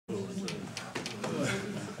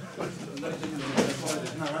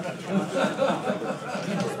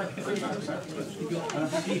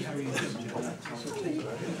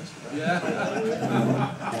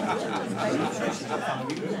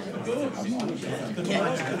But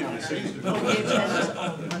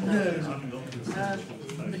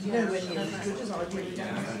you know when you're as good as I do.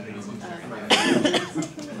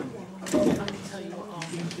 I can tell you what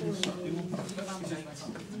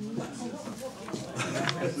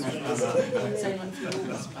say like if you're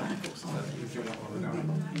always back or something.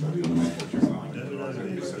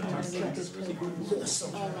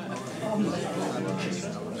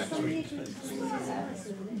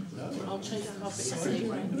 I'll change them up because they said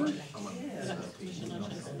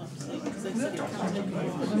it can't take a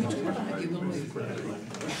while.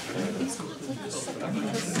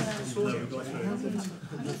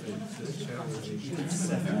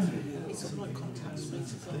 It's sort of like contact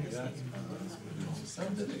spaces like this.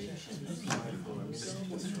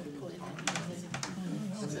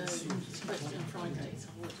 Especially on Fridays, I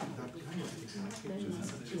work on the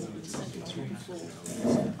send it through before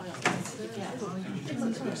I upload it again.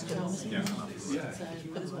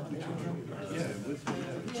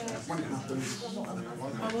 When it happens,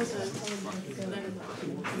 I was a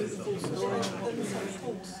full story of what was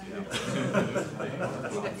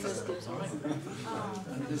you get first clips, alright?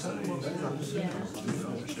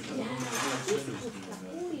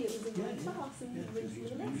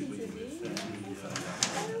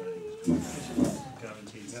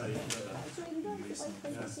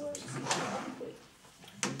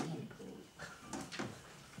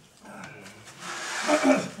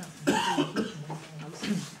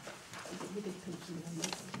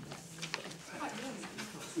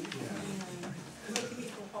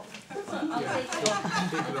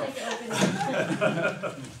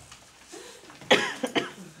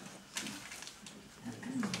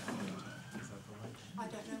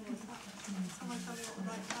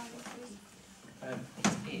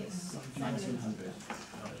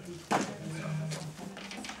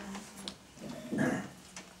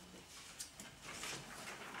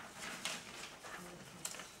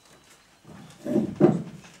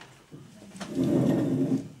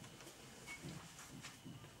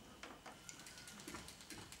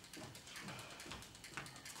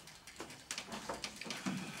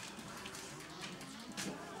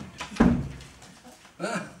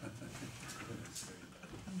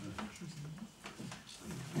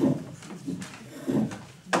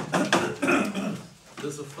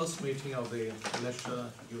 This is the first meeting of the Leicester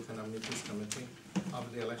Youth and Amenities Committee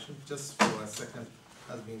after the election. Just for a second,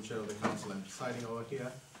 as being chair of the council, I'm presiding over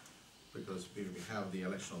here because we have the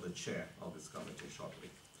election of the chair of this committee shortly.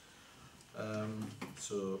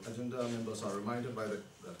 So agenda members are reminded by the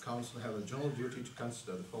council have a general duty to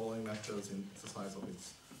consider the following matters in exercise of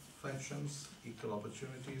its functions: equal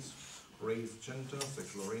opportunities, race, gender,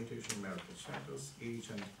 sexual orientation, marital status, age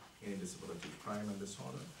and any disability, crime and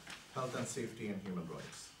disorder, health and safety, and human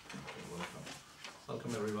rights. Okay, welcome.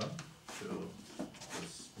 Welcome everyone to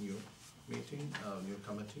this new meeting, new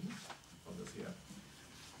committee of this year.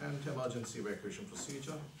 And emergency evacuation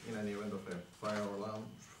procedure. In any event of a fire alarm,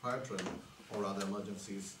 fire drill, or other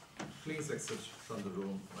emergencies, please exit from the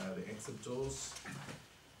room via the exit doors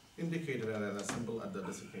indicated and assemble at the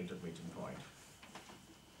designated meeting point.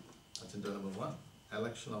 Agenda number 1,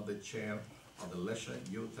 election of the chair of the Leisure,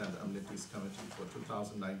 Youth and Amenities Committee for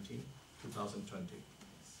 2019-2020.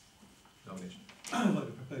 Nomination. I'd like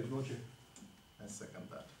to propose Roger. I second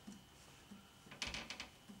that.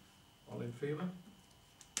 All in favour?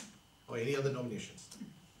 Or any other nominations?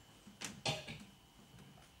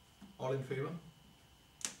 All in favour? 1,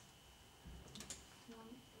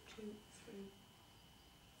 2, 3,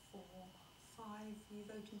 4, 5. You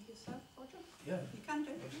voting for yourself, Roger? Yeah, You can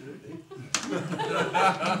do. absolutely.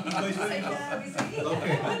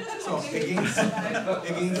 Okay, so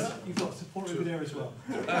against, You've got support over there as well.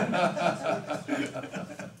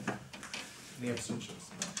 any abstentions?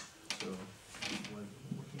 So,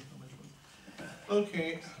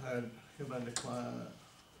 okay, and hereby declare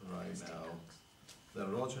right now that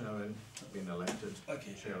Roger having been elected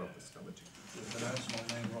chair of this committee. Pronounce my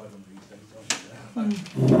name right on these things.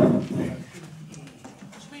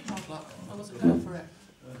 Just read hard luck. I wasn't going for it.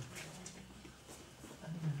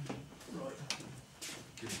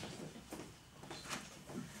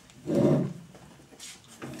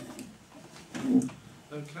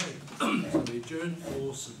 Okay, So we adjourn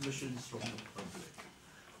for submissions from the public.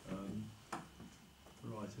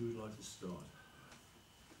 Right, who would like to start?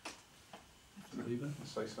 Stephen?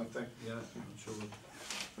 say something. Yeah, I'm sure.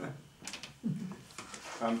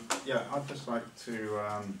 Yeah, I'd just like to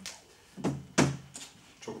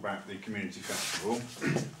talk about the community festival.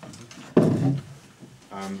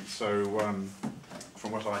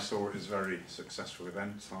 From what I saw, it was a very successful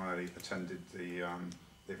event. I attended the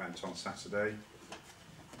event on Saturday,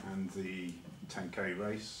 and the 10k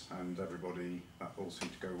race, and everybody, that all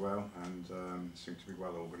seemed to go well, and seemed to be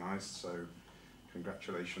well organised, so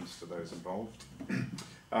congratulations to those involved.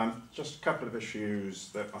 Just a couple of issues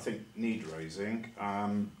that I think need raising.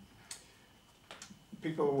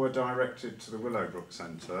 People were directed to the Willowbrook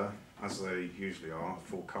Centre, as they usually are,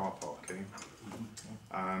 for car parking,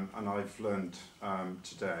 and I've learned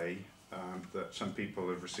today that some people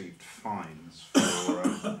have received fines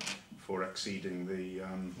for exceeding the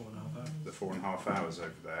 4.5 hours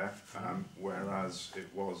over there, whereas it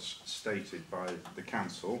was stated by the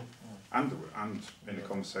council and in a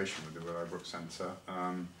conversation with the Willowbrook Centre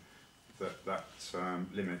that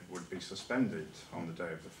limit would be suspended on the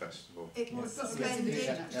day of the festival. It was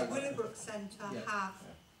suspended. The Willowbrook Centre have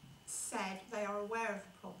said they are aware of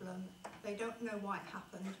the problem. They don't know why it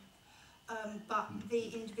happened, but the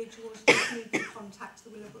individuals just need to contact the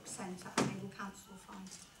Willowbrook Centre and they will cancel the fine.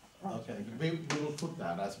 Okay, we will put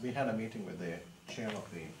that, as we had a meeting with the chair of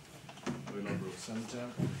the Willowbrook Centre.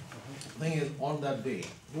 The thing is, on that day,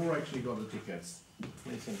 who actually got the tickets,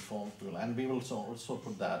 please inform people, and we will also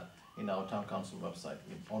put that in our town council website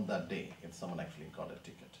on that day, if someone actually got a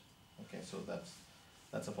ticket. Okay, so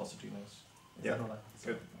that's a positive news. Is Yeah, that all right?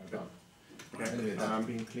 good, good. Okay. Anyway, that's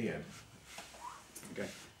been cleared.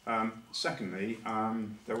 Okay. Secondly,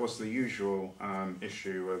 there was the usual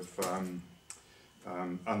issue of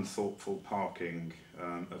unthoughtful parking,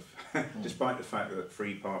 despite the fact that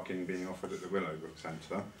free parking being offered at the Willowbrook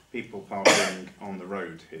Centre, people parking on the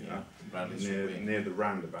road here, near the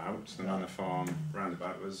roundabout, the Manor Farm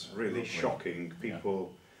roundabout, was really shocking.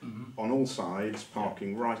 People on all sides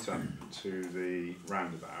parking right up to the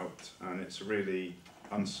roundabout, and it's a really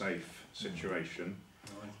unsafe situation.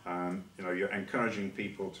 You know, you're encouraging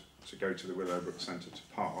people to go to the Willowbrook Centre to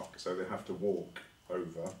park, so they have to walk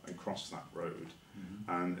over and cross that road,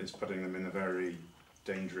 and it's putting them in a very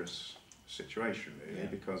dangerous situation, really,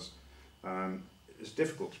 because it's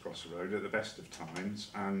difficult to cross the road at the best of times,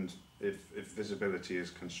 and if visibility is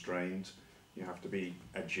constrained, you have to be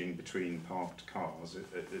edging between parked cars.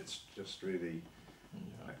 It's just really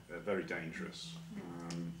very dangerous.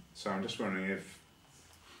 So I'm just wondering if,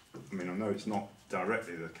 I mean, I know it's not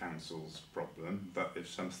directly the council's problem, but if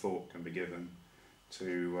some thought can be given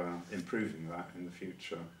to improving that in the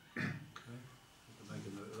future. Okay, make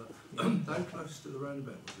a note of that. How close to the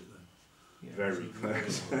roundabout was it then? Yeah. Very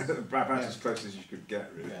close, about as close as you could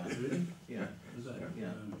get, really. Yeah. Really? Yeah. Was that? Yeah.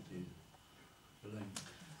 Oh, dear. Elaine.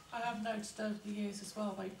 I have noticed over the years as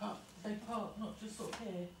well, they park not just sort of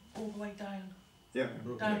here, all the way down Yeah.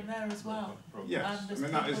 there as well. Yes, And I there's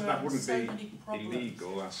mean that people wouldn't so be many problems.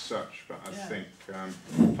 illegal as such, but I Yeah.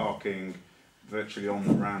 think parking virtually on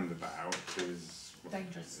the roundabout is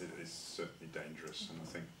Dangerous. It is certainly dangerous, and I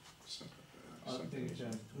think I something.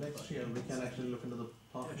 think next year we can actually look into the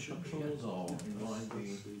parking should be, controls or invite That's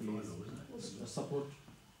the final, the isn't it? support.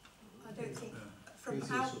 I don't think, from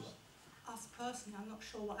us personally, I'm not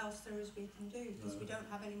sure what else there is we can do, because we don't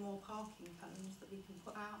have any more parking cones that we can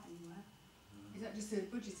put out anywhere. Is that just a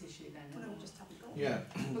budget issue then? Well, or- we just haven't got Yeah.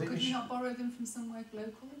 But could you not borrow them from somewhere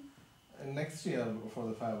local? Next year for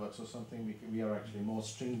the fireworks or something, we are actually more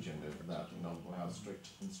stringent with that, you know, we have strict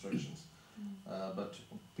instructions. But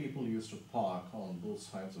people used to park on both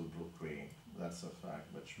sides of Brookway, that's a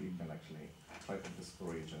fact, which we can actually try to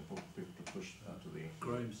discourage and put people to push to the.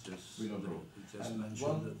 Graham's just, We don't know. just And mentioned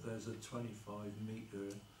one- that there's a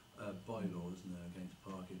 25-metre bylaw, isn't there, against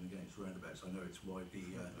parking against roundabouts. I know it's widely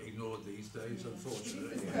ignored these days,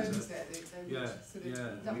 unfortunately. If Yeah. there's cones there, they Yeah, would sort of,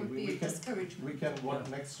 yeah. that would We be a can- discouragement. We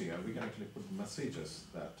can, next year, we can actually put messages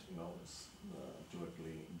that, you know, to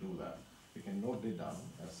actually do that. We can note it down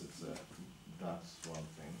as it's that's one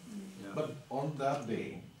thing. Yeah. But on that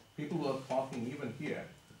day, people were parking even here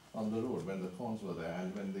on the road when the cones were there,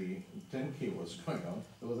 and when the 10K was going on,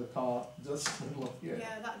 there was a car just in the middle of here.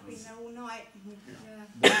 Yeah, that'd been there all night. Yeah.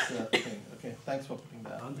 That's the thing. Okay, thanks for putting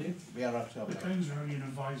that. Andy? We are actually The cones are only an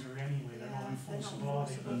advisory anyway, they're not Yeah, they're not enforceable, are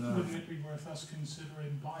they? But enforceable. No. wouldn't it be worth us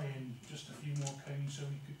considering buying just a few more cones so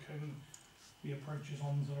we could cone the approaches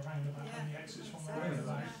onto the roundabout and the exits from the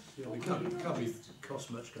roundabout? Yeah, they can't be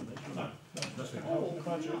cost much, can they? No, Nothing. Whole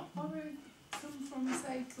budget. Not borrow some from,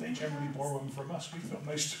 say, They generally borrow them from us, we've got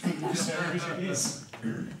most of them in this area as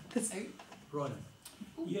it is. Right.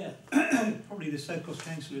 Yeah, probably the South Coast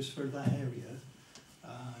councillors for that area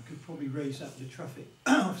could probably raise that with the traffic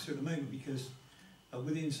officer at the moment, because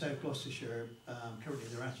within South Gloucestershire, currently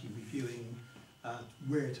they're actually reviewing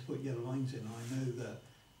where to put yellow lines in. I know that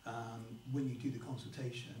when you do the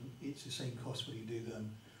consultation, it's the same cost whether you do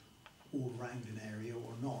them all around an area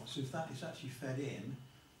or not. So if that is actually fed in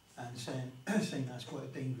and saying that's quite a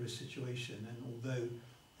dangerous situation, and although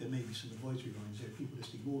there may be some advisory lines there, people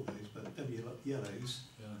just ignore those, but W yellows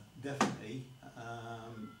Yeah. definitely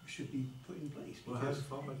should be put in place. Well, how Because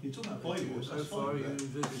far? you're talking about bylaws, How that's far are fine, you but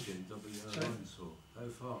envisaging W Sorry? lines for? How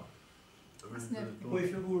far? That's Around never the been- well, if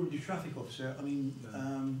you're already a traffic officer, I mean,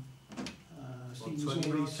 What, Stephen's 20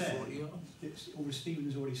 already yards, said, 40 yards? or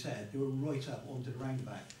Stephen's already said, they were right up onto the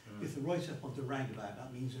roundabout. Yeah. If they're right up onto the roundabout,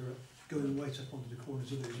 that means they're going right up onto the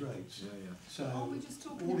corners of those roads. Yeah, yeah. So Aren't we just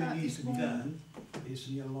talking all about that needs this to be one? done is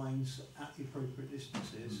some yellow lines at the appropriate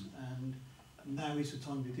distances, and now is the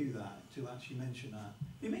time to do that, to actually mention that.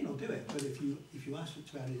 You may not do it, but if you ask it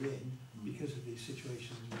to add it in, because of these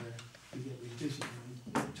situations where you get really busy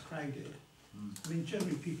and it's crowded. I mean,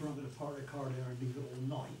 generally people aren't going to park their car there and leave it all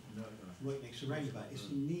night No, no. right next to the roundabout. It's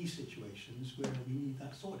in these situations where we need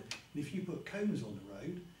that sorted. And if you put cones on the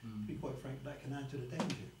road, to be quite frank, that can add to the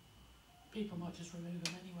danger. People might just remove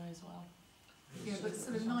them anyway as well. Yeah, but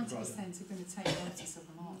sort of 90% are going to take notice of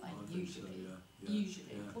them, aren't I they? think so, Usually. yeah. Usually.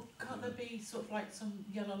 Yeah. Well, can't there be sort of like some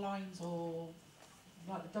yellow lines or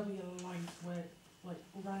like the double yellow lines where like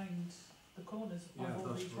round the corners Yeah, of all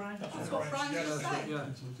that's these what- round? that's That's what what Brian Yeah, just that's said. what, yeah.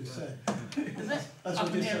 That's what they Yeah. say. Is it? That's I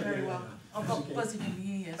what can they hear say. very yeah. well. I've That's got okay. buzzing in the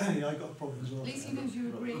ears. Yeah, I got problems as well. At least he knows you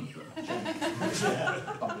agree.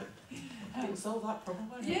 It would solve that problem,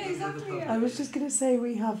 won't it? Yeah, exactly. I was just going to say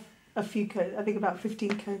we have a few cones, I think about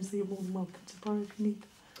 15 cones that you're more than welcome to borrow if you need.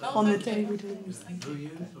 Oh, On the thank day you. we do. Thank Who are you.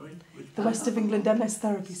 you? Sorry? Which The West of England MS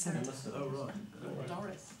Therapy Centre. Oh, right.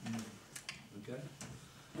 Doris. Okay.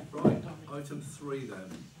 Right, item 3 then.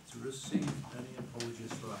 To receive any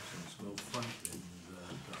apologies for absence. Well, Franklin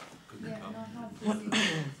couldn't Yeah, come. and I have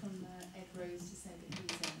received from Ed Rose to say that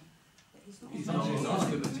he's He's not. not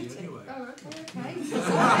on the committee anyway. Oh, okay.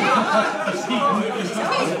 Sorry.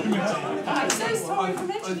 I'm so sorry for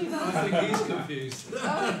mentioning I that. think he's confused.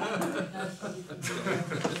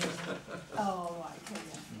 Oh, right, okay,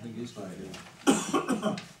 yeah. I think he's confused.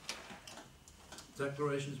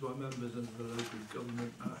 Declarations by members under the Local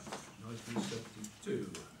Government Act 1972.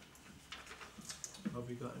 Have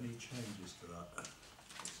we got any changes to that?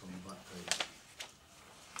 It's on the back page.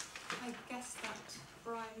 I guess that,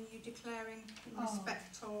 Brian, you declaring in Oh.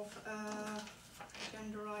 respect of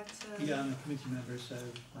agenda item Yeah, I'm a committee member, so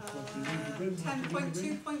I've got to read the room.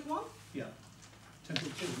 10.2.1? Yeah,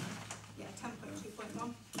 10.2. Yeah,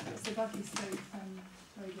 10.2.1. It's the Bucky Stoke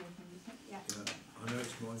radio thing, isn't it? Yeah. Yeah, I know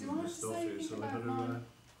it's mine Do you and want the us to stuff say here, anything so I about better mine?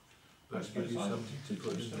 let's give you something to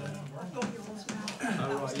put in there. I've got yours now.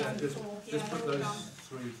 Oh, right, yeah, just Yeah, put they're all those done.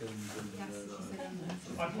 3 things in Yes, there. she that said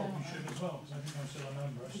on I probably should as well, because I think I'm still a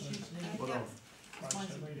member, so What Yeah. of? right,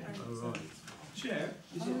 so read it. Oh, right. Chair,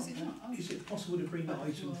 Oh, is it not? Oh. is it possible to bring that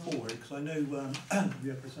item forward? Because I know the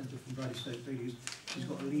representative from Bradley Stoke Ladies, she's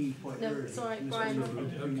got to leave quite No, early. it's all right, and it's Brian. possible to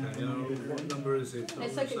bring that Okay, one a bit early. what number is it? It's Hold on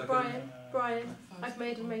a okay, second. Brian, I've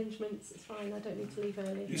made arrangements, it's fine, I don't need to leave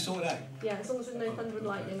early. You saw it out? Yeah, as long as there's no thunder and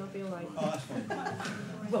lightning, I'll be alright. Oh, that's fine.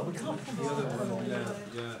 Well, we can't The other one, yeah.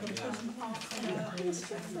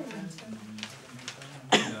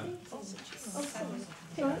 Oh, sorry.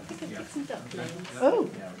 Here, I think I picked some ducklings. Yeah. Oh!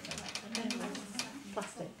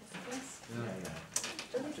 Plastic.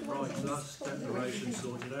 Right, so that's declaration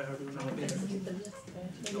sorted out, everyone happy?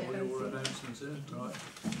 Got all your announcements in, right?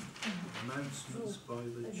 Announcements by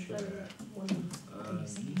the chair.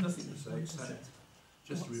 Nothing to say except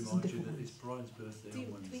just to remind you that it's Brian's birthday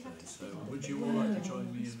on Wednesday, so would you all like to join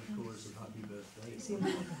me in the chorus of happy birthday?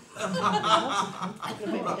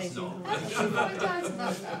 Perhaps not. Find out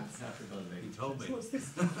about that. He told me. What's this?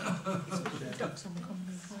 Ducks on the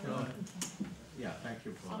common. Right. Yeah, thank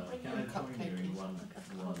you for I'll that. bring Can you a I join cupcake. you in one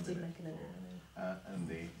minute? And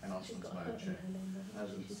the announcements, Madam Chair. As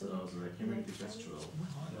it's the community festival,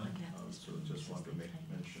 I also just want to make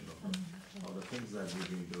mention of all the things that we've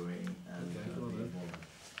been doing and Okay, the go on then. involvement.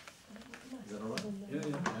 Is that all right?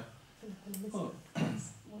 Yeah. Oh,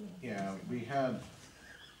 yeah, we had,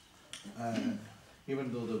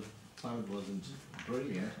 even though the climate wasn't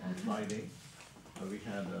brilliant on Friday, we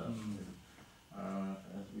had,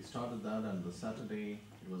 we started that on the Saturday,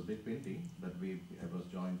 it was a bit windy, but I was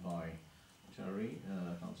joined by Terry,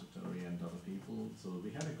 Councillor Terry and other people, so we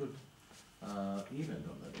had a good event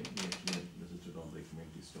on that day. We actually visited all the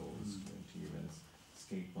community stores, community events,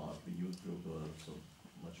 skate park, the youth group were also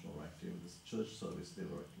much more active, this church service they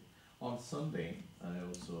were active. On Sunday, I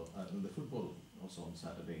also, in the football, also on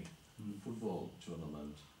Saturday, football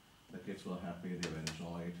tournament, the kids were happy, they were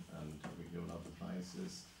enjoyed, and we given out the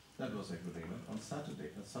prizes. That was a good event. On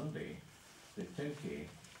Sunday, the 10K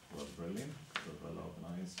was brilliant, it was well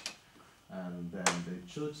organized, and then the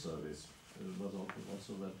church service was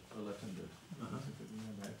also well attended.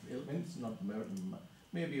 It's not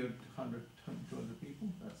maybe 100, 200 people.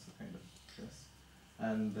 That's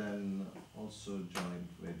and then also joined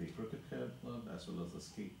with the cricket club as well as the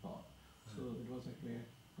skate park. So it was actually a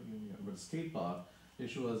pretty near. But skate park,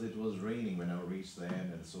 issue was it was raining when I reached there,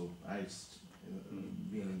 and so I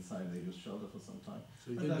being inside they used shelter for some time.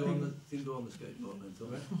 So you didn't go on the skateboard then,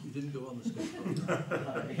 Tommy? You didn't go on the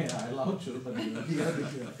skateboard? Yeah, I allowed to, but you had to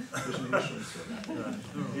get insurance for that.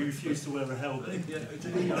 He refused to wear a helmet.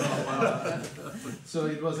 So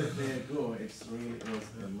it was actually a go. It's really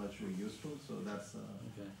was much really useful. So that's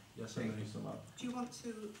okay. Yes, thank you so much. Do you want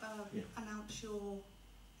to announce your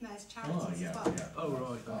Mayor's charities Oh yeah, as well? yeah. Oh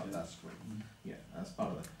right. Oh, Okay. that's great. Yeah, as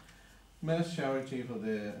part of that. Mayor's charity for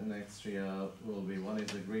the next year will be, one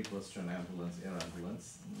is the Great Western Ambulance, Air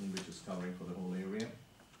Ambulance, which is covering for the whole area.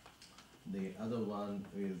 The other one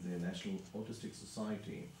is the National Autistic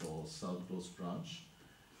Society for South Coast Branch.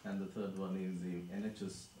 And the third one is the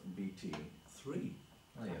NHSBT. 3.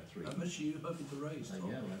 Oh yeah, 3. How much are you hoping to raise, Tom?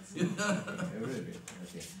 Yeah, that's okay, very bit.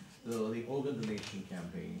 Okay. So the organ donation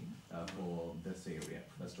campaign for this area,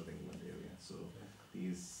 West of England area. So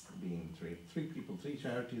these being three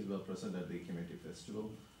charities were present at the community festival,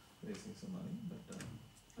 raising some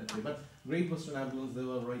money. But Great Western Ambulance, they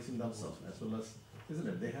were raising themselves as well as, isn't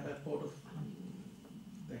it? They had a port of,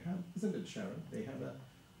 isn't it, Sharon? They have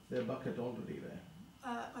their bucket already there.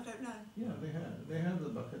 I don't know. Yeah, they have the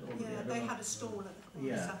bucket already. Yeah, they had a stall at the corner.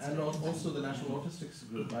 Yeah, and also the National Autistics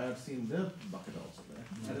Group, I have seen their bucket also there.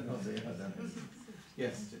 I don't know if they have done it.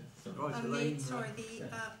 Yes, so. Right, the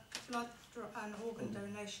blood and organ Oh.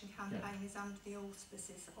 donation campaign is under the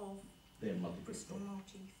auspices of They're multi Bristol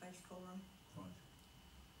Multi-Faith Forum. Right.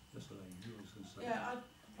 Yes, Elaine, you were going to say. Yeah,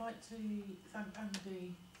 I'd like to thank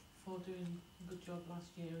Andy for doing a good job last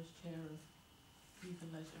year as chair of Youth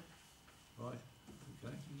and Leisure. Right,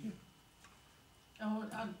 okay. Oh,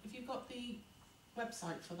 and if you've got the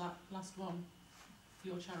website for that last one, for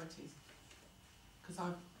your charities, because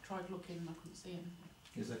I've tried looking and I couldn't see anything.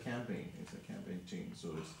 It's a campaign team, so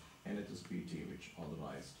it's NHSBT which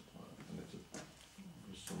authorised NHS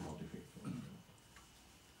Bristol Multi-Faith Forum.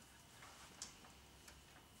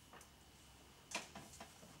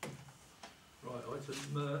 Right,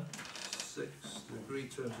 item 6, the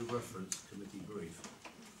agreed terms of reference committee brief.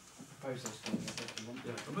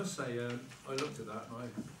 Yeah, I must say, I looked at that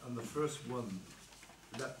and the first one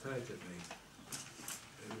leapt out at me.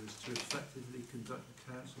 It was to effectively conduct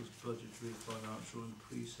the council's budgetary, financial and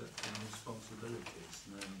precepting responsibilities.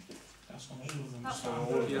 Now, That's on all of them. That's so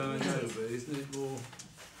on yeah, I know, but isn't it more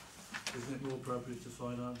appropriate to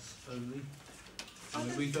finance only? I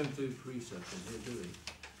mean, we don't do precepting here, do we?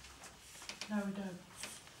 No, we don't.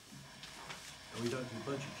 And we don't do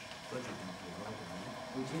budgeting here, either.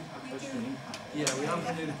 We did have budgetary impact. Yeah, we have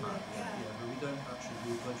an impact, Yeah. but we don't actually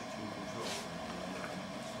do budgetary control.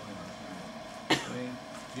 That's finance. I mean,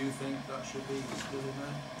 do you think that should be still in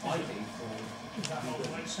there? I do for Is that not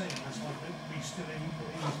like saying that's like we still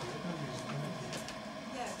input into it, don't we, as a committee?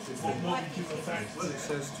 Yeah, because it's What like would you affect? Well, it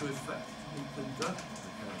says to effectively conduct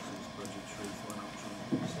the council's budgetary, financial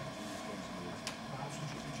and precepting responsibilities. Perhaps we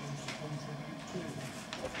should choose to contribute to.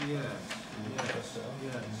 Yes,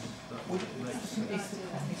 that would make sense.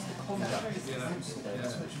 it's the conduct of the Yeah. council though,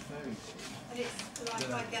 that's Yeah. what you're referring to. And it's like,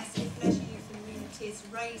 Yeah. I guess, if leisure youth and communities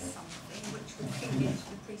raise something which would feed into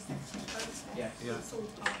the precepting process, Yeah. Yeah. it's all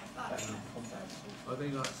part of that. That's the conduct. I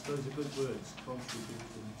think those are good words,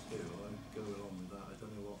 contributing to. I'd go along with that. I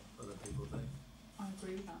don't know what other people think. I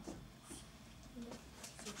agree with that.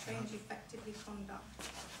 So change effectively conduct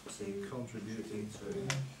to Contributing to.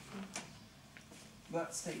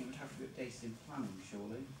 That statement would have to be updated in planning,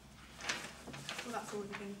 surely. well, that's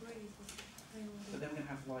already been agreed. But then we're going to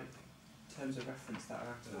have like terms of reference that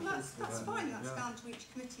are Well, that's fine, that's Yeah. down to each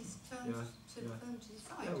committee's terms Yeah, yeah. for them to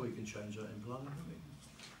decide. Yeah, we can change that in planning.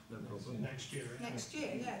 No problem. Next year. Next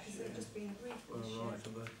year, yeah, because they've just been agreed for this year. Right,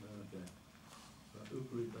 okay. Who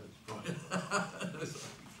agreed those? Right.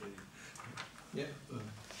 Yeah.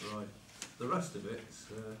 Right. The rest of it's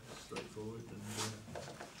straightforward and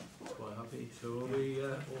quite happy. So are we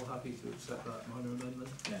all happy to accept that minor amendment?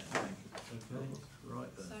 Yeah, thank you. Okay, right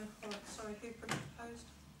So, then. sorry, who proposed?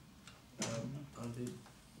 Andy,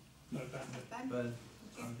 No, Ben. Ben? Ben,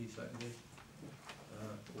 Thank you. Andy seconded.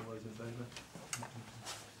 All those in favour?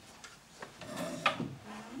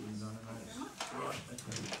 Unanimous. Right,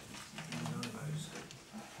 okay. Unanimous.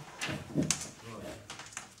 Right.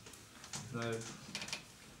 Now,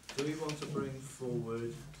 do we want to bring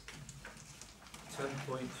forward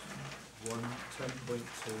 10.1, 10.2, 10.3,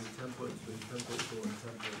 10.4 and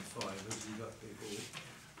 10.5 as we got people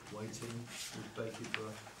waiting with bated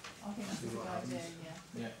breath? I think that's a See good what idea, happens.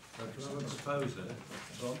 yeah. Yeah. Can I have a proposer?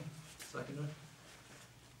 Tom, seconder?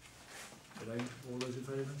 Elaine, all those in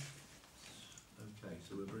favour? Okay,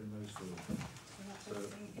 so we'll bring those forward. So that's So-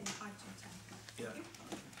 everything in item 10. Yeah.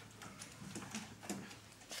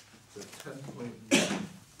 So 10.1.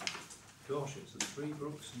 Gosh, it's the Three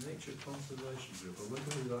Brooks Nature Conservation Group. I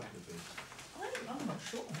wonder who that could be. I'm not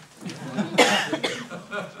sure.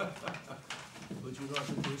 Would you like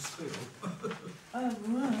to do a spiel? I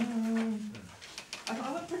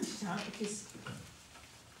won't print it out because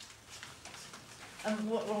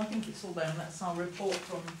well, I think it's all there, and that's our report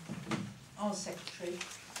from our secretary.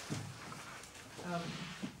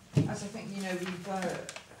 As I think you know, we've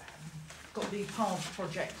got the path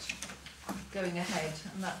project going ahead,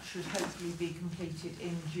 and that should hopefully be completed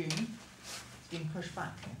in June. It's been pushed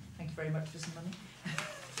back. Thank you very much for some money.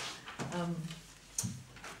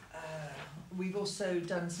 We've also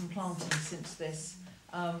done some planting since this.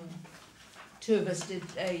 Two of us did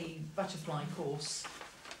a butterfly course,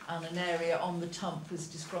 and an area on the Tump was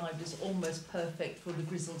described as almost perfect for the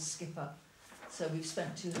grizzled skipper. So we've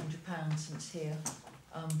spent £200 since here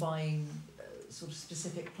buying sort of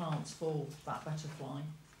specific plants for that butterfly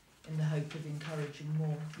in the hope of encouraging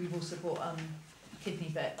more. We've also bought kidney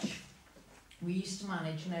vetch. We used to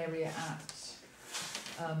manage an area at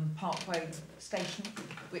Parkway Station,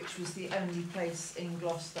 which was the only place in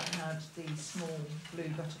Glos that had the small blue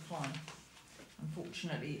butterfly.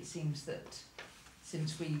 Unfortunately, it seems that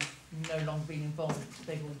since we've no longer been involved,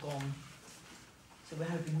 they've all gone. So we're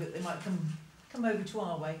hoping that they might come over to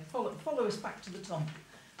our way, follow us back to the top,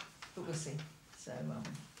 but we'll see. So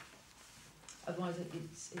otherwise,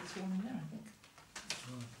 it's all in there, I think.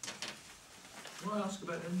 Can I ask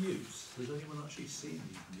about the newts? Has anyone actually seen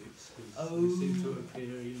these newts? Oh. They seem to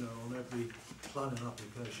appear, you know, on every planning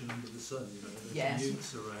application under the sun, you know, there's Yes.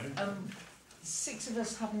 newts around. 6 of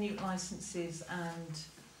us have newt licences, and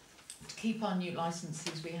to keep our newt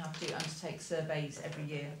licences we have to undertake surveys every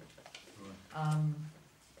year. Right.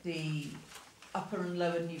 The upper and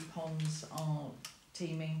lower newt ponds are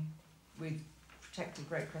teeming with protected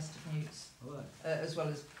great crested newts, Oh, right. as well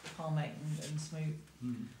as palmate and smoot.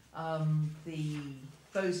 Mm. The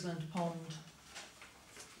Boseland pond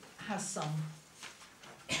has some,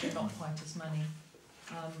 but not quite as many.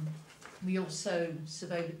 We also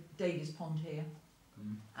surveyed Davies Pond here,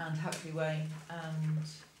 and Huckley Way and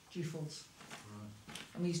Dewfalls. Right.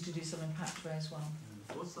 And we used to do some in Patchway as well.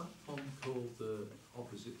 Yeah. What's that pond called,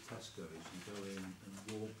 opposite Tesco's? You go in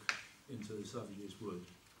and walk into the Savages Wood,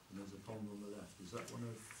 and there's a pond on the left. Is that one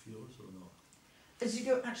of yours or not? As you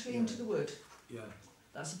go actually into the wood, Yeah.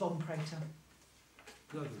 that's a bomb crater.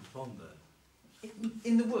 No, there's a pond there.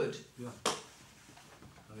 In the wood? Yeah.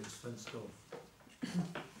 And it's fenced off. I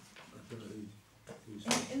don't know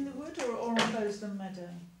who's... In the wood or on Boseland Meadow?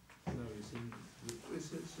 No, it's in...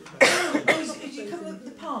 As you come up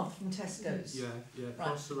the path from Tesco's? Yeah, yeah. Right,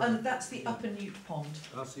 Across the and road. that's the upper newt pond.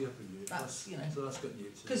 That's the upper newt. That's, you know... So that's got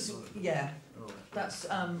newts in it. Because, yeah, that's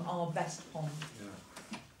our best pond.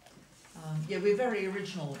 Yeah. Yeah, we're very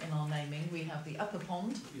original in our naming. We have the upper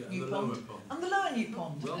pond, Yeah, Newt and the Pond, lower pond. and the lower Newt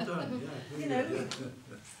Pond. Well done, yeah. You know,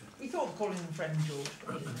 we thought of calling them Friend George,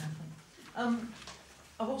 but it didn't happen.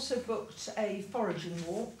 I've also booked a foraging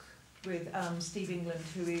walk with Steve England,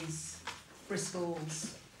 who is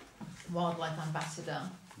Bristol's wildlife ambassador.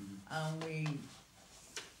 I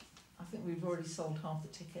think we've already sold half the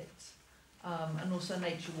tickets. And also a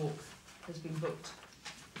nature walk has been booked,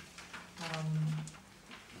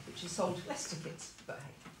 which has sold less tickets, but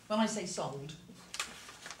hey, when I say sold,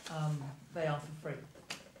 they are for free.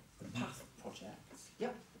 The path project.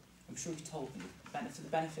 Yep. I'm sure you told me, for the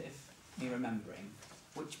benefit of me remembering,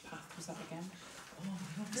 which path was that again?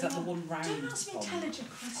 Oh, Is that the one round? Don't ask me intelligent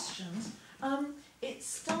questions. It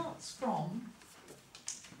starts from,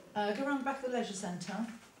 go around the back of the leisure centre,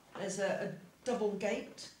 there's a double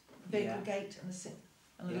gate, vehicle gate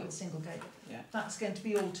and a little single gate. Yeah. That's going to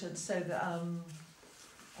be altered so that,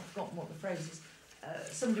 I've forgotten what the phrase is,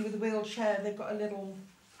 somebody with a wheelchair, they've got a little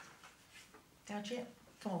gadget.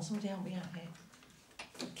 Come on, somebody help me out here.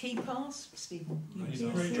 Key pass, Stephen.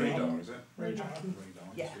 Radar, is it? Radar.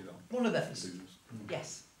 Yeah, one of those.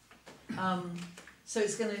 Yes. So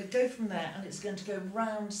it's going to go from there, and it's going to go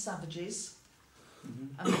round Savages,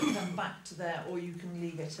 and then come back to there, or you can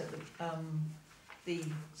leave it at the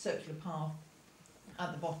circular path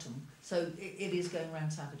at the bottom. So it is going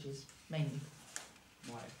round Savages mainly.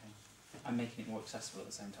 Right. Okay. And making it more accessible at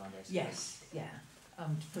the same time, basically. Yes. Yeah.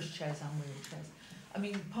 To push chairs and wheelchairs. I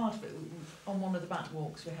mean, part of it, on one of the back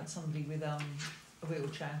walks, we had somebody with a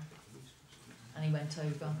wheelchair, and he went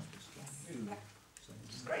over. Yeah.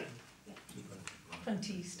 Which is great.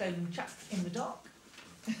 20 stone chap in the dark.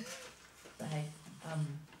 But hey,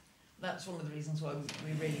 that's one of the reasons why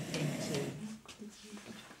we really keen to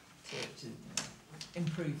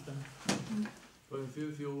improve them. Well, in view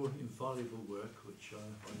of your invaluable work, which I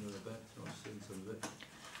know about, I've seen some of it,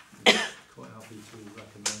 I'm quite happy to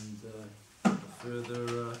recommend a further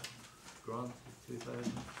grant of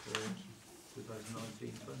 2000 for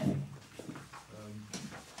 2019-20.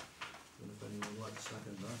 Don't know if anyone would like to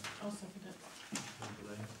second that. I'll second it.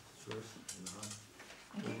 First,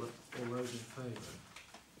 all those in favour?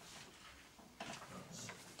 That's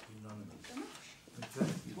unanimous. Okay,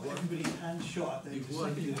 you've Well, won. everybody's hand shot there. You've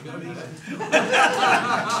won. You go ahead.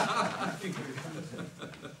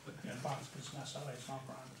 Yeah, that's because that's how it's not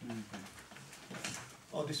brand.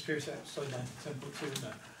 I'll disperse outside now, 10.2 isn't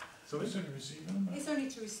it? Sorry? It's only receiving them. It's only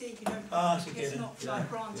to receive, you don't, It's a it's given. not Yeah. like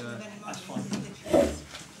granting Yeah. of any money. That's fine. It's literally just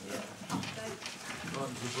update.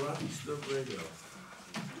 Right, to Bradley Stoke Radio.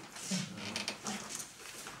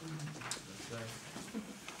 Okay.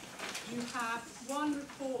 You have one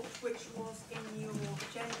report which was in your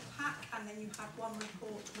agenda pack, and then you have one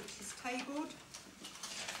report which is tabled.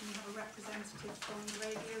 And you have a representative from the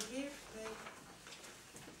radio here, if they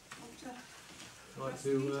want to. Right,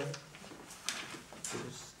 to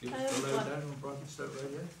give us a lowdown on Bradley Stoke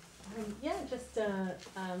Radio. Yeah, just go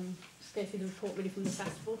through the report really from the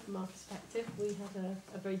festival. From our perspective, we had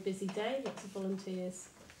a very busy day. Lots of volunteers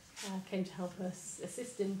came to help us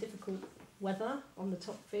assist in difficult weather on the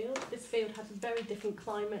top field. This field had a very different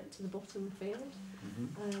climate to the bottom field.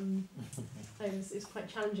 So it was quite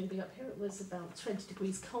challenging being up here. It was about 20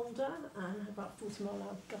 degrees colder and about 40 mile an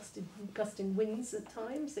hour gusting winds at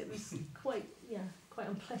times. It was quite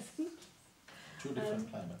unpleasant. Two different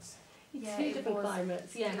climates. Yeah, two different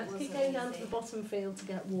climates, yeah. Had to keep going down to the bottom field to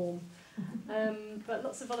get warm. But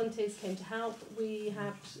lots of volunteers came to help. We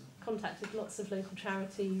had contacted lots of local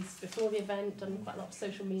charities before the event, done quite a lot of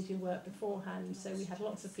social media work beforehand, so we had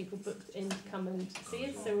lots of people booked in to come and see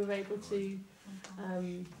us, so we were able to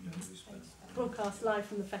broadcast live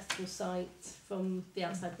from the festival site, from the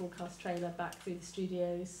outside broadcast trailer back through the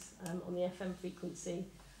studios on the FM frequency,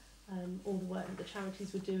 all the work that the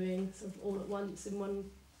charities were doing sort of all at once in one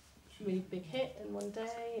really big hit in one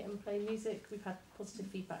day, and play music. We've had positive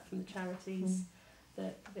feedback from the charities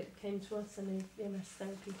that came to us, and the MS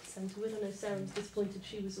Therapy Centre with. I know Sarah was disappointed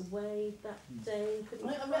she was away that day.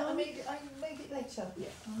 I made it later. Yeah.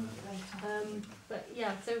 But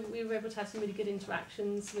yeah, so we were able to have some really good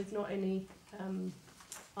interactions with not only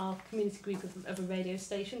our community group of a radio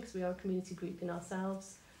station, because we are a community group in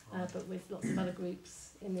ourselves, but with lots of other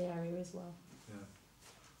groups in the area as well. Yeah.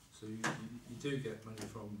 So you do get money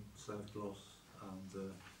from South Gloss and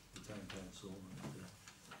the Town Council, and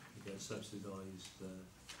you get subsidised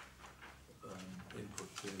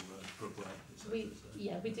input to Brookway,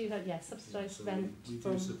 etc. We do have subsidised so rent. We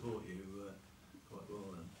do support you quite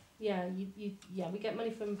well then. Yeah, we get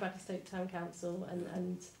money from Bradley Stoke Town Council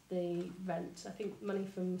and the rent. I think money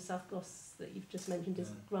from South Gloss that you've just mentioned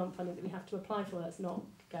is grant funding that we have to apply for. That's not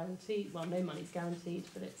guaranteed. Well, no money's guaranteed,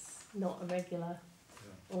 but it's not a regular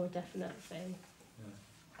or a definite thing. Yeah.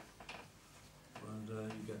 And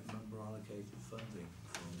you get member allocated funding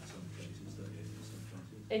in some cases, don't you?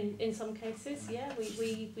 In some cases, yeah,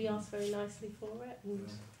 we ask very nicely for it, and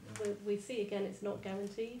we see again it's not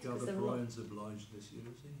guaranteed. Gather Brian's obliged this year,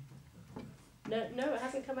 is he? No, it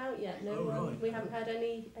hasn't come out yet. No, we haven't had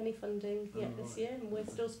any funding yet this year, and we're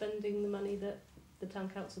still spending the money that the town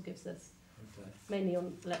council gives us. Okay. Mainly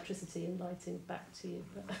on electricity and lighting back to you.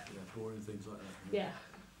 But boring things like that. Yeah.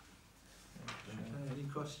 Okay, any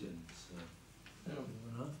questions?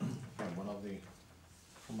 One of the,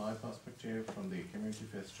 from my perspective, from the community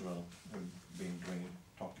festival, we've been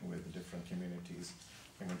talking with the different communities,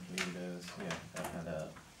 community leaders. I had a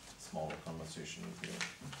small conversation with you.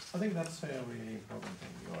 I think that's a really important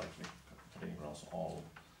thing. You're actually cutting across all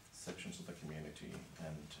sections of the community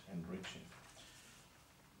and enriching.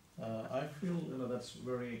 I feel that's a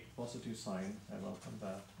very positive sign. I welcome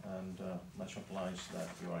that, and much obliged that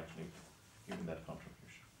you're actually giving that contribution.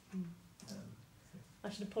 I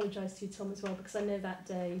should apologise to you, Tom, as well, because I know that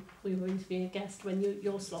day we were interviewing a guest when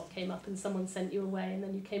your slot came up and someone sent you away, and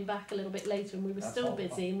then you came back a little bit later and we were still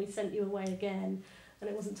busy and we sent you away again. And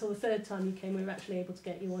it wasn't until the third time you came we were actually able to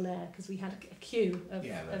get you on air, because we had a queue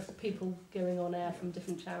of people going on air from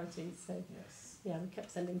different charities. So we kept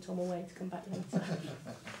sending Tom away to come back later.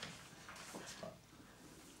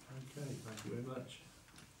 Okay, thank you very much.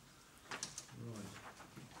 Right.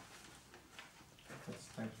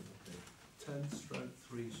 Thank you.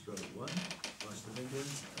 10/3/1, West of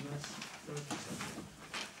England, MS Therapy Centre.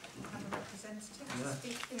 You have a representative to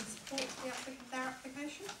speak in support of their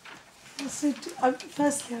application. So,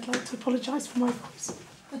 firstly, I'd like to apologise for my voice.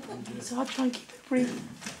 So I'll try and keep it brief.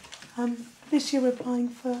 This year we're applying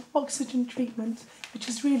for oxygen treatment, which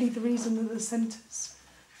is really the reason that the centre's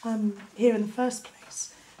here in the first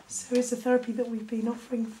place. So it's a therapy that we've been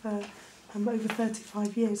offering for over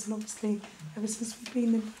 35 years, and obviously ever since we've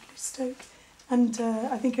been in Stoke. And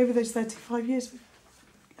I think over those 35 years we've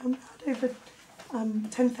had over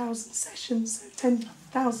 10,000 sessions, so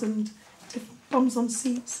 10,000 bums on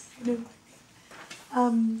seats, if you know what I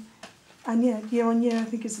mean. And yeah, year on year I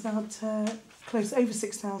think it's about close over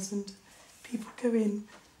 6,000 people go in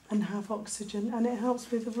and have oxygen, and it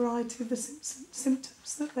helps with a variety of the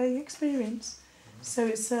symptoms that they experience. So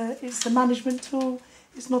it's a management tool.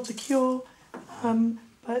 It's not a cure,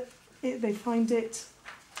 but they find it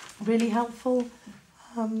really helpful.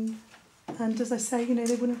 And as I say, you know,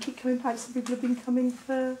 they wouldn't keep coming back. Some people have been coming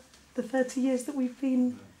for the 30 years that we've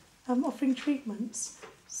been offering treatments.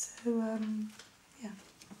 So yeah.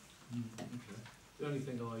 Okay. The only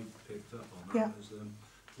thing I picked up on that is,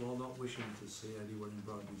 while not wishing to see anyone in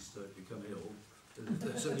Bradley Stoke become ill,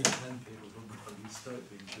 there's only 10 people from Bradley Stoke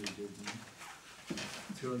being treated,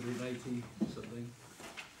 and 280 something.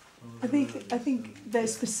 I think they're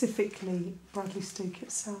specifically Bradley Stoke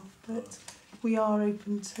itself, but we are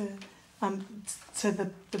open to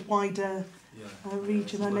the wider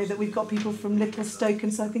region. I know that we've got people from Little Stoke,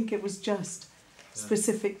 and so I think it was just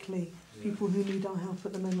specifically people who need our help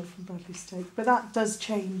at the moment from Bradley Stoke. But that does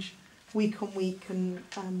change week on week, and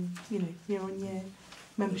you know, year on year,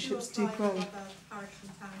 memberships do grow.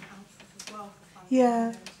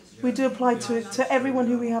 Yeah, we do apply to everyone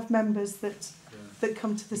who we have members that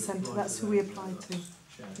come to the centre. That's who we apply to.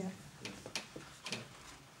 Yeah.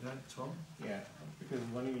 Yeah, Tom? Yeah, because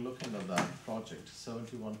when you look into that project,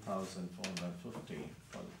 71,450,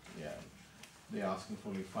 yeah, they're asking for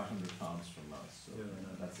only £500 from us, so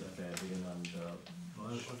that's a fair deal. And I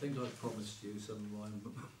think I promised you some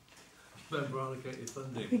member allocated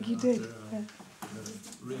funding. I think you did.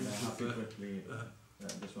 Really happy quickly.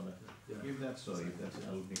 Just want to give that, so if that's,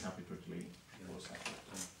 I'll be happy quickly.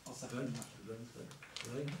 I'll second that.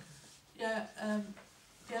 Yeah,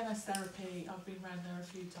 the MS therapy, I've been round there a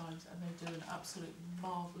few times and they do an absolute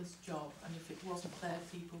marvellous job, and if it wasn't there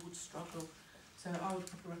people would struggle. So I would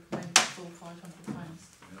recommend the full £500.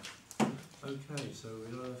 Yeah. Okay, so we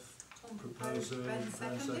have proposer and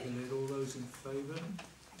seconded. All those in favour?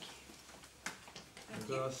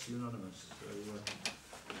 That's unanimous. So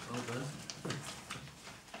well done.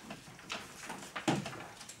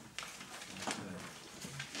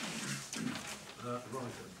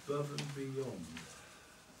 Right, above and beyond,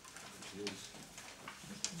 which is...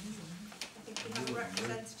 I think we have a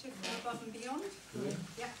representative from Above and Beyond.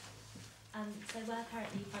 Yeah. So we're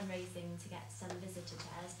currently fundraising to get some visitor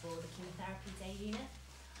chairs for the chemotherapy day unit.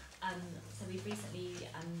 So we've recently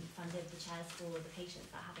funded the chairs for the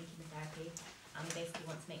patients that are having chemotherapy, and we basically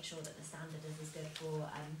want to make sure that the standard is as good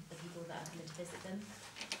for the people that are coming to visit them.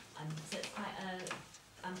 So it's quite a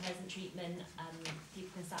unpleasant treatment.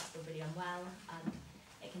 People can start to feel really unwell.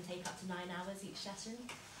 It can take up to 9 hours each session.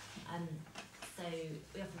 So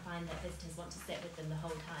we often find that visitors want to sit with them the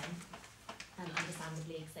whole time,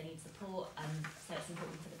 understandably, because they need support. So it's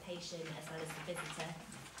important for the patient as well as the visitor,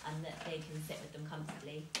 that they can sit with them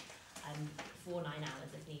comfortably for 9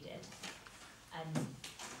 hours if needed.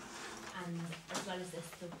 And as well as this,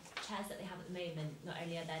 the chairs that they have at the moment, not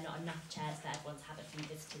only are there not enough chairs for everyone to have a few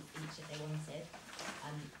visitors each if they wanted,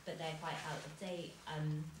 but they're quite out of date,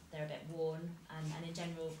 they're a bit worn, and in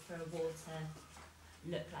general for a ward to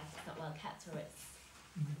look like it's not well kept, or it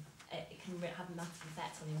can have a massive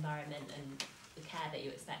effect on the environment and the care that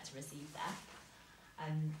you expect to receive there.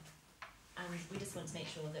 And we just want to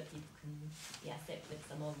make sure that people can sit with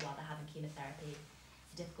someone while they're having chemotherapy.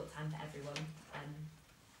 It's a difficult time for everyone, and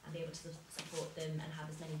be able to support them and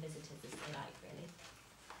have as many visitors as they like, really.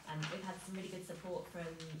 We've had some really good support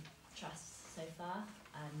from trusts so far,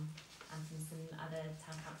 and from some other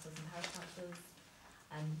town councils and parish councils,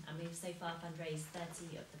 and we've so far fundraised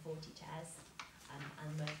 30 of the 40 chairs,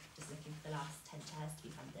 and we're just looking for the last 10 chairs to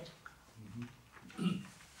be funded.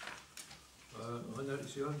 I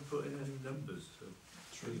noticed you haven't put in any numbers for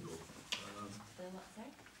people. The what,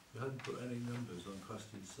 sorry? You hadn't put any numbers on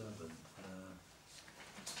question 7.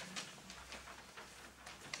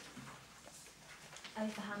 Oh,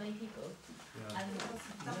 for how many people? Yeah.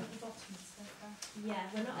 Yeah,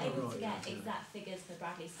 we're not able to get exact figures for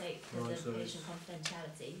Bradley Stoke because of patient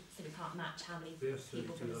confidentiality, so we can't match how many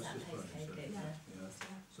people from a certain postcode go to.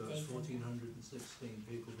 So it's 1,416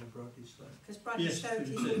 people from Bradley Stoke. Because Bradley Stoke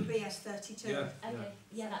is all BS32. Okay,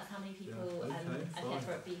 that's how many people are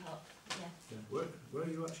for at BHOP. Yeah. Where are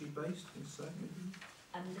you actually based in Stoke?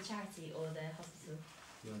 The charity or the hospital?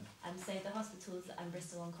 So the hospital's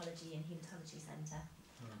Bristol Oncology and Haematology Centre.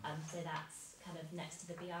 So that's kind of next to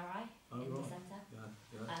the BRI in the centre.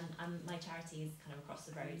 And my charity is kind of across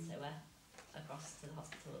the road, so we're across to the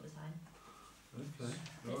hospital at the time. Okay.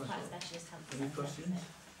 It's quite a specialist cancer Any centre. questions?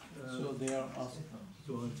 So they are asking.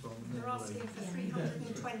 Go on, Tom. They're asking for £320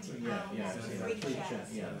 for 3 chairs.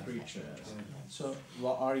 Yeah, 3 chairs. So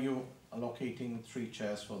are you allocating 3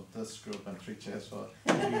 chairs for this group and 3 chairs for,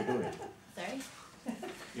 what are you doing? Sorry?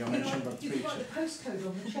 You mentioned about 3 chairs. You could write the postcode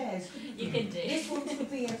on the chairs. You can do. This one's for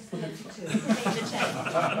BS32. Change the chair.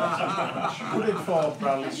 Put it for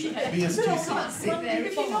Bradley Street, BSTC.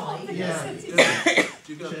 Yeah. Do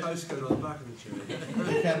you get a postcode on the back of the chair?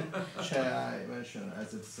 You can, Chair, I mentioned, as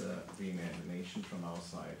it's been a donation from our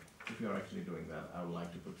side, if you're actually doing that, I would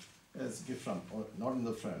like to put as a gift from, or not in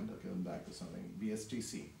the front, going back to something,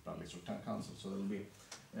 BSTC, Bradley Street Town Council, so there'll be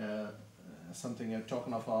something, a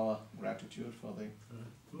token of our gratitude for the,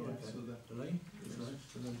 so that. Elaine? Is nice.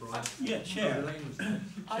 And then Brian. Yeah, Chair. Elaine was there.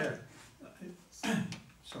 Chair.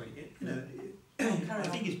 Sorry, I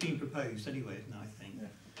think it's been proposed anyway, isn't it, I think.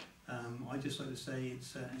 I'd just like to say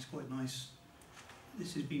it's quite nice.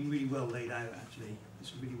 This has been really well laid out, actually.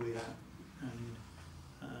 It's really laid out, and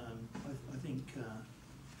I think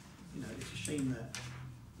it's a shame that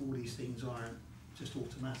all these things aren't just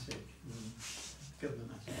automatic. And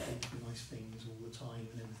government has to pay for nice things all the time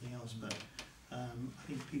and everything else, but I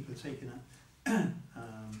think people are taking it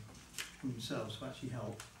from themselves to actually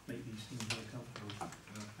help make these things more comfortable.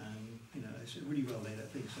 And it's a really well laid out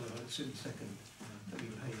thing, so I'd certainly second that we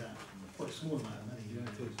pay that quite a small amount of money. Yeah,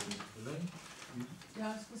 it is. Elaine? Yeah,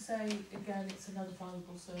 I was going to say, again, it's another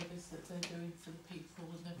valuable service that they're doing for the people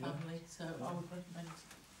and their family, so I would recommend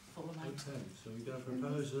full amount. Okay, so we're going to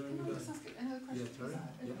propose Can I just ask another question? Yeah, sorry.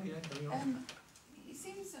 Yeah, carry on. It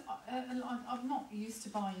seems I'm not used to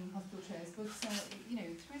buying hospital chairs, but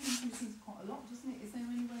 320 seems quite a lot, doesn't it? Is there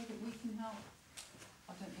any way that we can help?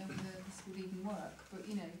 I don't know whether this would even work, but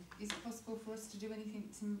is it possible for us to do anything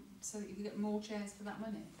so that you can get more chairs for that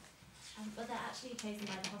money? But they're actually chosen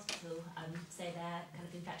by the hospital, so they're kind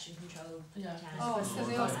of infection control chairs. Oh, so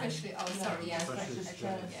they are specially. Oh, sorry, yeah. Specialist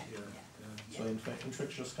chairs. So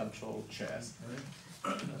infectious control chairs.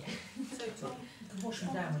 So Tom, Wash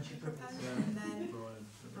them down when you put proposed and then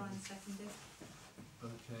Brian seconded.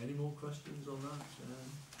 Okay, any more questions on that?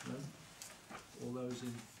 No? All those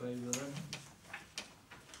in favour then?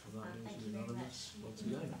 Well, that Thank is you very unanimous much. once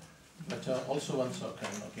again. But also one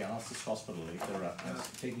second, ask this hospital if they're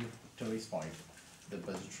taking Terry's point, the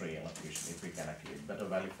budgetary allocation, if we can actually better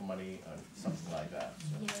value for money or something like that.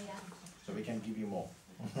 So we can give you more.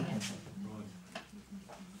 Right.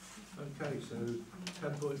 Okay, so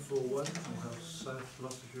 10.41, we have South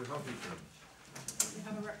Gloucestershire Hockey Club. We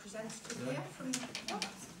have a representative here from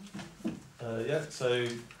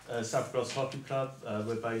South Gloss Hockey Club,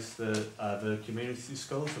 we're based at the community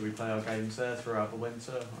school, so we play our games there throughout the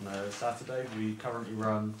winter. On a Saturday, we currently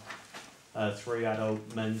run 3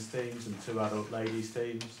 adult men's teams and 2 adult ladies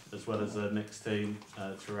teams, as well as a mixed team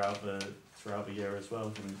throughout the year as well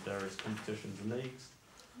in various competitions and leagues.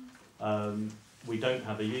 We don't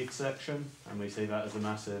have a youth section, and we see that as a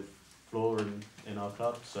massive flaw in our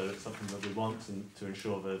club, so it's something that we want to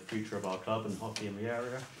ensure the future of our club and hockey in the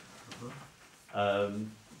area.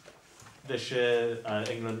 This year,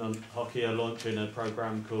 England Hockey are launching a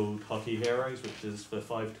programme called Hockey Heroes, which is for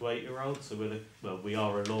 5 to 8 year olds. So we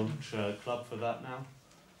are a launch club for that now.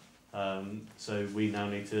 So we now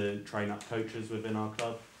need to train up coaches within our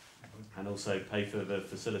club, and also pay for the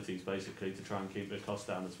facilities basically to try and keep the cost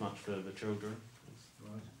down as much for the children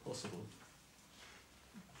as possible.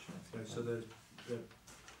 Okay, so they're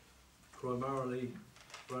primarily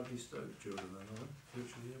Bradley Stoke children then, are they?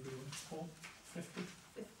 Literally everyone? All 50.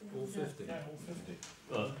 All 50? Yeah, all 50.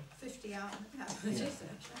 50 out.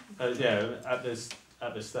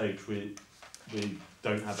 At this stage we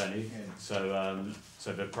don't have any. So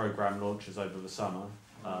the programme launches over the summer,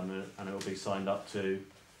 and it will be signed up to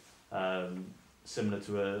similar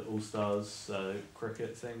to a All-Stars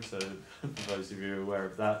cricket thing. So for those of you who are aware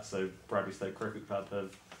of that, so Bradley Stoke Cricket Club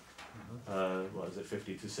have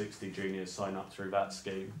 50 to 60 juniors sign up through that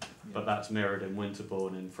scheme, but that's mirrored in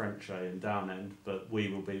Winterbourne, in Frenchay and Downend, but we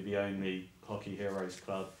will be the only Hockey Heroes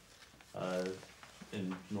club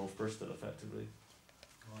in North Bristol effectively.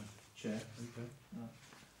 Right. Chair? Okay.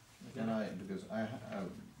 Because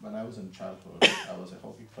when I was in childhood, I was a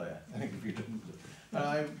hockey player. If you didn't,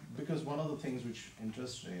 because one of the things which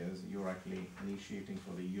interests me is you're actually initiating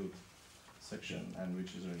for the youth section, and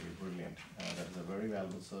which is really brilliant. That is a very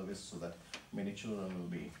valuable service, so that many children will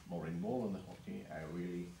be more involved in the hockey. I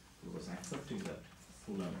really was accepting that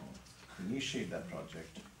full amount. initiate that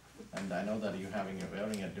project. And I know that you're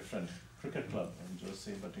wearing a different cricket club in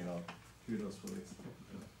Jersey, but you know, kudos for this.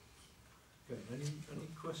 Okay, any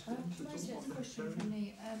questions? Can I just a question from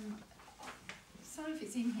me? Sorry if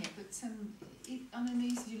it's in here, but I know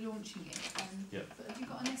you said you're launching it. Yep. But have you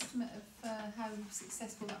got an estimate of how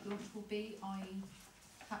successful that launch will be? I.e.,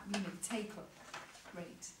 take up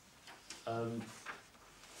rate.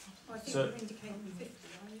 I think So- you're indicating 50,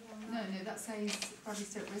 are you on that? No, that says Bradley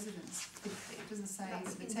Stoke residents 50. It doesn't say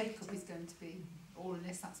That's that the take up is going to be, or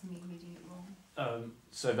unless that's me reading it wrong.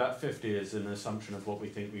 So that 50 is an assumption of what we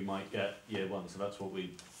think we might get year one, so that's what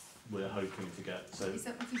we're hoping to get. So Is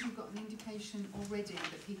that because you've got an indication already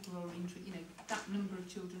that people are interested, that number of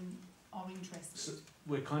children are interested? So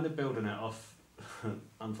we're kind of building it off,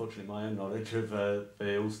 unfortunately, my own knowledge of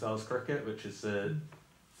the All Stars cricket, which is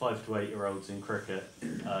 5 to 8 year olds in cricket,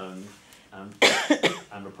 and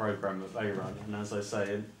the programme that they run. And as I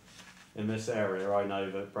say, in this area, I know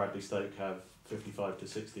that Bradley Stoke have 55 to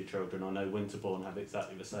 60 children. I know Winterbourne have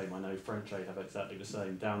exactly the same. I know French Aid have exactly the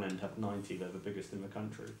same. Downend have 90. They're the biggest in the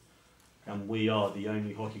country. And we are the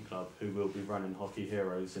only hockey club who will be running Hockey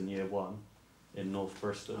Heroes in year one in North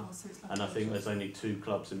Bristol. Oh, so it's like And I think there's only 2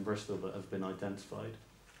 clubs in Bristol that have been identified.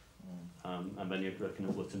 And then you're looking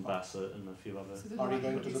at Wootton Bassett and a few others. So Are you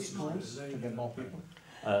going to the schools to get more people?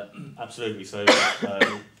 Absolutely. So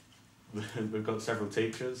we've got several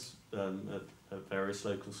teachers at various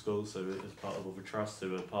local schools. So as part of all the trusts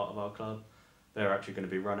who are part of our club, they're actually going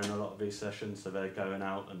to be running a lot of these sessions. So they're going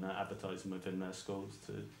out and they're advertising within their schools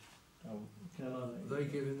to. Are they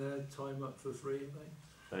giving their time up for free?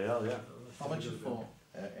 Are They are, yeah. How much is for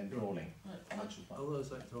enrolling? How much is Oh, there's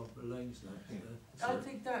that top of lanes now. I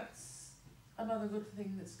think that's another good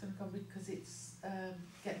thing that's going to come because it's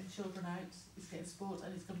getting children out, it's getting sport,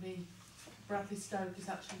 and it's going to be Bradley Stoke is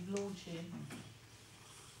actually launching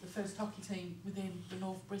the first hockey team within the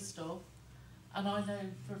North Bristol. And I know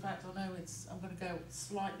for a fact, I'm going to go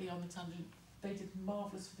slightly on the tangent. They did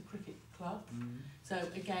marvellous for the cricket club. So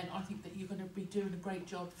again, I think that you're going to be doing a great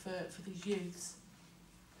job for these youths,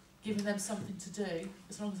 giving them something to do,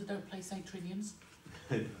 as long as they don't play St. Trinians.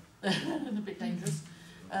 And a bit dangerous.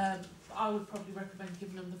 I would probably recommend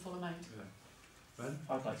giving them the full amount. Ben?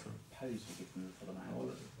 I'd like to propose we give them the full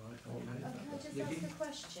amount. Can I just ask a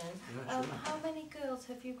question? Yeah, sure. How many girls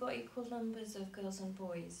have you got equal numbers of girls and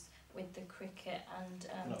boys with the cricket and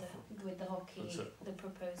with the hockey, the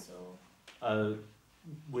proposal?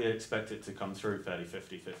 We expect it to come through fairly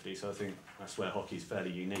 50-50, so I think that's where hockey's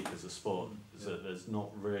fairly unique as a sport, is that there's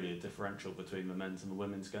not really a differential between the men's and the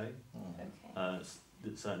women's game. Okay.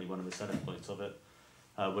 It's certainly one of the selling points of it.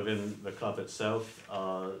 Within the club itself,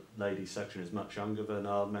 our ladies section is much younger than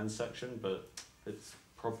our men's section, but it's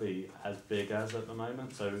probably as big as at the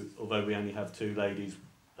moment. So although we only have 2 ladies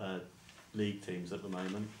league teams at the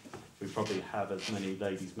moment, we probably have as many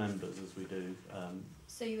ladies members as we do.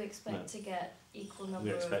 So you expect to get equal number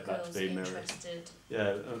We of expect that girls to be mirrored. interested?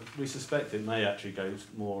 Yeah, we suspect it may actually go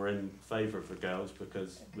more in favour of the girls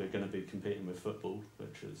because we're going to be competing with football,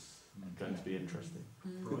 which is going to be interesting.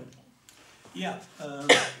 Right. Yeah,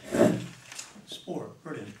 sport,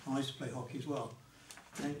 brilliant. I used to play hockey as well.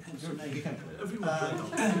 Hence the name.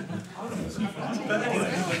 But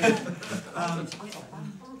anyway,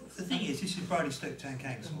 the thing is, this is Bradley Stoke Town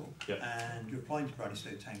Council, and you're applying to Bradley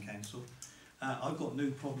Stoke Town Council. I've got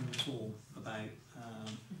no problem at all about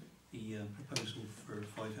the proposal for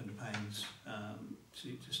 £500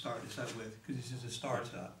 to start this out with, because this is a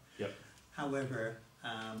start-up. Yep. However,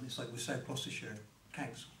 it's like with South Gloucestershire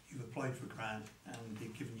Council. You've applied for a grant and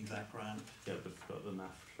they've given you that grant. Yeah, we've got the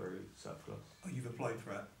math through South Gloss. Oh, you've applied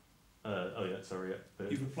for it? Oh yeah, sorry, yeah.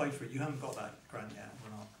 But You've applied for it, you haven't got that grant yet, or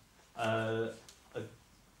not?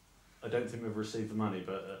 I don't think we've received the money,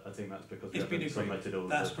 but I think that's because we haven't submitted all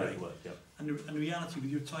That's the great. paperwork. Yep. And the reality with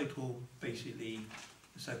your title, basically,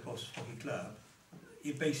 the South Gloss Hockey Club,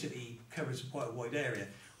 it basically covers quite a wide area.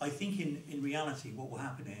 I think in reality what will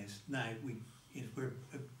happen is, now if we're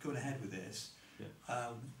going ahead with this,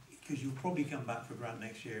 because you'll probably come back for a grant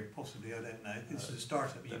next year, possibly, I don't know. This is a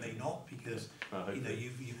startup, you may not, because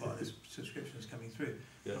you've got other subscriptions coming through.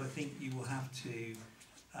 But I think you will have to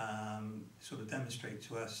sort of demonstrate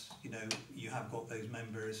to us, you have got those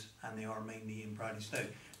members and they are mainly in Bradley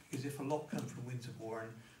Stoke. Because if a lot come from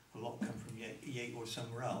Winterbourne, a lot come from Yate or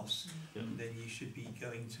somewhere else, then you should be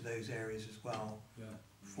going to those areas as well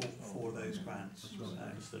for those grants.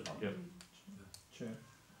 Chair.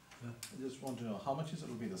 I just want to know how much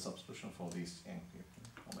will be the subscription for these young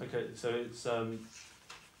people? Okay, so it's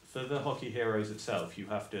for the Hockey Heroes itself, you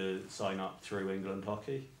have to sign up through England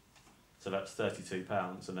Hockey, so that's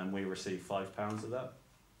 £32, and then we receive £5 of that.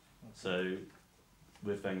 So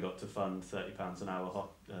we've then got to fund £30 an hour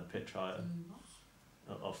pitch hire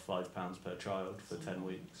of £5 per child for 10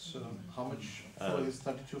 weeks. So how much is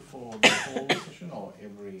 32 for the whole session or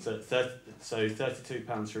every? So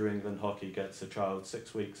 £32 through England Hockey gets a child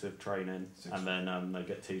 6 weeks of training, and then they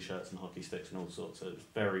get t-shirts and hockey sticks and all sorts. So it's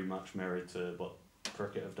very much mirrored to what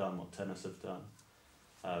cricket have done, what tennis have done.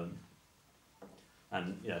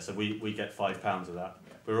 And yeah, so we get £5 of that.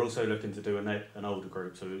 Yeah. We're also looking to do an older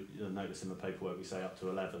group, so you'll notice in the paperwork we say up to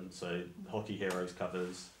 11. So Hockey Heroes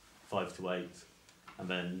covers 5 to 8, and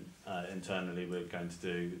then internally we're going to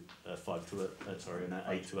do an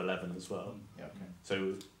 8 to 11 as well. Yeah, okay.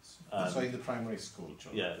 So so in the primary school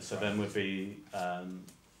children. yeah, so then we'd be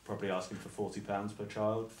probably asking for £40 per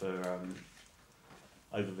child for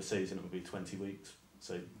over the season. It would be 20 weeks.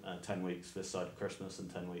 So 10 weeks this side of Christmas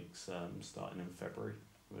and 10 weeks starting in February.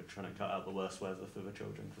 We're trying to cut out the worst weather for the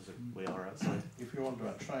children because we are outside. If you want to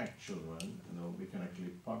attract children, we can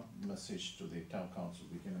actually put message to the town council.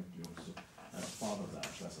 We can actually also, as part of that,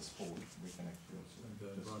 as a sport, we can actually also.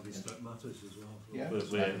 Bradley Stoke Matters as well. Yeah,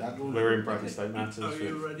 we're in Bradley Stoke Matters.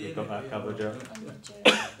 We've got that covered, yeah.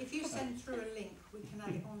 If you send through a link, we can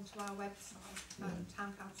add it onto our website,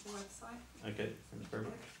 town council website. Okay, thanks very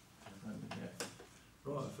much.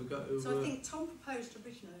 Right, I forgot who. So I think Tom proposed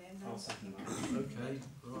originally, and then. Okay,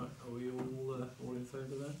 right. Are we all in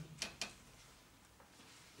favour then?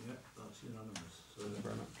 Yeah, that's unanimous. So Thank you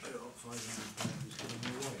very much. £500 is given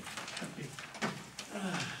away. Thank you.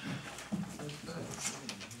 Okay.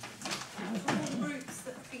 For all the groups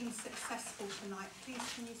that have been successful tonight, please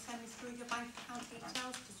can you send through your bank account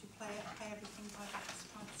details, because you pay everything by bank's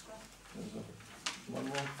transfer. One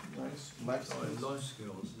more life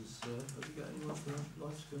skills is. Have you got anyone for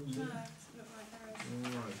life skills? No, it doesn't look like there is.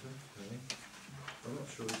 Alright, okay. I'm not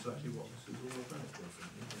sure exactly what this is all about,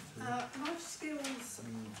 definitely. Life skills,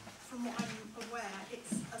 from what I'm aware,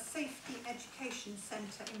 it's a safety education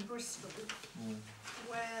centre in Bristol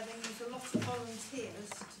where they use a lot of volunteers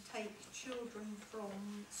to take children from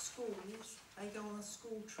schools. They go on a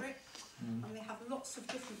school trip and they have lots of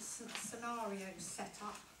different scenarios set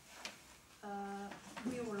up.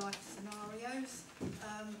 Real life scenarios,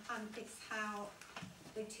 and it's how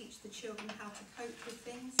they teach the children how to cope with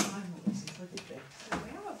things.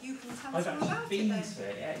 Well, you can tell us all about it then. To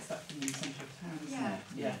it, yeah, it's actually in the centre of town, isn't it?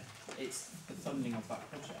 Yeah, it's the funding of that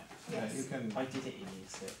project. Yes. Yeah, you can. I did it in year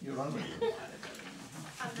 6. You're on it.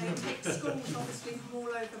 And they take schools obviously from all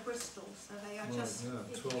over Bristol, so they are just.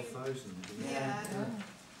 Yeah, 12,000. Yeah.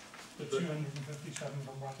 The 257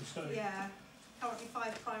 from Bradley Stoke. Yeah. Currently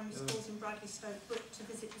 5 primary schools in Bradley Stoke booked to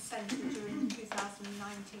visit the centre during the 2019-20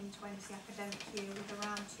 academic year with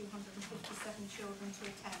around 257 children to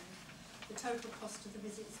attend. The total cost of the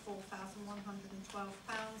visit is £4,112.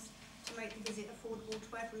 To make the visit affordable to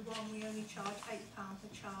everyone, we only charge £8 per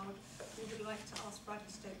child. We would like to ask Bradley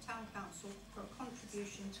Stoke Town Council for a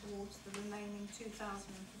contribution towards the remaining £2,056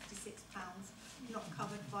 not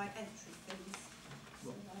covered by entry fees.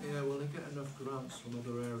 Well, yeah, well, they get enough grants from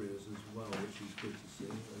other areas as well, which is good to see.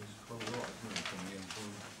 There's quite a lot of money coming in from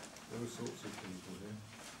all sorts of people here.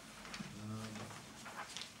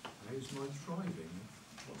 How's my driving?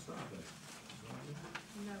 What's that about? Driving?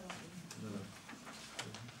 No idea. No.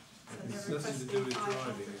 So It's they're nothing to do with requesting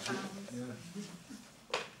driving, is it? £500. Yeah.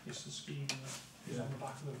 It's the scheme that is on the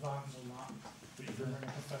back of the vans and that, but you can bring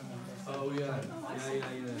up a phone number. Oh yeah,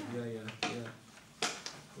 yeah.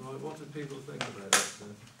 Right, what do people think about this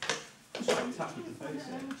then? Happy to face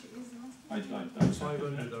it. That's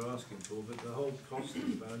 500 they're asking for, but the whole cost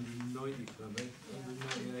is about 190 for me,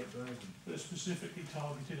 198,000. They're specifically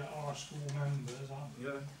targeted at our school members, aren't they?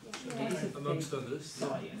 Yeah, amongst others.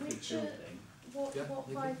 What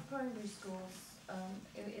 5 primary schools?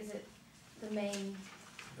 Is it the main?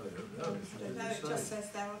 I don't know. No, it just says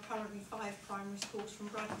there are currently 5 primary schools from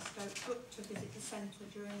Bradley Stoke booked to visit the centre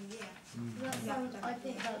during the year. I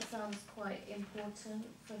think that sounds quite important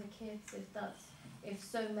for the kids if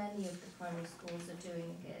so many of the primary schools are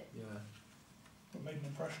doing it. Yeah. It made an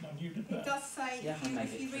impression on you, didn't It it? does say,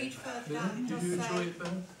 if you read further down, it Did does you enjoy say it,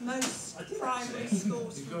 Ben? most primary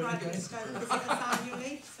schools from Bradley Stoke visit us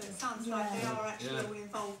annually, so it sounds like they are actually all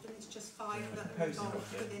involved, and it's just 5 that are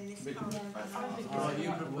involved within this current program. Right,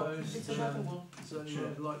 you proposed, It's another one. so anyone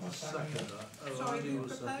would like to second that? Sorry, Andy who will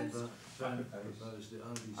second proposed? that. Ben proposed it,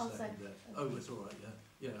 Andy I'll seconded it. Oh, it's all right, yeah.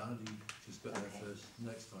 Yeah, Andy just got there first,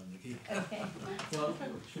 next time, Nikki. Okay. Well,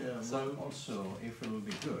 so also, if it will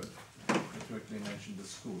be good, if you actually mention the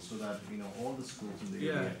school, so that, all the schools in the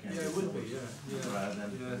area can it would be, yeah. rather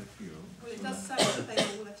than a few. Well, it does say that they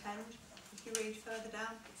all attend. If you read further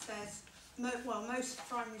down, it says, most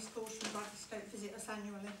primary schools from Bradley Stoke visit us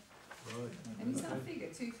annually. Right. And is that figure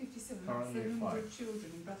 257, that's the number of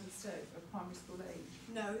children in Bradley Stoke of primary school age?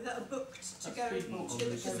 No, that are booked to go That's into, booked.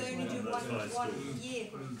 because they only do That's one school. year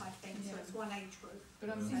group, I think, so it's one age group. But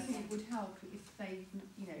I'm thinking it would help if they,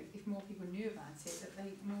 you know, if more people knew about it, that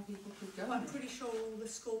more people could go. I'm pretty sure all the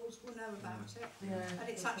schools will know about it. Yeah. And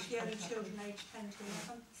it's actually only children aged 10 to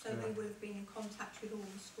 11, so they would have been in contact with all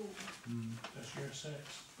the schools. Just year 6.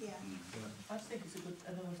 Yeah. I just think it's a good,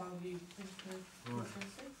 another value thing to Right.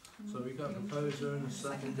 see. So we got a proposer and a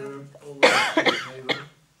seconder, all those in favour,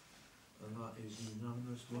 and that is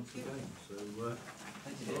unanimous once again. So, They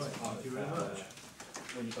did it as right, part thank you of, very much.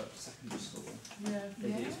 when you got to secondary school. Yeah. They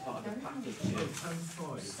did it as part of the package. Oh, pound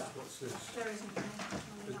 5, what's this? There isn't any.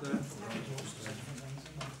 Is there?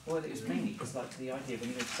 Well, it was mainly because, like, the idea when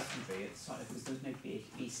you go to secondary, it's like because there was no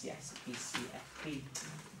BCS, BCFP,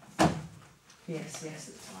 BSCS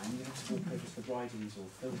at the time. You had to walk over to the ridings or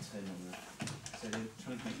filter on that. So they were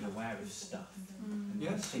trying to make you aware of stuff. And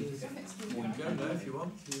Yes, think you of it can more go there if you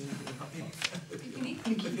want. If you're happy You with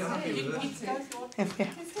can it. go if you want.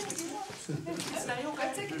 Stay or go.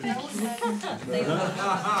 Take a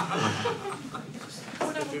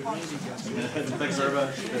Thanks very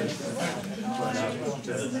much.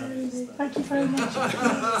 Thank you very much.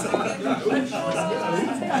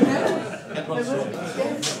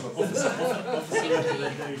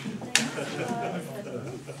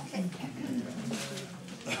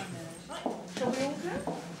 Shall we all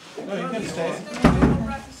go? No, you can stay.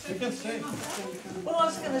 You can stay. Well, I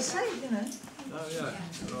was going to say, you know. Oh, yeah,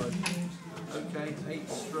 right. Okay,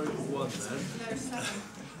 8/1 then. No, 7.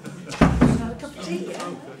 Have a cup of tea, yeah?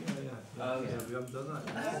 Okay, yeah. We haven't done that.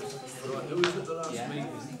 Right, who was at the last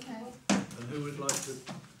meeting? And who would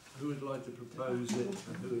like to propose it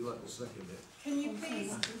and who would like to second it? Can you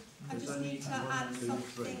please, I just need to add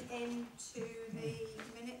something into the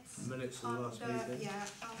minutes. Minutes of the last Under- meeting? Yeah,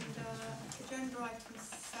 under agenda item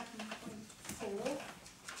 7.4.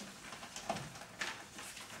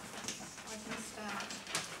 I missed out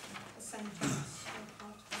a sentence or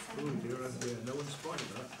part of a Oh sentence. dear, no one spotted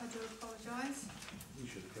that. I do apologise. You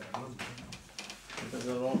should have kept on. Because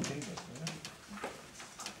there are a lot of people,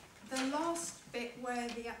 The last bit where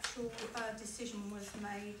the actual decision was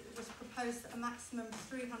made, it was proposed that a maximum of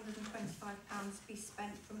 £325 be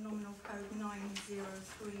spent from nominal code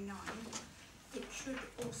 9039. It should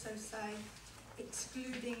also say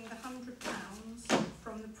excluding the £100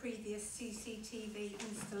 from the previous CCTV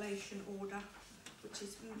installation order, which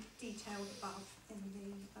is detailed above in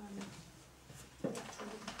the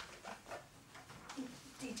actual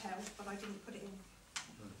details, but I didn't put it in.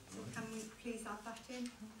 So can we please add that in?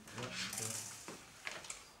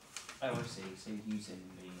 Oh, I see. So you're using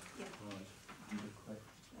the Yeah. Right. 100 quid.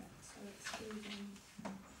 Yeah, so excluding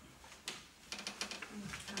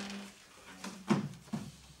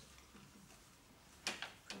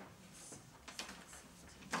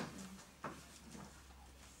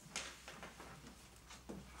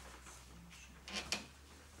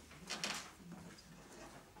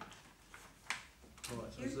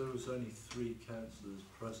Right, as there was only 3 councillors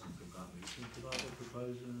present at that meeting, could I have a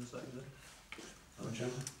proposer and a seconder? I'll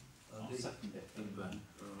second it. And Ben,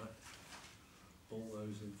 alright. All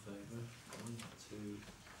those in favour? 1, 2,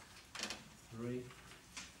 3.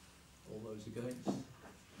 All those against?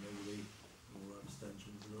 Nobody? All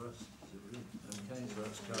abstentions and the rest? Okay, so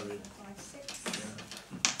that's carried. 5, 6. Yeah.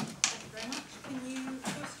 Thank you very much. Can you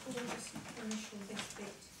first of all just initial this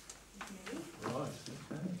bit with me? Right,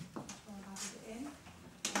 okay. So I've added it in.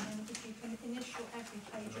 And then if you can initial every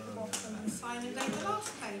page at the bottom and sign and date the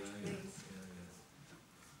last page, please.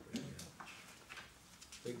 I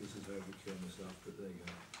think this is overkill myself, but there you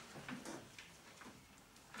go.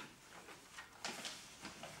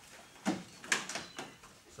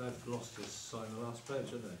 So I've lost to sign the last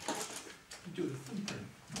page, haven't I? You do a thumbprint.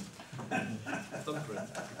 Thumbprint.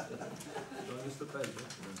 Do I miss the page?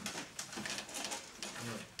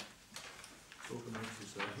 Right. Talk amongst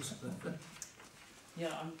yourselves.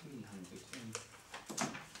 Yeah, I'm really hungry too.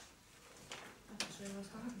 I just realised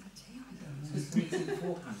I haven't had tea either. So it's meeting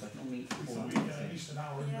beforehand, I normally eat before. At least an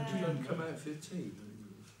hour in Yeah. You between. don't come out for your tea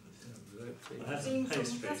without tea. I had Being some from,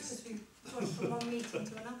 pastries. that's because we went from one meeting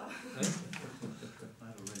to another. I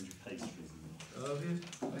had a range of pastries in there. Oh, have you?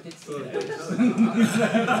 I did see Well, those.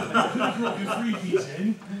 Brought your freebies in.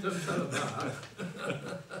 Don't tell them that.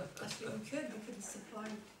 Actually, we could have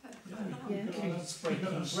supplied. Yeah. You spray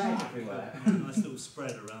bread everywhere. Nice little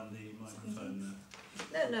spread around the microphone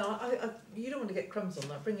there. No, you don't want to get crumbs on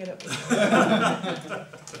that. Bring it up. That's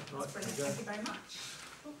brilliant. Thank you very much.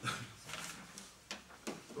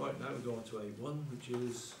 Right, now we go on to A1, which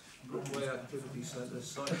is Brookway Activity Centre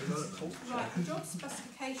site development. Right, the job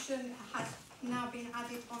specification has now been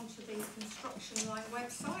added onto the construction line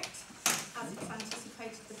website. As it's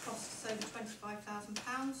anticipated, the cost is over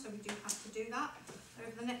 £25,000, so we do have to do that.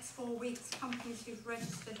 Over the next 4 weeks, companies who've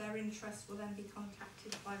registered their interest will then be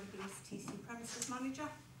contacted by the BSTC premises manager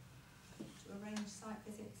to arrange site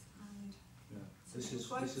visits and This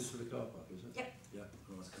is for the car park, is it? Yep. Yeah,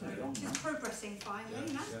 right. so it's progressing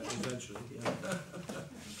finally now. Yeah, eventually, yeah.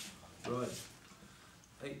 Right.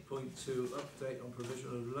 8.2, update on provision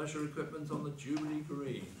of leisure equipment on the Jubilee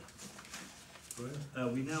Green.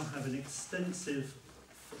 Brian? We now have an extensive,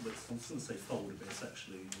 I was going to say folder, but it's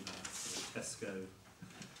actually Tesco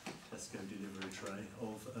delivery tray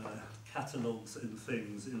of catalogues and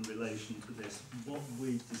things in relation to this. What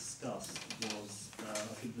we discussed was, I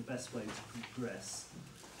think the best way to progress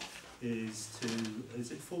is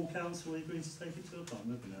it full council agreeing to take it to? I can't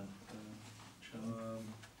remember now.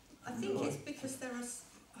 I think it's because there are...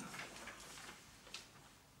 I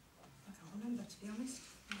can't remember, to be honest.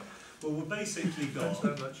 Well, we've basically got...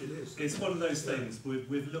 How much it is. It's one of those things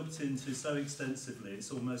we've looked into so extensively, it's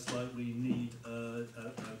almost like we need a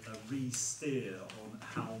re-steer on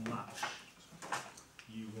how much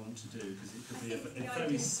you want to do, because it could be a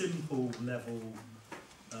very simple level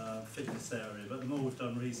fitness area, but the more we've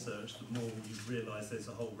done research, the more you've realised there's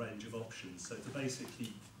a whole range of options. So to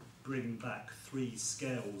basically bring back 3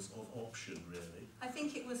 scales of option, really. I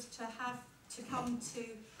think it was to come to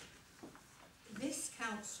this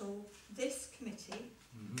council, this committee,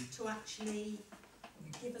 to actually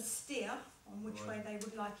give a steer on which way they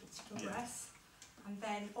would like it to progress, and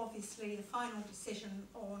then obviously the final decision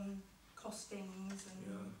on costings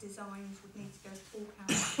and designs would need to go to full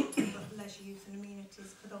council, but leisure use and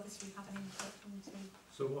amenities could obviously have an input into.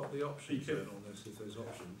 So what are the options then on this, if there's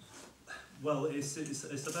options? Well,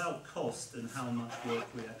 it's about cost and how much work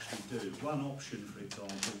we actually do. One option, for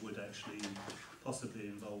example, would actually possibly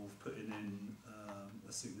involve putting in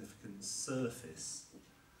a significant surface,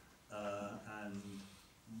 and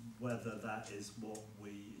whether that is what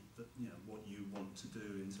what you want to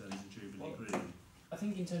do in terms of Jubilee Green. I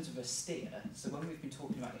think in terms of a steer, so when we've been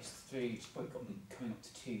talking about this through, it's probably got coming up to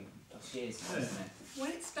 2+ years now, isn't it?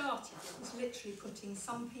 When it started, it was literally putting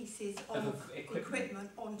some pieces of equipment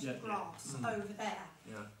onto grass over there.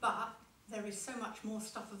 Yeah. But there is so much more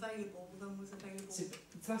stuff available than was available. So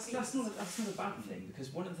that's not a bad thing,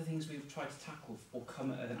 because one of the things we've tried to tackle or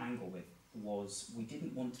come at an angle with was we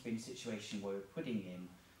didn't want to be in a situation where we're putting in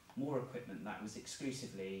more equipment that was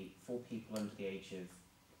exclusively for people under the age of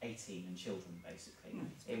 18 and children, basically.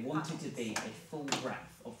 It wanted to be a full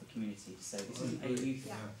breadth of the community to say this isn't a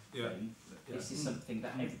youth thing, this is something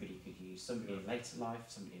that everybody could use, somebody in later life,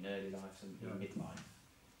 somebody in early life, somebody in midlife.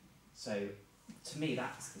 So to me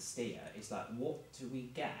that's the steer, it's like what do we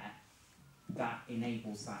get that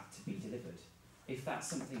enables that to be delivered? If that's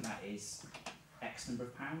something that is X number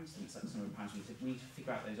of pounds, then it's X number of pounds, we need to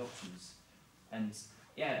figure out those options. And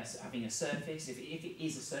yeah, having a surface, if it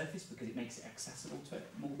is a surface because it makes it accessible to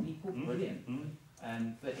more people, brilliant.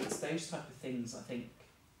 But it's those type of things I think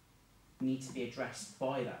need to be addressed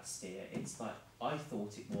by that steer. It's like, I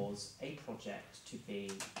thought it was a project to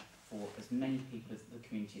be for as many people of the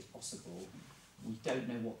community as possible. We don't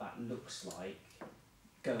know what that looks like,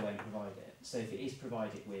 go away and provide it. So if it is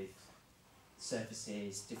provided with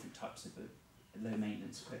surfaces, different types of low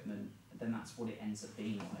maintenance equipment, then that's what it ends up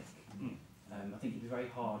being like. I think it'd be very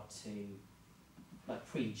hard to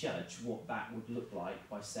prejudge what that would look like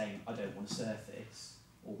by saying I don't want a surface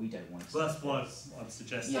or we don't want a surface. Well, that's why I'm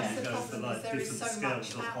suggesting you go for different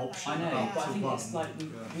scales of option. I know, but I think it's like we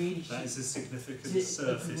really that is a significant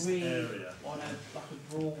surface area. On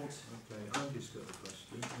a broad Andy's got a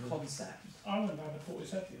question. Concept. I went down to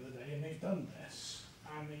Portishead the other day and they've done this,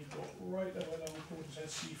 and they've got right over there on Portishead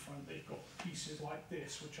seafront, they've got pieces like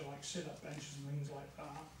this, which are like sit-up benches and things like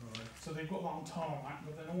that. Right. So they've got that on tarmac,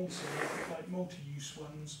 but then also they've got like multi-use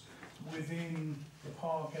ones within the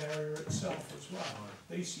park area itself as well.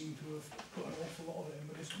 Right. They seem to have put an awful lot of it in,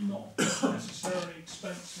 but it's not necessarily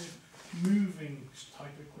expensive moving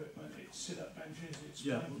type equipment. It's sit-up benches, it's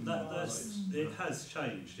it has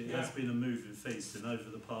changed. It has been a moving feast, and over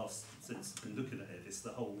the past, since I've been looking at it, it's the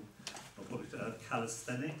whole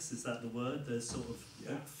calisthenics, is that the word? There's sort of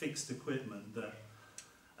fixed equipment that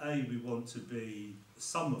we want to be,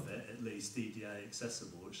 some of it at least, DDA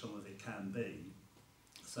accessible, which some of it can be.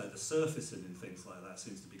 So the surfacing and things like that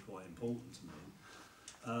seems to be quite important to me.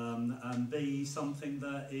 And B, something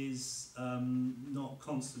that is not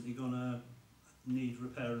constantly going to need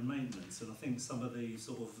repair and maintenance. And I think some of the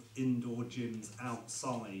sort of indoor gyms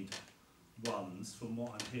outside ones, from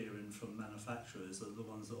what I'm hearing from manufacturers, are the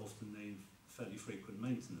ones that often need fairly frequent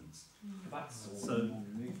maintenance. That's all So,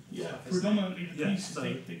 yeah, predominantly the yeah, pieces, so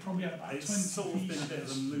they probably had about 20 it's pieces. sort of been a bit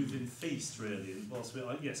of a moving feast, really. And whilst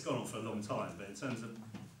yeah, it's gone on for a long time, but in terms of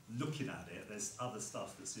looking at it, there's other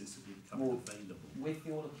stuff that seems to be becoming available. With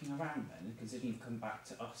your looking around then, considering you've come back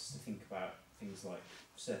to us to think about things like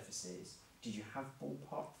surfaces, did you have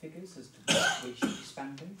ballpark figures as to what we should be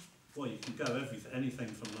spending? Well, you can go anything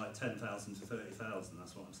from like 10,000 to 30,000.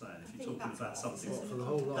 That's what I'm saying. If you're talking about something for the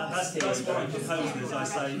whole lot. That's what I'm proposing. Is I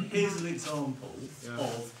say, here's an example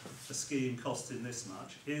of a scheme costing this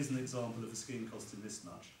much. Here's an example of a scheme costing this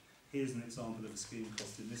much. Here's an example of a scheme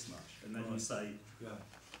costing this much. And then you say,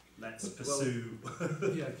 let's pursue.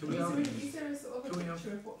 Can we have? Is there a sort of a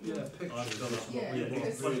picture of what? Pictures. I've got of what we want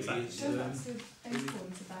because really going is, back to Ben's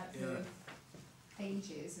point about the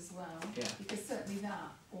ages as well, because certainly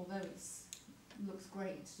that, although it's looks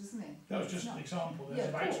great, doesn't it? That was just an example. There's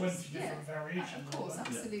about 20 different variations. Of course,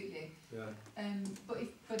 absolutely.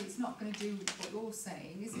 But it's not going to do what you're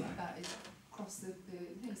saying, is it? About it across the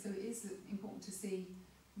thing. So it is important to see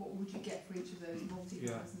what would you get for each of those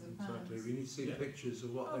multi-thousands of pounds. Exactly. We need to see pictures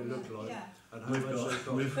of what they look like and how We've much got- they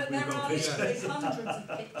cost. we've- But we've there got are pictures. literally hundreds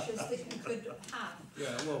of pictures that you could have.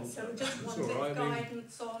 Yeah, well, So we just it's want a all bit right. of I mean,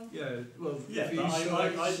 guidance on. Yeah, if you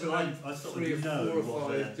but I sort three or of know four or what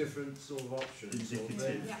five they're different sort of options, sort of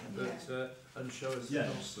thing, indicative. and show us the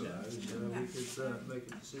cost of those, we could make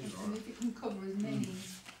a decision on And it. if it can cover as many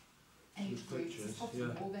age With groups as pictures,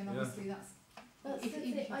 possible, then obviously that's. That's the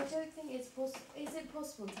thing. I don't think it's possible. Is it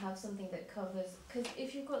possible to have something that covers? Because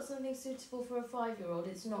if you've got something suitable for a 5-year-old,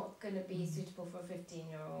 it's not going to be suitable for a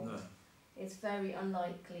 15-year-old. No. It's very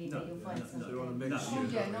unlikely that you'll find something. They're on a mixture. I don't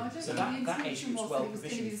think the intention was that it was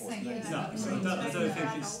going to be the same age. I don't think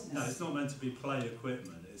it's not meant to be play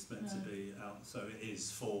equipment. It's meant to be out. So it is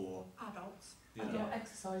for adults.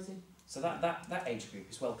 Exercising. So that age group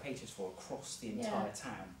is well catered for across the entire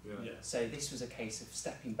town. So this was a case of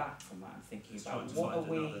stepping back from that and thinking about what are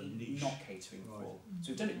we not catering for. So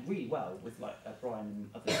we've done it really well with like Brian and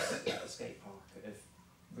others at the skate park that have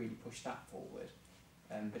really pushed that forward.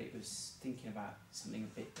 But it was thinking about something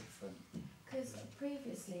a bit different. Because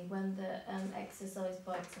previously, when the exercise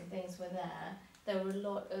bikes and things were there were a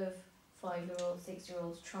lot of 5-year-olds,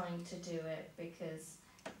 6-year-olds trying to do it because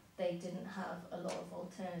they didn't have a lot of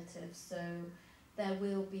alternatives. So there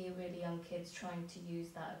will be really young kids trying to use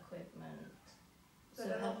that equipment.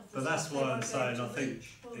 But that's why I'm saying I think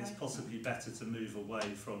it's possibly better to move away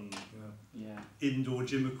from indoor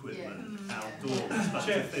gym equipment outdoors, back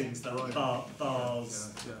to things that are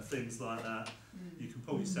bars, things like that. You can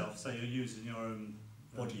pull yourself, so you're using your own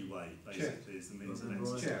body weight basically as the means of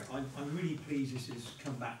exercise. Chair, I'm really pleased this has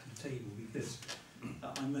come back to the table because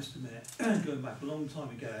I must admit, going back a long time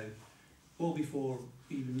ago, well before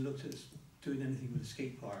we even looked at doing anything with the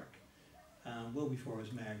skate park, well before I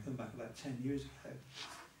was mayor, going back about 10 years ago,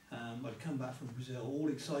 I'd come back from Brazil all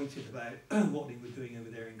excited about what they were doing over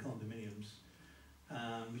there in condominiums,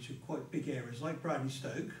 which are quite big areas like Bradley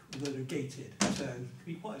Stoke, although they're gated, so it could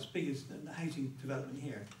be quite as big as the housing development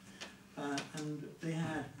here. And they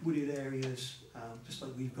had wooded areas, just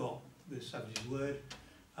like we've got with Savage's Wood,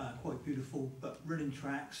 quite beautiful, but running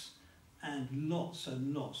tracks and lots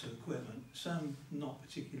and lots of equipment, some not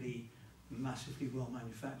particularly massively well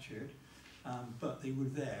manufactured, but they were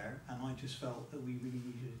there, and I just felt that we really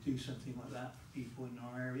needed to do something like that for people in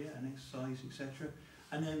our area and exercise, etc.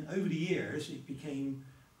 And then over the years it became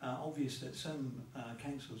obvious that some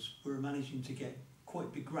councils were managing to get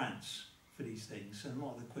quite big grants for these things, and a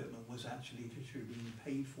lot of the equipment was actually literally being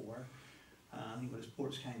paid for. I think it was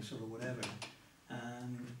Sports Council or whatever,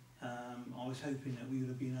 and I was hoping that we would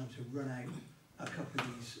have been able to run out a couple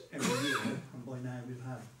of these every year, and by now we've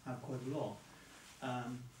have quite a lot,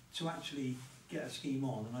 to actually get a scheme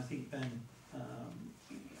on. And I think Ben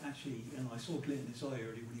actually, and I saw glint in his eye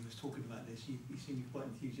earlier when he was talking about this, he seemed quite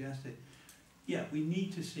enthusiastic. Yeah, we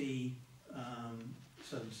need to see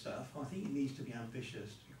some stuff. I think it needs to be ambitious,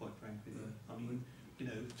 to be quite frank with you. I mean, you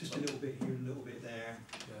know, just a little bit here, a little bit there,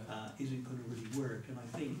 isn't going to really work. And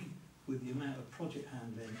I think with the amount of project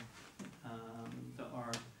handling that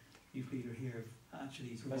our youth leader here actually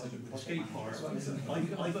provided with the skate park,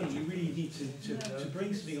 I think you really need to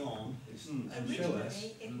bring something on and show us.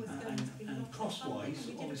 And cost-wise,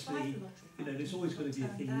 obviously, you know, there's always going to be a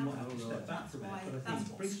thing you might have to step back from it. But I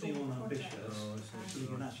think bring something on ambitious, so you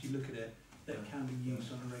can actually look at it, that can be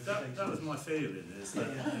used on a regular basis. That was my feeling, is that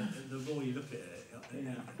the more you look at it,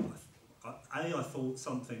 I thought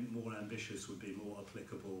something more ambitious would be more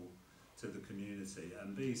applicable to the community,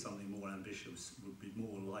 and B, something more ambitious would be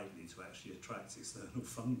more likely to actually attract external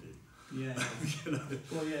funding. Yeah. You know?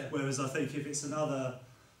 Well, yeah. Whereas I think if it's another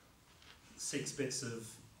 6 bits of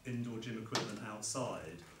indoor gym equipment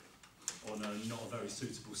outside on a not a very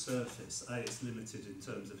suitable surface, A, it's limited in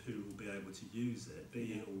terms of who will be able to use it,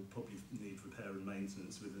 B, it will probably need repair and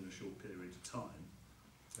maintenance within a short period of time.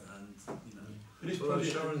 And, you know... Well,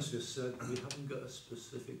 as Sharon's just said, we haven't got a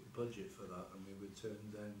specific budget for that, and we were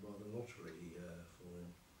turned down by the lottery for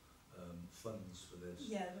funds for this.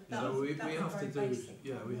 Yeah, but so we have to do,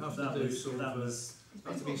 we have to do sort of,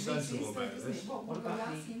 have to be sensible about this. What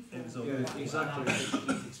about the... Yeah, exactly.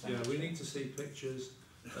 Yeah, we need to see pictures.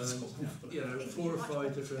 You know, 4 or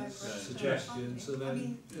 5 different suggestions, and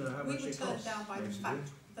then you know how much it costs. We were turned down by the fact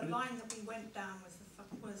the line that we went down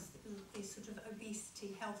was the sort of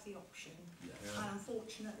obesity healthy option, and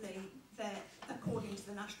unfortunately, according to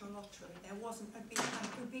the National Lottery, there wasn't an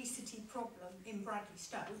obesity problem in Bradley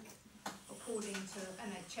Stoke, according to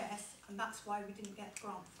NHS, and that's why we didn't get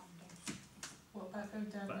grant funding. What about going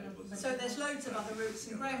down the So there's loads of other routes,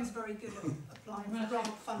 and Graham's very good at applying for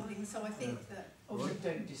grant funding, so I think that... Also,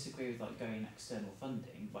 don't disagree with going external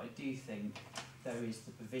funding, but I do think there is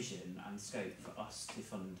the provision and scope for us to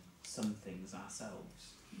fund some things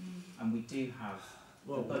ourselves. And we do have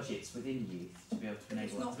the budgets within youth to be able to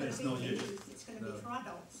enable that. But it's not for youth, it's going to be for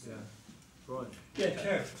adults. Yeah, right. Yeah,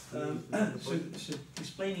 Chair. So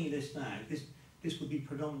explaining this now, this would be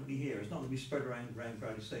predominantly here. It's not going to be spread around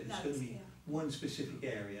Bradley Stoke. It's going to be one specific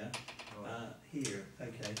area here.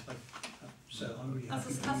 Okay. So I'm really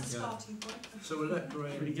happy. That's a starting point. So we'll let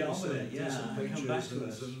Graham really get on with it. Yeah. some pictures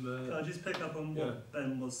and some. Can I just pick up on what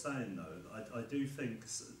Ben was saying though? I do think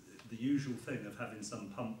the usual thing of having some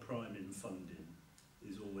pump priming funding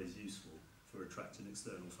is always useful for attracting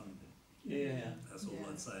external funding. Yeah. That's all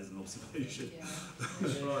I'd say as an observation.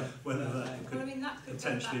 Right. Whether that could that could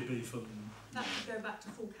potentially be from... That could go back to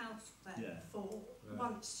full council then, for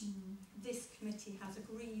once this committee has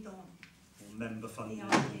agreed on or member funding or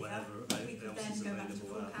whatever we could else then is go back to available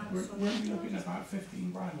full out council. Weren't we looking at about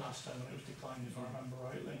 15 grand last time when it was declined, if I remember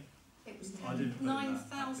rightly? It was I didn't put in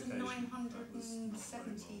that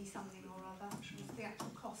 9,970 something or other, was the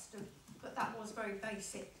actual cost of, but that was very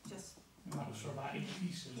basic, just... And that was for about 8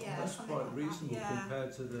 pieces. Yeah, that's quite like reasonable that.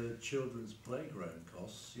 compared to the children's playground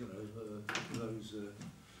costs, you know, those...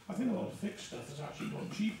 I think a lot of fixed stuff has actually got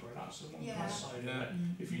cheaper, and that's the one plus side of it.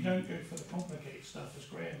 If you don't go for the complicated stuff, as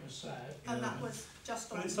Graham has said. And that was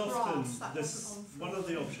just on it's grass, often, that wasn't on one of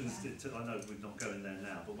the options, I know we're not going there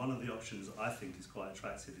now, but one of the options I think is quite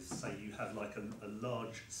attractive is to say you have like a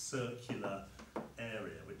large circular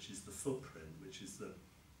area, which is the footprint, which is the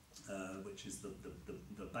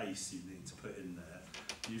base you need to put in there.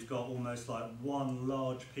 You've got almost like one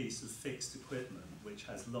large piece of fixed equipment which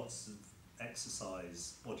has lots of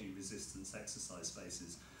exercise, body resistance exercise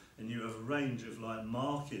spaces, and you have a range of like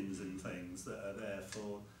markings and things that are there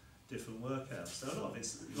for different workouts. So a lot of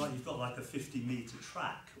it's like you've got like a 50-metre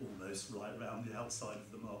track almost right round the outside of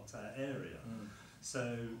the marked out area.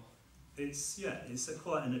 So it's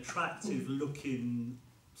quite an attractive looking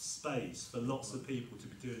space for lots of people to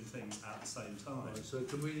be doing things at the same time. Right, so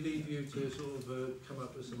can we leave you to sort of come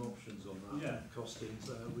up with some options on that? Costings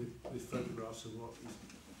with photographs of what is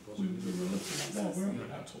we were looking at that, weren't we?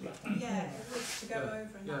 That top left hand it was to go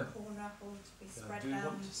over in that corner or to be spread Do we down.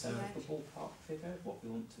 want to set up a ballpark figure, what we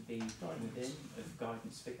want to be within, of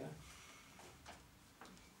guidance figure?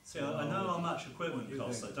 See, I know how much equipment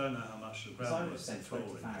costs, I don't know how much the ground was said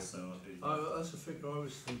flooring, so that's a figure I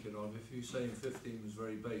was thinking of. If you're saying 15 was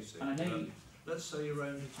very basic, and I know let's say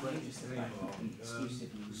around the 20k mark, to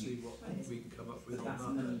see what we can come up with on that. That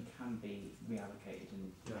money can be reallocated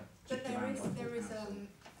and But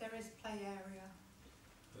there is play area.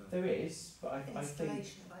 There is, but I think,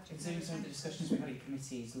 Installation budget. considering some of the discussions we had in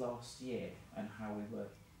committees last year and how we were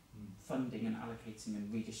funding and allocating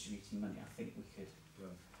and redistributing money, I think we could.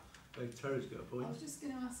 Terry's got a point. I was just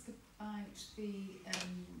going to ask about the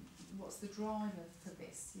what's the driver for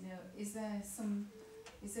this? You know, is there some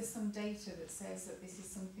data that says that this is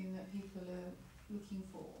something that people are looking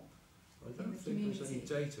for? I don't think there's any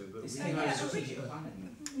data, but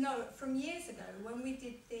no, from years ago when we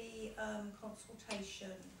did the public consultation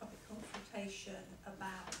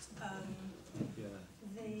about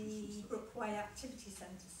the Brookway Activity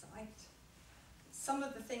Centre site, some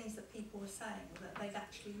of the things that people were saying were that they'd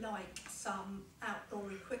actually like some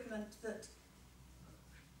outdoor equipment that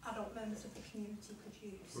adult members of the community could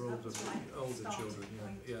use. For older children,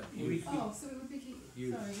 so it would be,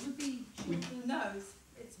 sorry, it would be children? No,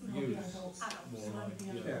 it's more adults.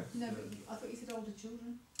 No, but I thought you said older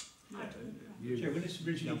children. When this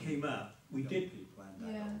originally came up, we did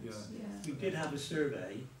have a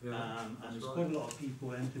survey, and there's quite a lot of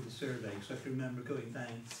people entered the survey, so I can remember going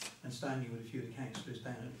down and standing with a few of the councillors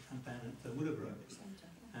down at Willowbrook,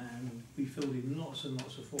 and we filled in lots and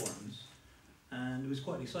lots of forms, and there was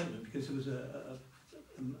quite an excitement because there was an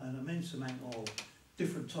immense amount of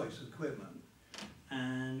different types of equipment,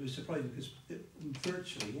 and it was surprising because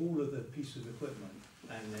virtually all of the pieces of equipment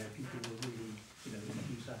down there people were really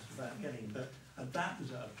enthusiastic about getting, but that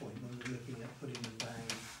was at a point when we were looking at putting them down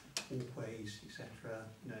walkways, etc.,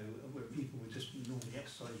 where people would just normally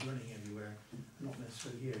exercise running everywhere, not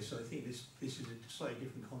necessarily here. So I think this is a slightly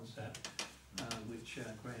different concept which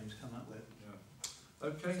Graham's come up with. So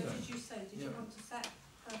Okay then. did you want to set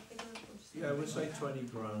a figure? Yeah, we'll say 20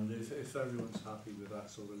 grand if everyone's happy with that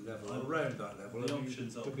sort of level, around that level. The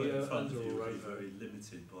options I'll could put be in front of you under or will be over. very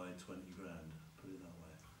limited by 20 grand, put it that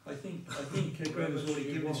way. I think Graham has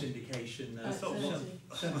already given us indication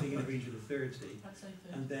something in the region of 30.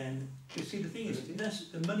 And then, you see, the thing is,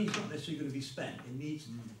 the money's not necessarily going to be spent. It needs,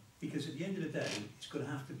 because at the end of the day, it's going to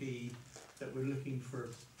have to be that we're looking for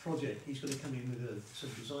a project. He's going to come in with some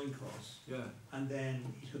design costs, and then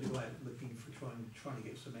he's going to go out looking for trying to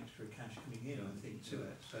get some extra cash coming in, I think, to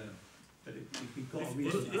it. So, but if we've got a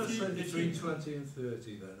reason, let's say between 20 and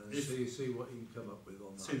 30 then, and see what you can come up with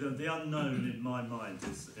on that. See, the unknown in my mind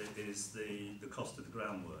is the cost of the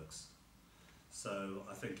groundworks. So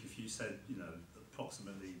I think if you said,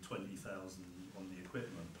 approximately 20,000 on the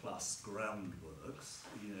equipment plus groundworks,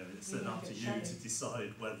 it's then up to you to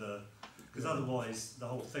decide whether, because otherwise the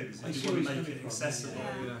whole thing is if you want to make it accessible.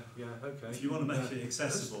 Okay. If you want to make it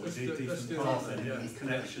accessible, you need decent pathing and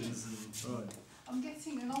connections and. Right. I'm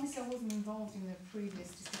getting, and obviously I wasn't involved in the previous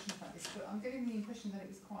discussions about this, but I'm getting the impression that it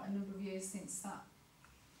was quite a number of years since that,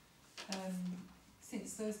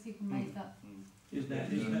 since those people made that. Isn't that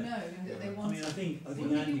they wanted. I think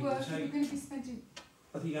wouldn't it be worth if we're going to be spending?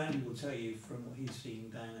 I think Andy will tell you from what he's seen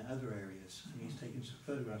down at other areas, and he's taken some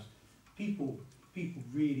photographs. People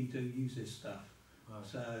really do use this stuff. Right.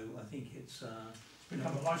 So I think it's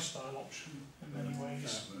become a lifestyle option in many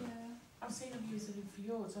ways. I've seen them using it for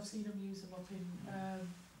yours. I've seen them use them up in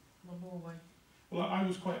Norway. Well, I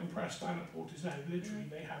was quite impressed down at Portishead. Literally,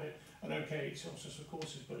 they had it, and okay, it's also for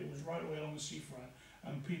courses, but it was right away along the seafront,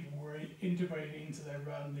 and people were integrating into their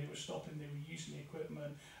run. They were stopping, they were using the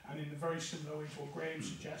equipment, and in a very similar way to what Graham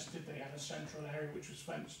suggested, they had a central area which was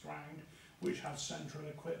fenced round, which had central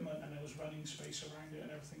equipment, and there was running space around it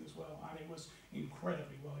and everything as well, and it was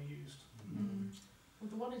incredibly well used. Well,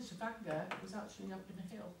 the one in Stavanger was actually up in a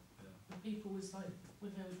hill. The people was like,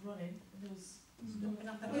 when they was running, and there was jumping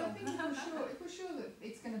up and Well, I think if we're sure that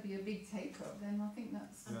it's going to be a big take-up, then I think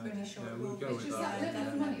that's. I'm pretty sure it we'll will. go It's with just that level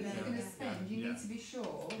of money that Yeah. you're going to spend. You need to be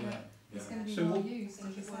sure that it's going to be So well what- used.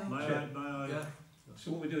 As you say. May I?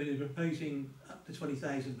 So what we're doing is we're proposing up to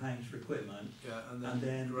 £20,000 for equipment, and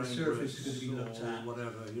then the surface is going to be looked at,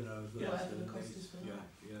 whatever, whatever the cost is for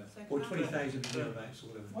that. or 20,000 thereabouts, or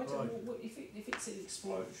whatever. Why don't, if it's an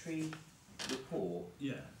exploratory report,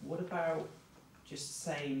 Yeah. what about just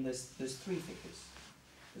saying there's three figures?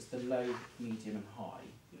 There's the low, medium and high,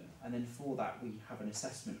 and then for that we have an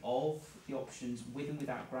assessment of the options with and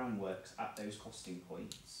without groundworks at those costing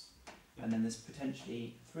points, and then there's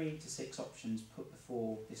potentially 3 to 6 options put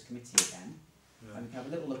before this committee again, and we can have a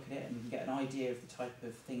little look at it and we can get an idea of the type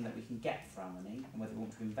of thing that we can get for our money and whether we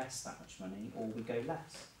want to invest that much money or we go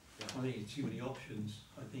less. I think it's too many options.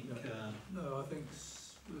 I think. No, I think.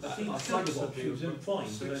 I think some of options are fine,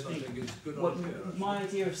 but I think it's a good well, idea. my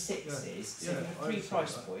idea of 6 is, so if you have 3 I'd say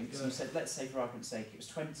price that. points, and you said, let's say for argument's sake, it was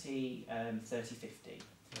 20, 30, 50,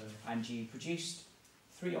 and you produced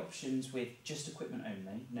 3 options with just equipment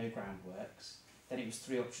only, no groundworks, then it was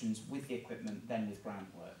 3 options with the equipment, then with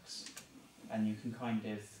groundworks. And you can kind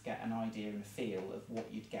of get an idea and a feel of what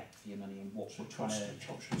you'd get for your money and what we're trying to... Each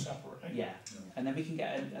option separately. Yeah, and then we can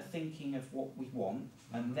get a thinking of what we want,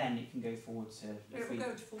 and then it can go forward to... It will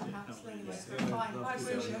go to full council anyway, so Yeah. fine. I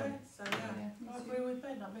agree with Ben. So yeah. I agree with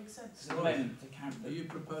Ben, that makes sense. So at the moment, the count... You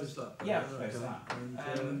propose that? Yeah, I propose that.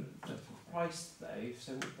 And, Price though,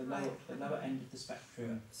 so the lower end of the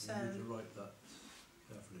spectrum, So you need to write that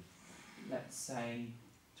carefully. let's say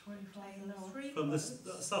 25 an hour. From the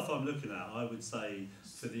stuff I'm looking at, I would say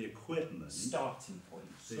for the equipment, starting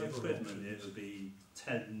points. the equipment it would be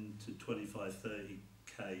 10 to 25,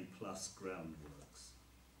 30k plus groundworks.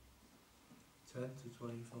 10 to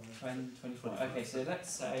 25. 20, 25. Okay, so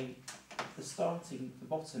let's say the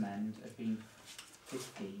bottom end of being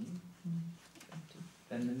 15,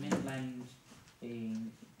 then the middle end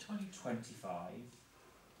being 25,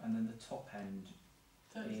 and then the top end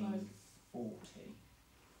 35. being 40.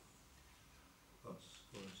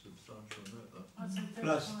 quite a substantial amount, that.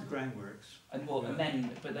 Plus the groundworks. And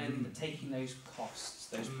but then taking those costs,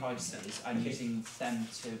 those prices, and using them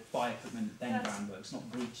to buy equipment, then groundworks,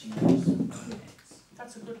 not breaching those limits.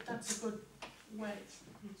 That's a good way.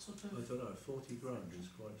 Sort of. I don't know. 40 grand is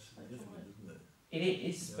quite significant, isn't it? It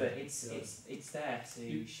is, but it's there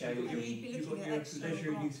to show. You've got your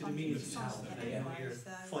leisure utility hat, your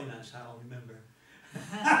finance hat, I'll remember.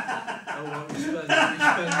 Oh, well, you spend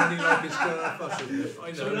money like it's going to fashion. I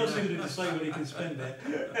know. Someone else is going to decide when he can spend it. I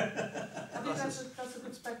think that's a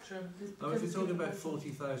good spectrum. Oh, if you're talking about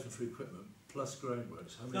 40,000 for equipment plus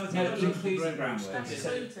groundworks, how many? No, including groundworks. That's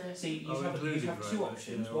So you have two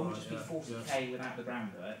options. One would just be 40k without the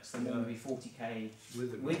groundworks, then one would be 40k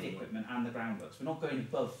with the equipment and the groundworks. We're not going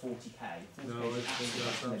above 40k. No, I think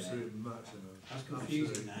that's absolute maximum. That's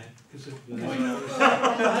confusing now, because of The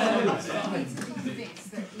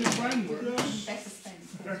groundwork better spent.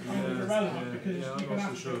 Irrelevant because I'm you're going to not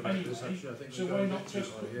have so sure to about anyway. this actually. I think So we're why going not to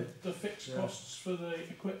just it, put the fixed costs for the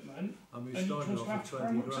equipment? And we and you started just off have with 20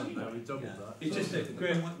 grand, groundworks now anyway. we doubled that. It's just that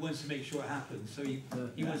Graham wants to make sure it happens, so he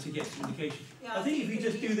wants to get some indication. Yeah, I think if you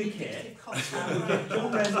just do the kit, indicative cost we'll get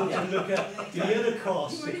John Reynolds to look at the other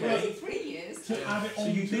costs, You've okay? already 3 years. To add it So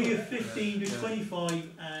on you do to your it. 15 to 25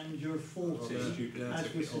 and your 40, Yeah.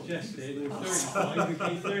 as was suggested, or 35,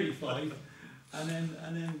 okay, 35, and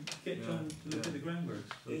then get John to look at the groundworks.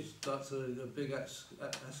 That's a big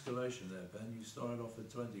escalation there, Ben. You started off with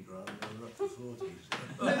 20 grand and then we're up to 40.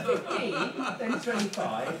 No, 15, then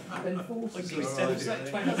 25, then 40. So it's like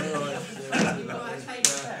 20. Right, okay,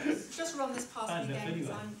 just run this past me again.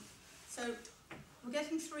 Anyway. So we're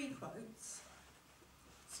getting 3 quotes,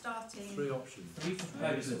 starting 3 options. 3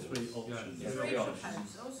 proposals. 3 options. Yeah, 3 three options.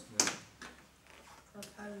 proposals. Yeah.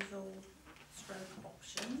 Proposal stroke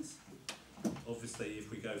options. Obviously, if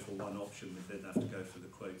we go for one option, we then have to go for the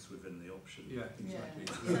quotes within the option. Yeah, exactly.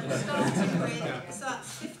 So starting with, so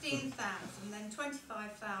that's 15,000, then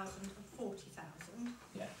 25,000 and 40,000.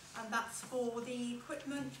 Yeah. And that's for the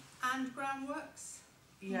equipment and groundworks?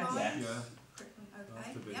 Yes. combined? Yeah. Equipment, Has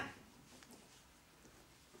okay, to be. yeah.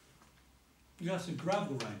 You have some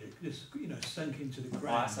gravel around it, it's, sunk into the Oh,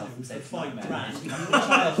 ground, that's helpful. for Safe 5 nightmare. grand.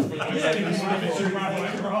 Yeah.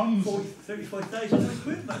 35,000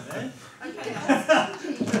 for equipment then. Okay, yeah,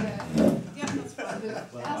 that's fine.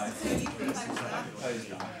 Well, So you can thank for that.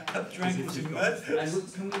 proposal. Drank some mud.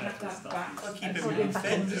 And can we have that back? I'll keep it in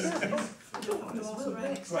fence.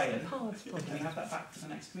 Graham, can we have that back for the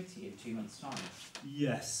next committee in 2 months' time?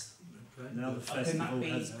 Yes. Okay. Now the Can that festival be?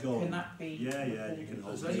 has gone. Can that be? Yeah, you can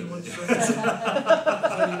hold Has it. anyone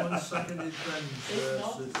seconded Ben's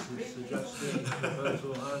suggested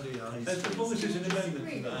proposal, Andy? As long as there's an amendment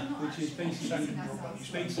to that, which is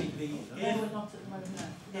basically,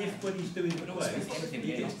 if when he's doing the quote, he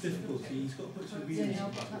gets difficulty, he's got to put some reasons Yeah,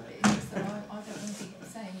 into but that it. bit is just that I don't want to be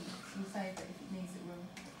saying in favour if it means that we're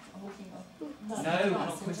walking off. No, we're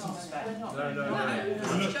not putting to spec.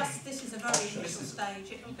 This is a very initial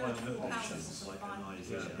stage, it will go to full council for final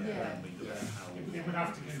decision. Yeah. It would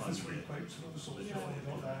have to go for 3 quotes of the sort of job you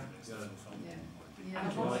got there. Yeah.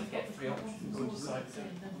 And we might get 3 options. We'll decide.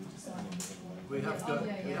 We have got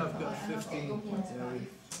 15. Your point about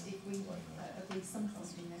if we agree some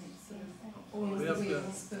costing, then it's sort of all We the have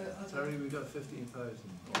wheels for got, other. Terry, we've got 15,000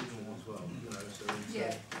 option as well, so it's,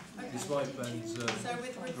 Yeah. despite Ben's So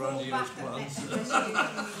with report grandiose back at plans. next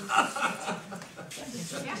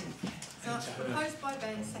Yeah, so proposed by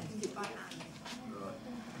Ben, seconded by Anne. Right.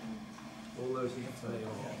 All those in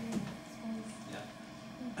favour?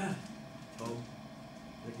 Tom?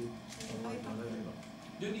 Vicky?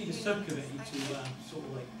 You don't need a subcommittee to sort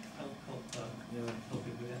of like help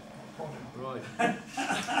him with it. Right.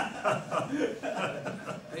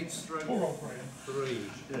 8 stroke Poor old Graham. 3.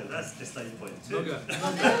 Yeah, that's just 8.2. Mugger. Come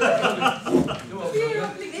on, Mugger.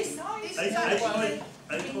 This is 8.3.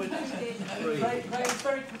 actually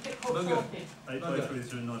 8.3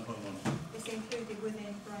 through 9.1. It's included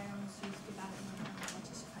within Graham's youth development and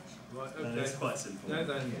participation. Right, And okay. it's quite simple. Now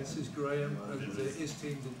then, this is Graham, and his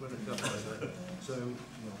team did win a cup over, so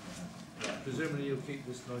presumably you'll keep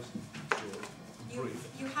this nice and short and brief.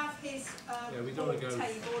 You have his Yeah, we don't want to go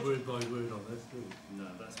tabled. word by word on this, do we? No,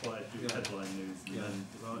 that's why I do headline news. And Yeah,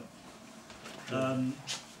 then, right.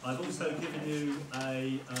 I've also given you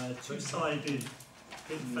a two-sided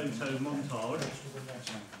photo montage.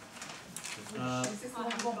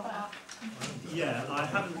 Yeah, I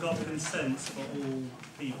haven't got consent for all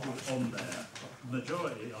people on there.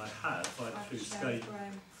 Majority I have, either through skate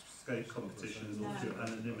competitions or through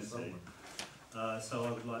anonymity. So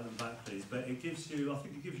I would like them back, please. But it gives you, I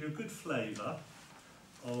think it gives you a good flavour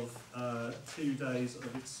of 2 days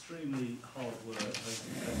of extremely hard work over the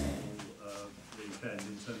festival weekend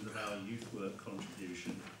in terms of our youth work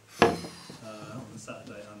contribution on the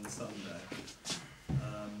Saturday and the Sunday.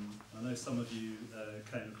 I know some of you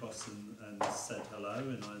came across and said hello,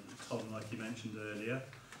 and Tom, like you mentioned earlier,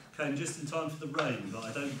 came just in time for the rain, but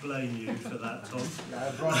I don't blame you for that, Tom. Yeah,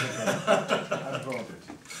 I brought it. I brought it.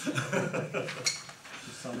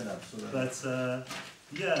 To sum it up. So but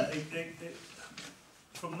yeah,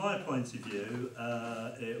 from my point of view,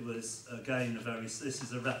 it was again this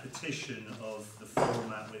is a repetition of the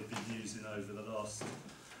format we've been using over the last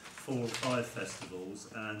 4 or 5 festivals,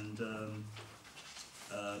 and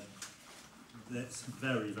it's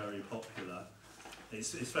very, very popular.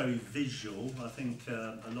 It's very visual. I think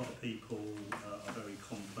a lot of people are very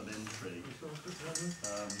complimentary.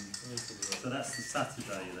 So that's the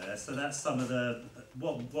Saturday there. So that's some of the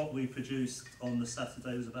what we produced on the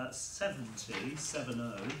Saturday was about 70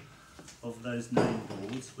 of those name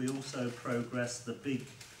boards. We also progressed the big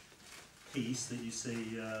piece that you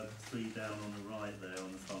see 3 down on the right there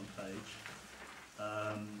on the front page.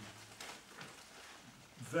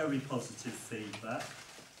 Very positive feedback.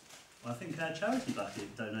 I think our charity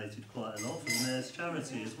bucket donated quite a lot for the Mayor's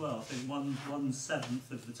charity as well. I think 1/7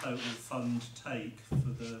 of the total fund take for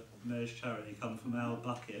the Mayor's charity come from our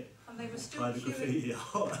bucket. And they were still by the graffiti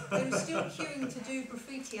art. They were still queuing to do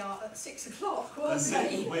graffiti art at 6 o'clock, wasn't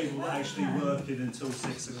they? We were actually working until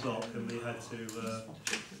 6 o'clock, and we had to,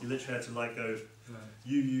 you literally had to like go,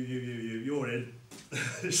 you're in.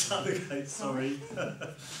 Shut the gate, sorry.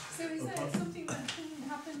 So is that something that can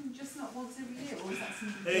happen just not once every year, or is that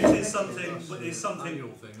something? It's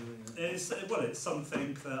something. It's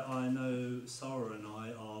something that I know Sarah and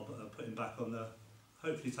I are putting back on the,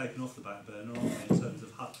 hopefully taken off the back burner, aren't we? In terms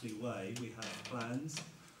of Hutley Way, we have plans.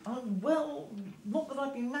 Well, not that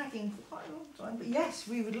I've been nagging for quite a long time, but yes,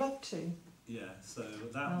 we would love to. Yeah, so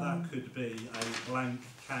that could be a blank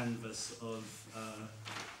canvas of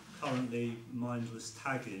currently mindless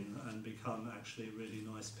tagging and become actually a really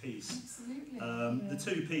nice piece. Absolutely. The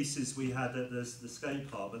 2 pieces we had at the skate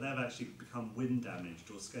park, but they've actually become wind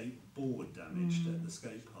damaged or skateboard damaged at the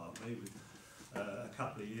skate park. They were a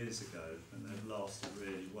couple of years ago, and they've lasted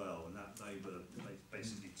really well. And they were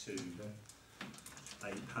basically 2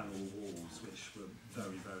 8-panel walls, which were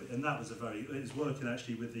very, very, and that was it was working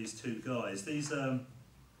actually with these 2 guys. These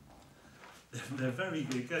they're very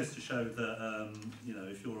good. It goes to show that you know,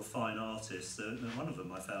 if you're a fine artist, one of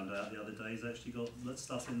them I found out the other day has actually got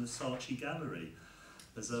stuff in the Saatchi Gallery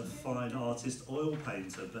as a fine artist oil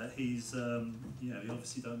painter, but he's you know, he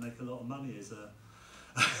obviously don't make a lot of money as a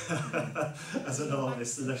as an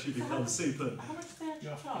artist unless you become super. How much do they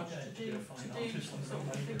charge to do sort of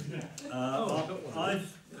thing?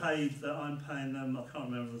 I'm paying them, I can't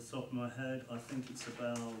remember off the top of my head, I think it's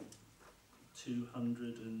about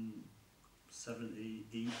 270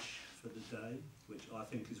 each for the day, which I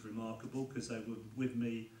think is remarkable because they were with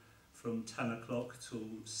me from 10 o'clock till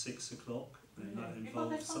 6 o'clock. And that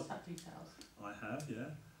involves some contact details. I have,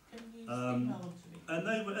 yeah. Can you email them to me? And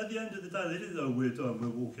they were, at the end of the day, they didn't know we're done, we're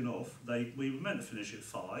walking off. We were meant to finish at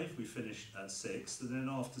 5, we finished at 6, and then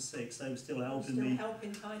after 6 they were still helping me. Tidy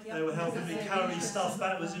up. They were helping me carry stuff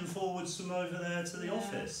backwards and forwards from over there to the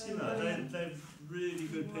office. You know, they're really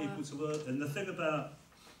good people to work. And the thing about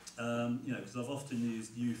you know, because I've often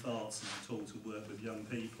used youth arts as a tool to work with young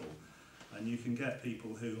people, and you can get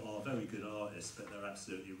people who are very good artists, but they're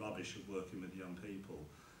absolutely rubbish at working with young people.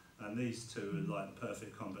 And these 2 are like the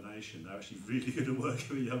perfect combination. They're actually really good at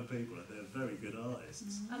working with young people, and they're very good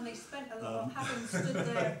artists. And they spent a lot of having stood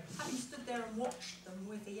there and watched them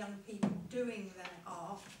with the young people doing their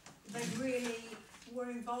art. They really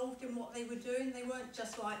were involved in what they were doing. They weren't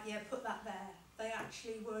just like, yeah, put that there. They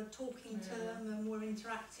actually were talking to them and were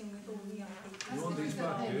interacting with all the young people. That's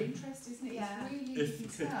their interest, isn't it? Yeah. It's really, you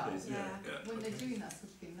can tell yeah. when they're doing that sort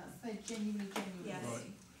of thing. That's they're genuinely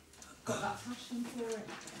got that passion for it.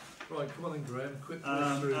 Right, come on then, Graham, quickly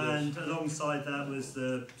through and alongside that was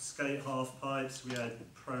the skate half pipes. We had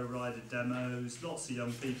pro rider demos. Lots of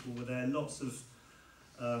young people were there. Lots of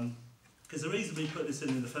because the reason we put this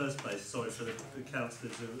in the first place, sorry for the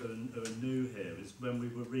councillors who are new here, is when we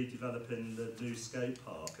were redeveloping the new skate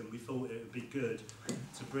park, and we thought it would be good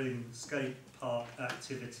to bring skate park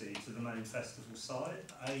activity to the main festival site,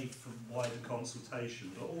 for wider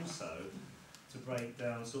consultation, but also to break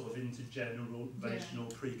down sort of intergenerational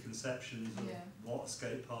preconceptions of what a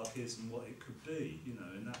skate park is and what it could be, you know,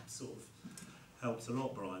 and that sort of helped a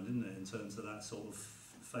lot, Brian, didn't it, in terms of that sort of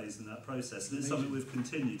phase in that process. And it's something we've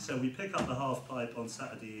continued. So we pick up the half pipe on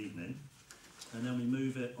Saturday evening, and then we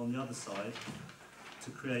move it on the other side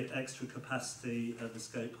to create extra capacity at the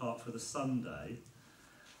skate park for the Sunday.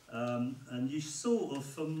 And you sort of,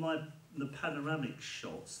 from the panoramic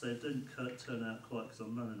shots, they didn't turn out quite, because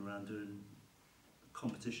I'm running around doing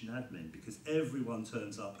competition admin, because everyone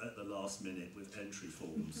turns up at the last minute with entry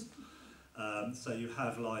forms. So you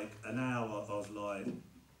have like an hour of like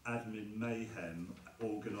admin mayhem,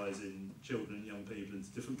 organising children and young people into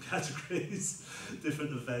different categories,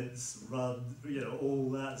 different events, run, you know, all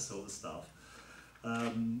that sort of stuff.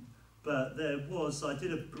 But there was, I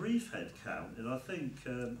did a brief head count, and I think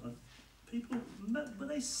people, when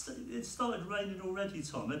it started raining already,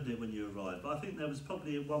 Tom, hadn't it, when you arrived? But I think there was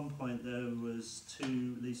probably at one point there was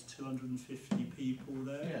at least 250 people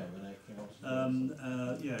there. Yeah, when I came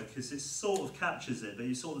out. Yeah, because it sort of captures it, but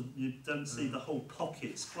you don't see the whole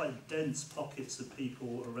pockets, quite dense pockets of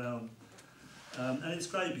people around. And it's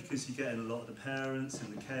great because you're getting a lot of the parents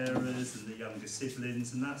and the carers and the younger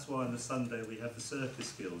siblings, and that's why on the Sunday we have the circus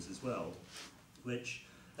skills as well, which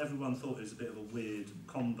everyone thought it was a bit of a weird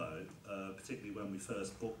combo, particularly when we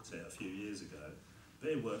first booked it a few years ago, but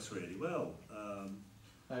it works really well.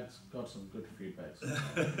 I've got some good feedback.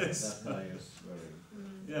 That guy is very...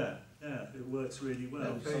 Yeah, it works really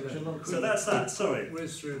well. Okay, so that's that, sorry.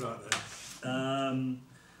 Whiz through that then.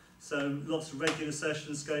 So lots of regular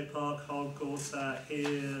sessions, skate park, hard courts out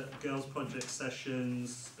here, girls project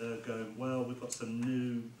sessions going well. We've got some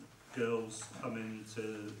new girls coming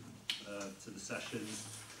to the sessions.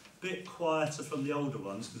 Bit quieter from the older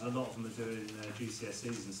ones because a lot of them are doing their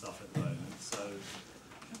GCSEs and stuff at the moment, so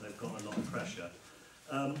they've got a lot of pressure.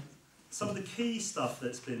 Some of the key stuff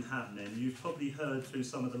that's been happening, you've probably heard through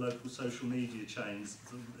some of the local social media chains,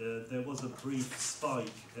 there was a brief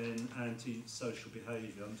spike in anti-social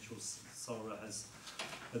behaviour. I'm sure Sarah has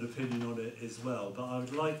an opinion on it as well, but I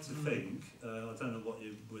would like to think, I don't know what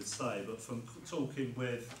you would say, but from talking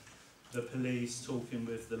with the police, talking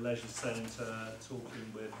with the leisure centre,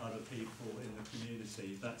 talking with other people in the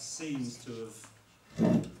community, that seems to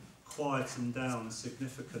have quietened down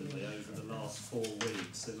significantly over the last 4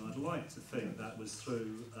 weeks, and I'd like to think that was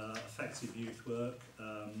through effective youth work,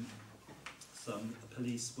 some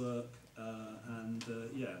police work, and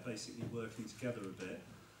yeah, basically working together a bit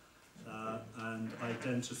and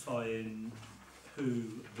identifying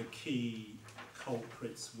who the key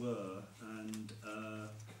culprits were and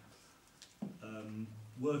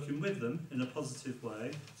working with them in a positive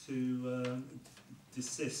way to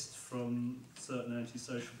desist from certain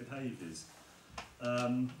antisocial behaviours.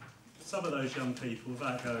 Some of those young people,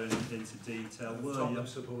 without going into detail, were Tottenham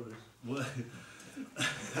supporters.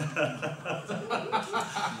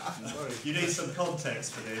 You need some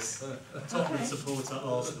context for this. Tottenham supporter,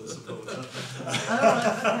 Arsenal supporter.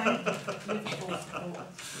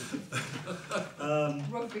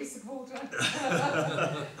 Rugby supporter.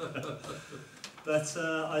 But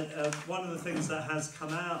one of the things that has come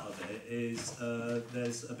out of it is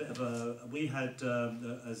there's a bit of a... We had,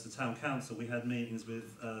 as the town council, we had meetings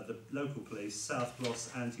with the local police, South Gloss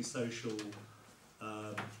Antisocial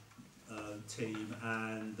team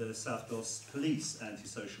and the South Gloss Police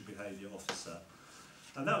Antisocial Behaviour Officer.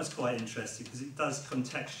 And that was quite interesting because it does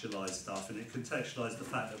contextualise stuff, and it contextualised the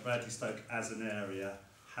fact that Bradley Stoke as an area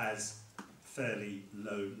has fairly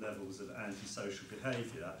low levels of antisocial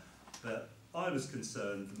behaviour, but I was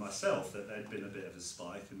concerned myself that there'd been a bit of a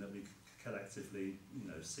spike and that we could collectively, you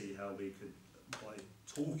know, see how we could, by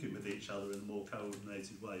talking with each other in a more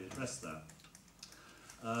coordinated way, address that.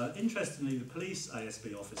 Interestingly, the police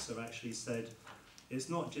ASB officer actually said it's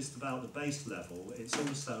not just about the base level, it's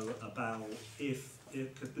also about if a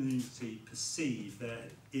community perceive there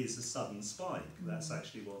is a sudden spike. That's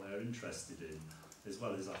actually what they're interested in, as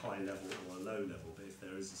well as a high level or a low level, but if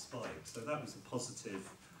there is a spike. So that was a positive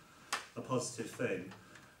thing.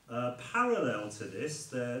 Parallel to this,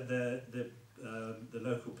 the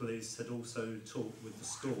local police had also talked with the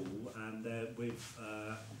school, and we've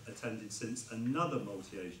attended since another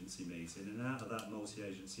multi-agency meeting, and out of that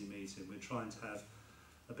multi-agency meeting we're trying to have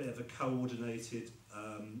a bit of a coordinated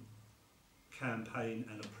campaign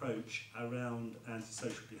and approach around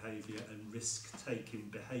antisocial behaviour and risk-taking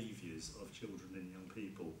behaviours of children and young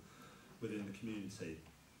people within the community.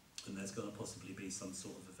 And there's going to possibly be some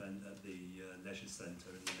sort of event at the leisure centre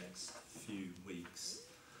in the next few weeks.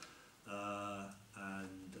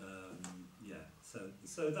 Yeah,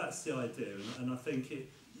 so that's the idea, and I think it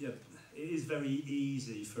is very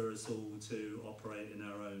easy for us all to operate in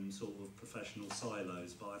our own sort of professional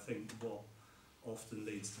silos, but I think what often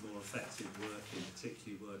leads to more effective working,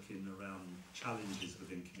 particularly working around challenges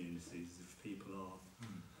within communities, if people are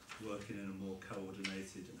working in a more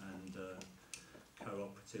coordinated and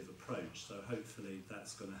cooperative approach, so hopefully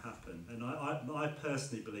that's going to happen. And I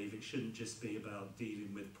personally believe it shouldn't just be about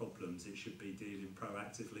dealing with problems, it should be dealing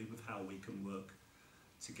proactively with how we can work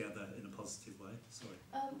together in a positive way. Sorry.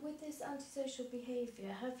 With this antisocial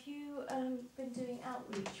behaviour, have you been doing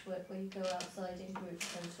outreach work where you go outside in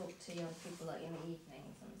groups and talk to young people like in the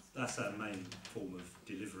evenings and stuff? That's our main form of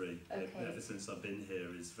delivery. Okay. Ever since I've been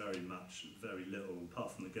here is very little,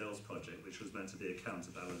 apart from the Girls Project, which was meant to be a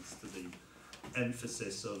counterbalance to the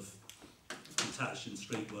emphasis of detached and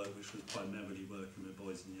street work, which was primarily working with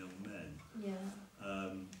boys and young men.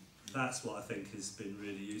 Yeah. That's what I think has been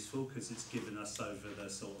really useful, because it's given us over the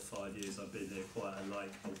sort of 5 years I've been here quite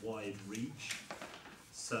a wide reach.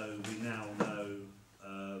 So we now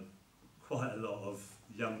know quite a lot of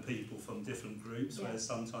young people from different groups, yeah. whereas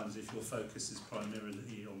sometimes if your focus is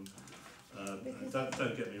primarily on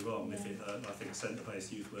don't get me wrong, if I think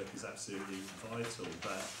centre-based youth work is absolutely vital,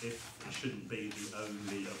 but if it shouldn't be the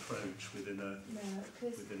only approach within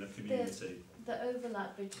a community. The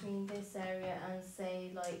overlap between this area and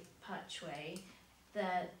say like Patchway,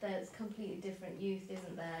 there's completely different youth,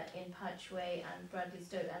 isn't there, in Patchway and Bradley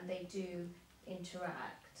Stoke, and they do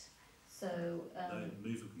interact. So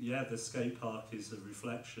the skate park is a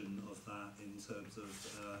reflection of that in terms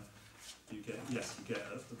of you get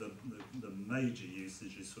the major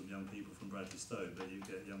usages from young people from Bradley Stoke, but you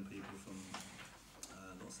get young people from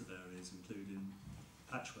lots of areas, including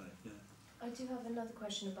Patchway. Yeah. I do have another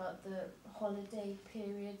question about the holiday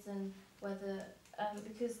periods and whether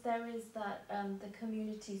because there is that the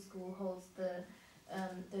community school holds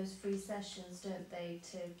those free sessions, don't they,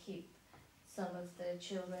 to keep some of the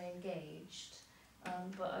children engaged.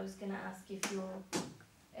 But I was going to ask if you're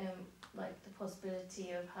like the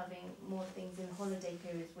possibility of having more things in holiday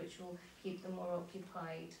periods which will keep them more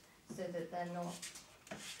occupied so that they're not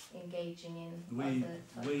engaging in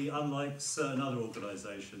we unlike certain other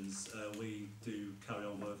organisations, we do carry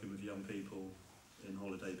on working with young people in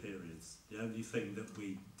holiday periods. The only thing that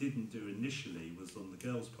we didn't do initially was on the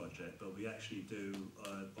Girls Project, but we actually do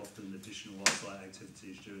often additional off-site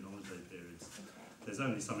activities during holiday periods. Okay. There's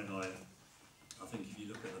only something I think if you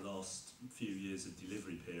look at the last few years of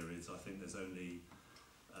delivery periods, I think there's only,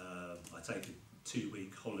 I take a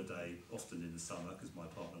 2-week holiday often in the summer because my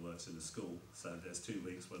partner works in a school, so there's 2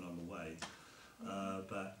 weeks when I'm away.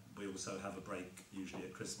 But we also have a break usually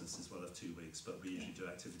at Christmas as well of 2 weeks, but we usually do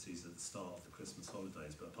activities at the start of the Christmas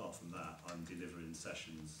holidays. But apart from that, I'm delivering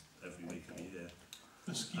sessions every week of the year.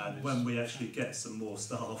 And when we actually get some more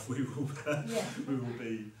staff, we will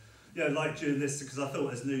be, like during this, because I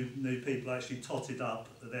thought as new people actually totted up,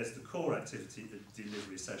 there's the core activity, the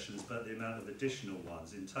delivery sessions, but the amount of additional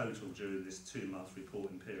ones in total during this 2-month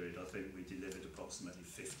reporting period, I think we delivered approximately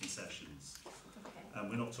 50 sessions. Okay. And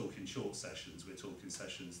we're not talking short sessions, we're talking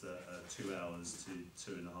sessions that are 2 hours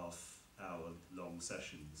to 2.5 hour long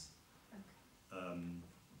sessions. Okay.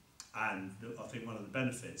 And I think one of the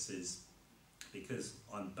benefits is, because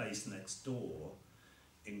I'm based next door,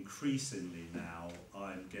 increasingly now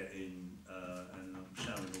I'm getting, and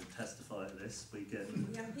Sharon will testify to this, we get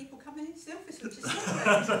young people coming into the office, which is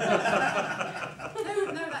lovely.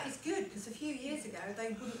 No, that is good, because a few years ago they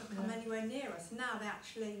wouldn't have come anywhere near us. Now they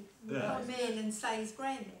actually come in and say is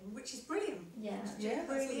Graham in, which is brilliant. Yeah, it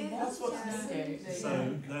really is. That's what's missing.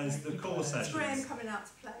 So there's the core sessions. It's Graham coming out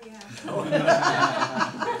to play,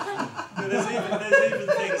 There's even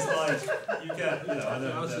things like, you get, I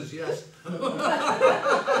know yes.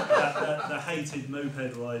 the hated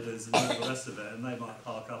moped riders and all the rest of it, and they might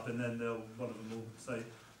park up and then one of them will say,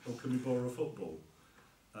 "Oh, can we borrow a football?"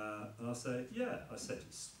 And I'll say, "Yeah." I said,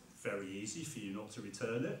 "It's very easy for you not to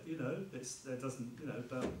return it, it doesn't,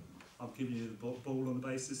 but I'm giving you the ball on the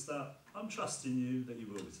basis that I'm trusting you that you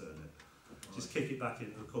will return it. Right. Just kick it back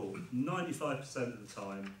into the court. 95% of the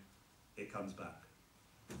time, it comes back."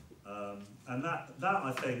 And that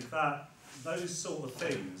I think that those sort of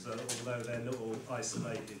things, although they're little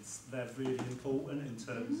isolated, they're really important in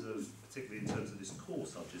terms of, particularly in terms of this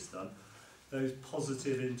course I've just done. Those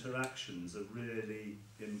positive interactions are really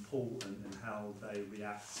important in how they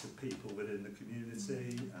react to people within the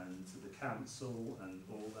community and to the council and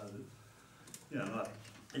all that.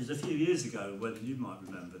 It was a few years ago when, you might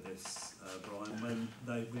remember this, Brian, when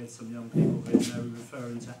we had some young people here and they were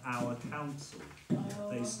referring to our council.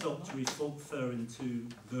 They stopped referring to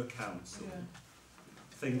the council,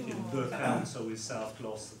 thinking the council is South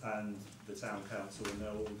Gloss and the town council, and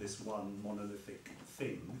they're all this one monolithic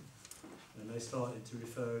thing. And they started to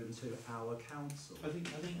refer to our council. I think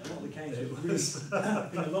a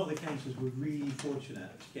lot of the councils were really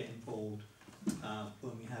fortunate to get involved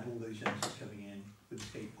when we had all those youngsters coming in with the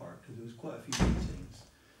skate park, because there was quite a few meetings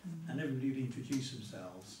and everybody would introduce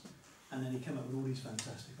themselves, and then he came up with all these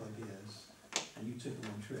fantastic ideas, and you took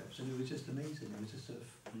them on trips, and it was just amazing. It was just sort of,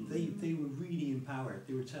 they were really empowered.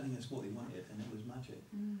 They were telling us what they wanted, and it was magic.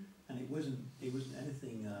 And it wasn't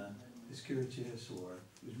anything discourteous, or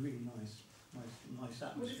it was really nice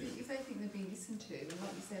atmosphere. Well, if they think they're being listened to, and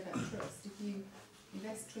like you say about trust, if you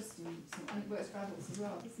invest trust in someone, and it works for adults as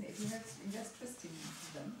well, isn't it? If you invest trust in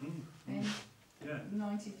them, then 90%,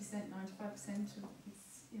 95% of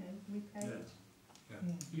it's, you know, repaid.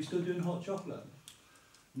 You still doing hot chocolate?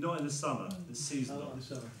 Not in the summer. It's seasonal. Not in the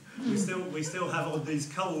summer. We still have on these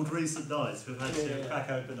cold recent nights. We've had to crack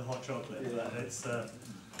open the hot chocolate. But it's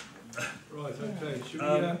right. Okay. Should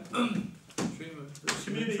we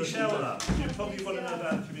community shelter. You probably want to know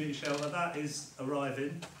about the community shelter. That is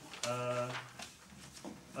arriving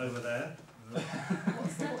over there.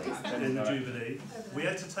 In the Jubilee. We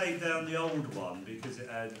had to take down the old one because it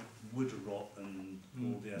had wood rot and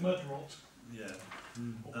all the mud rot. Yeah.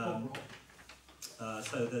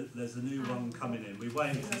 So there's a new one coming in. We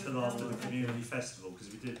waited until after the community festival because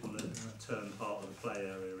we did want to turn part of the play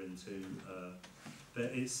area into.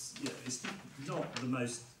 But it's not the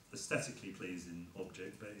most aesthetically pleasing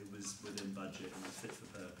object, but it was within budget and was fit for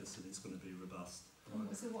purpose, and it's going to be robust.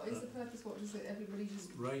 So what is the purpose? What does it? Everybody just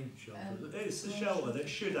rain shelter. It's a shelter that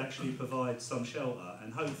should actually provide some shelter,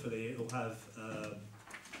 and hopefully it will have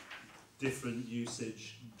different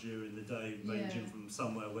usage during the day, ranging from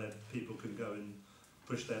somewhere where people can go and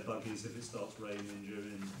push their buggies if it starts raining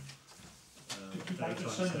during daytime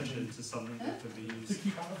session to something that can be used. To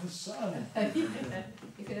keep out of the sun.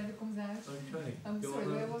 If it ever comes out. Okay. Sorry,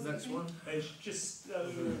 where was next it? One. It's just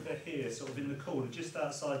over here, sort of in the corner, just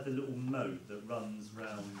outside the little moat that runs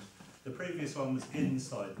round. The previous one was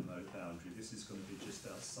inside the moat boundary. This is going to be just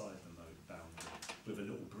outside the moat boundary with a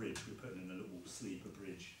little bridge. We're putting in a little sleeper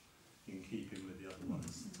bridge in keeping with the other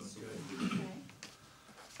ones.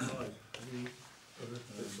 Right. Any other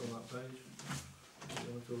bits on that page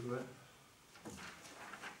you want to talk about?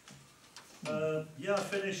 Yeah, I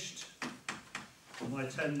finished my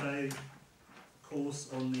 10-day course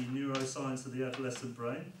on the neuroscience of the adolescent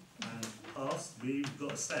brain and passed. We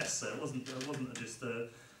got assessed, so it wasn't just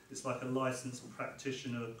it's like a licensed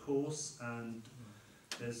practitioner course, and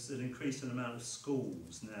there's an increasing amount of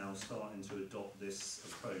schools now starting to adopt this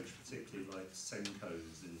approach, particularly like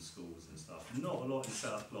Senkos in schools and stuff. Not a lot in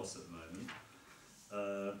South Gloss at the moment,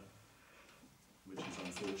 which is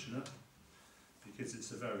unfortunate, because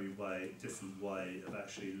it's a very different way of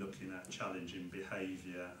actually looking at challenging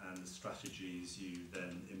behaviour and the strategies you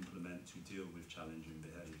then implement to deal with challenging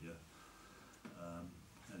behaviour.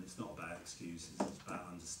 And it's not about excuses, it's about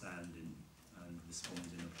understanding and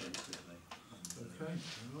responding appropriately. Okay,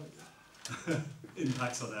 all right.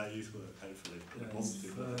 Impacts on our youth work, hopefully, in a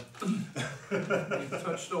positive way. You've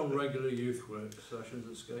touched on regular youth work sessions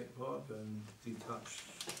at Skate Park and detached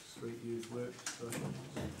street youth work sessions.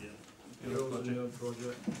 Yeah. Girls in Young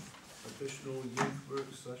project, additional youth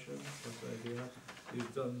work sessions,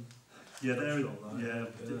 you've done. Yeah, there. Yeah.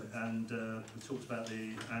 And we talked about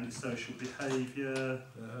the antisocial behaviour.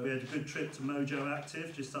 We had a good trip to Mojo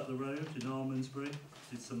Active, just up the road in Almondsbury.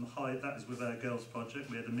 Did some that was with our girls project.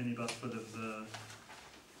 We had a minibus full of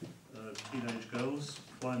teenage girls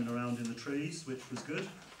climbing around in the trees, which was good,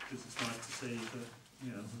 because it's nice to see that,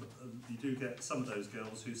 you know, you do get some of those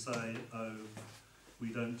girls who say, oh, we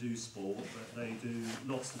don't do sport, but they do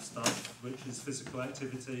lots of stuff, which is physical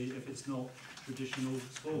activity. If it's not traditional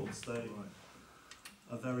sports, they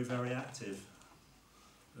are very, very active.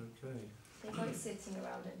 Okay. They like sitting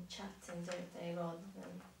around and chatting, don't they, rather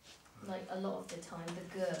than, like, a lot of the time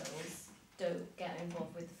the girls don't get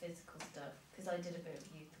involved with the physical stuff, because I did a bit of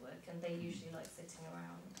youth work and they usually like sitting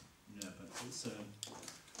around. Yeah, but it's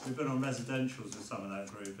we've been on residentials with some of that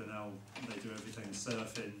group, and now they do everything: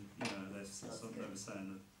 surfing. You know, there's something they were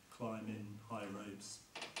saying, climbing, high ropes.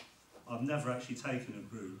 I've never actually taken a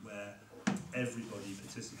group where everybody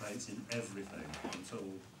participates in everything until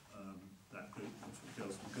that group of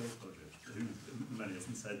Girls from Girls project, who many of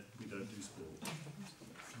them said we don't do sport.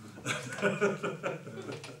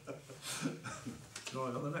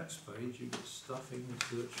 Right, on the next page you've got staffing,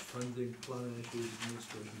 research, funding, planning issues,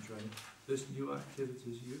 administration training. This new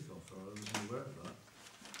activities youth offer, I wasn't aware of that.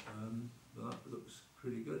 But that looks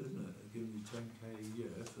pretty good, isn't it? They're giving you 10k a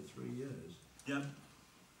year for 3 years. Yeah.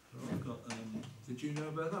 Right. I've got, did you know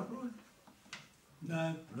about that, Brian?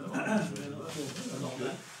 No. No,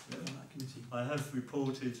 I have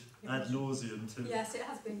reported ad nauseum to. Yes, it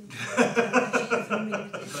has been.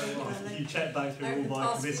 You check back through all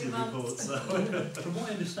my committee reports. So. From what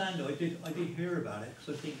I understand, I did hear about it,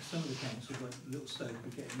 because I think some of the councils, like Little Stoke,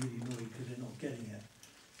 were getting really annoyed because they're not getting it.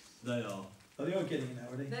 They are. Oh, they are getting it now,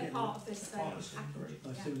 are they? They're part of this package.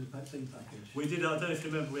 Nice, it was a vaccine package. We did, I don't know if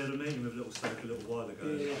you remember, we had a meeting with Little Stoke a little while ago,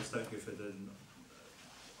 Yeah. Stoke Gifford, and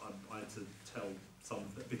I had to tell some,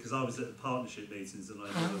 because I was at the partnership meetings and I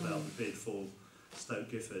knew about the bid for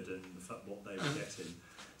Stoke Gifford and the fact what they were getting.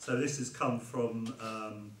 So this has come from,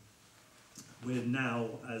 we're now,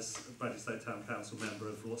 as Bradley Stoke Town Council member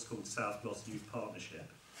of what's called South Gloss Youth Partnership,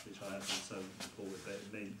 which I have also reported that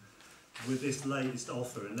it means with this latest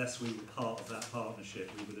offer, unless we were part of that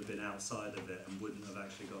partnership, we would have been outside of it and wouldn't have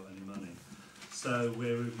actually got any money. So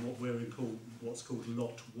we're in what's called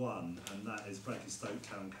Lot 1, and that is Bradley Stoke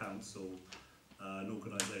Town Council, an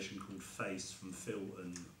organisation called FaBS from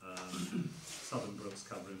Filton, Southern Brooks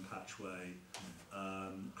covering Patchway,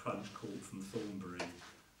 Crunch Court from Thornbury,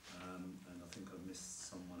 and I think I've missed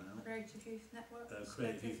someone else. Creative Youth Network.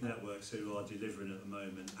 Creative Youth Networks, who are delivering at the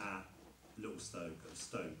moment at Little Stoke, at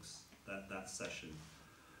Stokes, that session.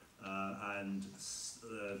 And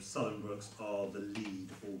Southern Brooks are the lead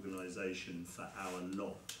organisation for our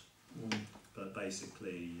lot. But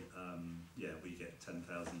basically, yeah, we get £10,000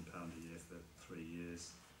 a year for 3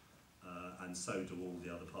 years. And so do all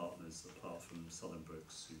the other partners, apart from Southern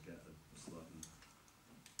Brooks, who get a slightly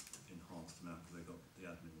enhanced amount because they've got the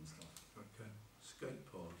admin and stuff. Okay.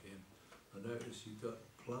 Skate parking. I noticed you've got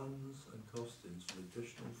plans and costings for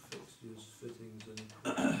additional fixtures, fittings and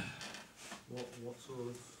equipment. What sort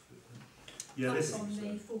of... Yeah, that's on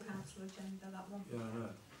the full council agenda, that one. Yeah, I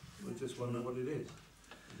know. I just wonder what it is.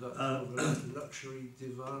 Is that sort of a luxury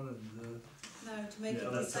divan and... No, to make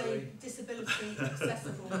it say disability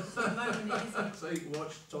accessible. So at the moment it isn't. So you can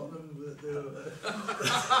watch Tottenham.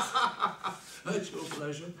 That's your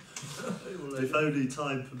pleasure. If only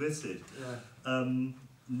time permitted. Yeah.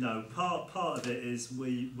 No, part of it is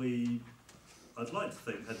I'd like to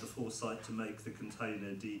think had the foresight to make the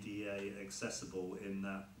container DDA accessible in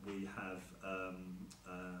that we have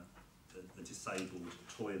a disabled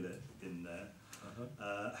toilet in there.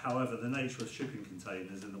 However, the nature of shipping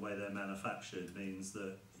containers and the way they're manufactured means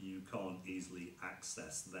that you can't easily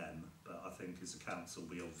access them. But I think as a council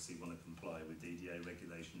we obviously want to comply with DDA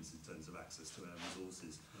regulations in terms of access to our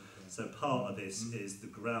resources. Okay. So part of this is the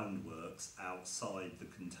groundworks outside the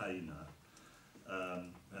container.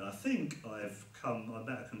 And I think I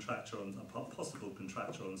met a contractor, a possible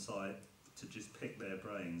contractor on site to just pick their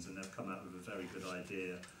brains, and they've come out with a very good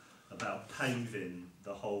idea about paving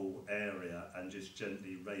the whole area and just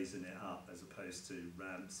gently raising it up as opposed to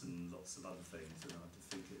ramps and lots of other things. And I just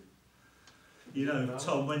think it, you know,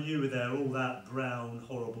 Tom, when you were there, all that brown,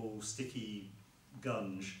 horrible, sticky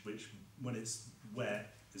gunge, which when it's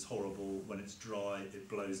wet is horrible, when it's dry it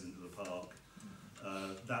blows into the park.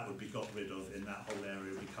 That would be got rid of, in that whole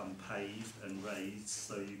area become paved and raised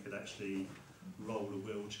so you could actually roll a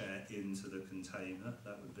wheelchair into the container.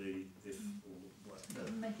 That would be if... That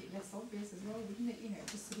would make it less obvious as well, wouldn't it? You know,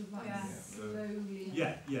 just sort of like slowly...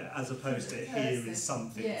 Yeah, as opposed to here is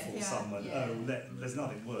something for someone. Yeah. Oh, there's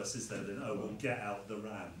nothing worse, is there, than, oh, we'll get out the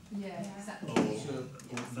ramp. Yeah, exactly.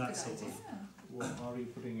 Or that sort of... Well, are we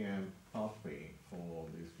putting a pathway for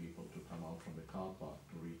these people to come out from the car park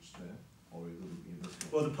to reach there? Or is it in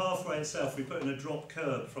this Well, the pathway itself, we put in a drop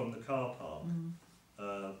curb from the car park,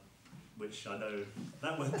 which I know,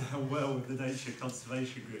 that went down well with the nature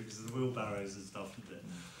conservation group because of the wheelbarrows and stuff, didn't it?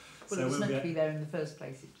 Well, so it was meant to be there in the first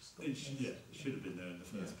place, it just got it should have been there in the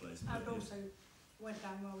first place. And also went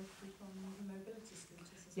down well with people on the mobility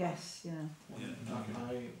scooters as well. Yes, yeah.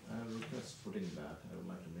 I request putting that, I would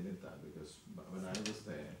like to minute that, because when I was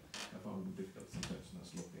there, I found it difficult sometimes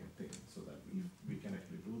to look at things, so that we can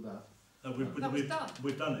actually do that. We've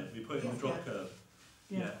done it, we put in a drop curb.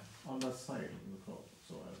 Yeah. On that side of the crop.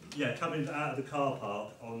 Yeah, coming out of the car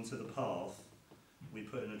park onto the path, we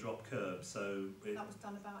put in a drop curb. So that was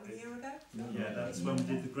done about a year ago. Yeah, that's when we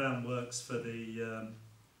did the groundworks for the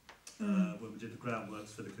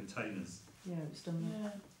containers. Yeah, it's done. Yeah.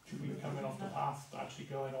 Should be coming off the path, actually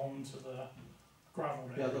going on to the gravel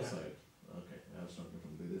area. The other side. Okay, I was talking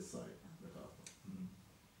from this side, the car park.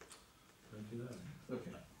 Thank you.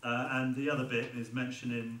 Okay. And the other bit is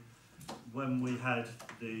mentioning when we had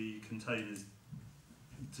the containers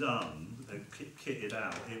done, kitted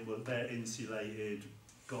out, they're insulated,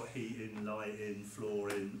 got heating, lighting,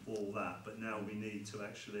 flooring, all that, but now we need to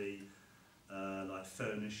actually like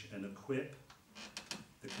furnish and equip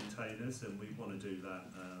the containers, and we want to do that.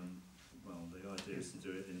 Well, the idea is to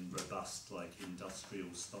do it in robust, like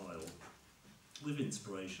industrial style, with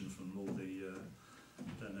inspiration from all the I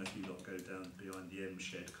don't know if you lot go down behind the M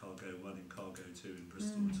shed, Cargo 1 and Cargo 2 in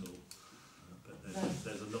Bristol at all. But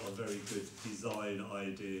there's a lot of very good design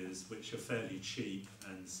ideas which are fairly cheap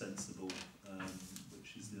and sensible,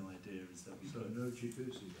 which is the idea. So no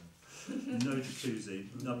jacuzzi then? No jacuzzi.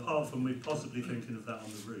 Apart from we're possibly thinking of that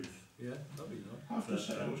on the roof. Yeah, that'd be nice. I have to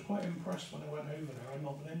say, I was quite impressed when I went over there. I've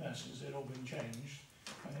not been in there since it all been changed.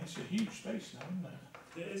 And it's a huge space now, isn't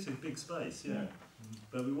it? It is a big space, yeah.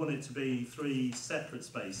 But we want it to be 3 separate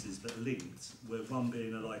spaces but linked, with one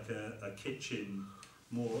being like a kitchen,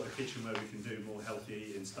 a kitchen where we can do more healthy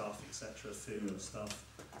eating stuff, etc., food and stuff.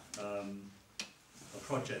 A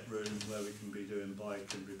project room where we can be doing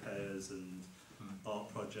bike and repairs and art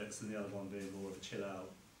projects, and the other one being more of a chill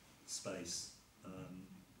out space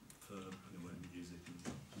for music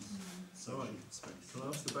and social space. Can I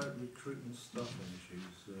ask about recruitment staffing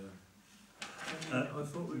issues? I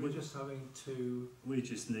thought we were just having 2. We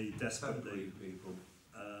just need desperately people.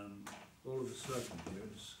 All of a sudden,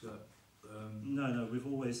 it's got. No, we've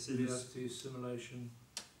always since VST assimilation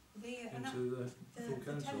into the full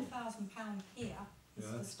council. The £10,000 here is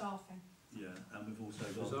for staffing. Yeah, and we've also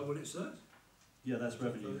got. Is that what it says? Yeah, that's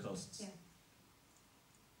revenue costs. Yeah.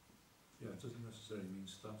 Yeah, it doesn't necessarily mean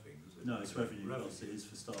staffing, does it? No, it's revenue costs. It is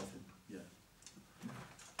for staffing. Yeah.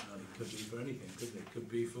 It could be for anything, couldn't it? It could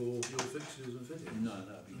be for your fixtures and fittings. No,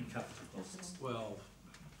 that would be capital costs. Well,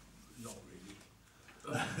 not really.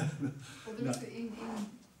 Well, there is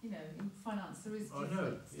in finance there is. I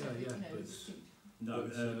know. Yeah. No,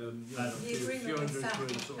 the agreement with South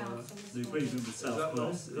Council. The agreement with South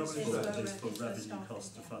Council is for for revenue staffing,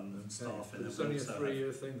 costs to fund staffing. It's only a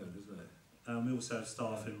 3-year thing then, isn't it? We also have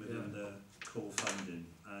staffing within the core funding,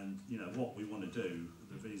 and what we want to do.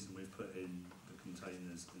 The reason we've put in the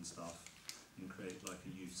containers and stuff and create like a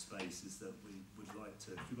youth space is that we would like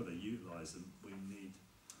to. If we've got to utilise them, we need.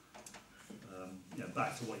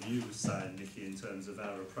 Back to what you were saying, Nikki, in terms of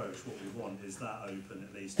our approach, what we want is that open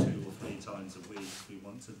at least 2 or 3 times a week. We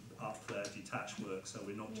want to up their detached work, so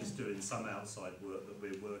we're not just doing some outside work, but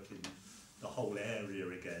we're working the whole area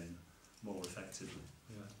again more effectively.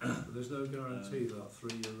 Yeah, but there's no guarantee that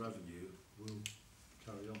 3-year revenue will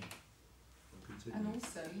carry on or continue. And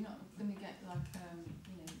also, you're not going to get like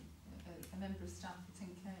a member of staff for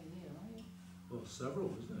 10k a year, are you? Well,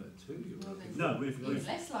 several, isn't it? 2. No, we've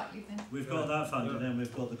less likely then. We've got that fund, and then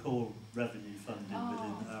we've got the core revenue funding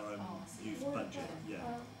within our own youth budget.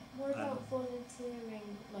 Yeah. What about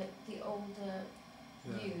volunteering, like the older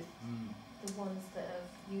youth, the ones that have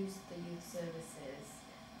used the youth services,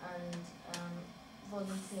 and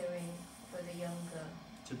volunteering for the younger?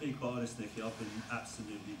 To be quite honest, Nikki, I've been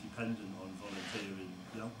absolutely dependent on volunteering.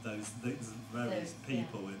 Those various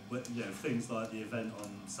people. Things like the event on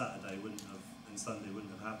Saturday and Sunday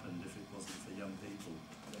wouldn't have happened if it wasn't for young people.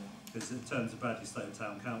 Because in terms of Bradley Stoke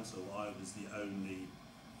Town Council, I was the only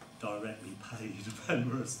directly paid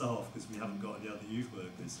member of staff because we haven't got any other youth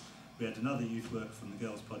workers. We had another youth worker from the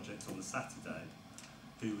Girls Project on the Saturday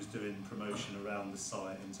who was doing promotion around the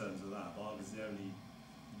site in terms of that, but I was the only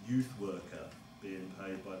youth worker being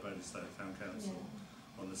paid by Bradley Stoke Town Council.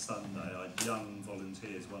 On the Sunday, I had young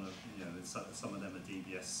volunteers. Some of them are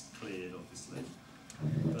DBS cleared, obviously,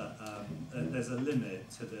 but there's a limit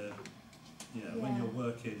to the, when you're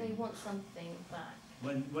working. They want something back.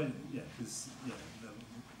 Because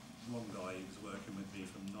one guy was working with me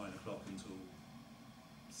from 9 o'clock until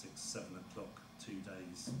 6, 7 o'clock, 2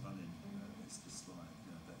 days running. It's just like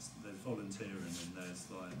there's volunteering and there's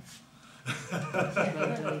like.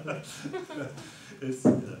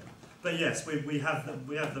 But yes, we have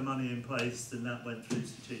the money in place, and that went through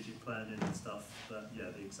strategic planning and stuff. But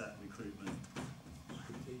the exact recruitment.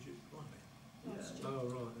 Strategic planning. Yeah. Oh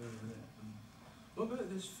right. Yeah. What about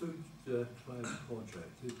this food cloud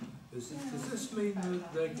project? Does this mean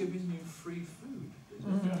that they're giving you free food?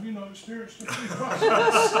 Have you not experienced the free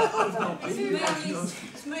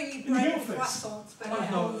It's mainly bread and croissants, but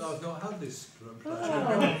I've not had this come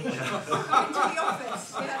into the office,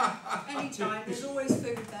 anytime. There's always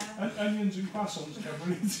food there. Onions and croissants,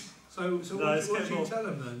 Cameron. So what do you tell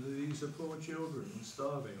them then? That these are poor children and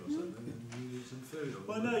starving or something, and you need some food? Or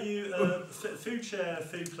well, no, Food Share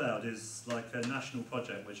Food Cloud is like a national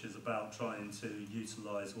project which is about trying to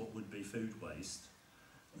utilise what would be food waste.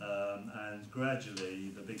 And gradually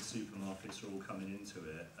the big supermarkets are all coming into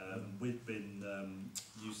it. We've been,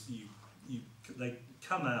 they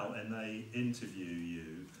come out and they interview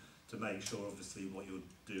you to make sure obviously what you're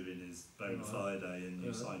doing is bona fide, and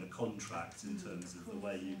you sign a contract in terms of the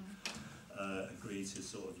way you agree to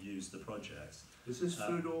sort of use the project. Is this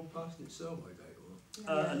food all past its sell-by date?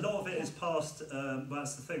 A lot of it is past, well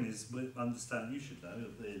that's the thing is, we understand, you should know,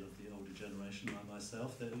 of the older older generation like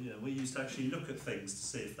myself, that we used to actually look at things to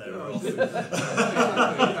see if they were off.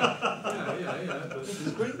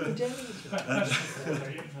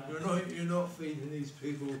 You're not feeding these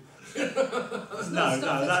people. No,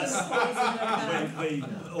 that's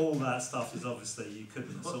all that stuff is obviously you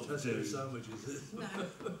couldn't sort of do. Sandwiches. No.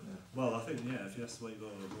 Well, I think if that's what you've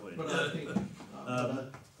got to avoid. But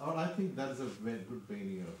I think that's a very good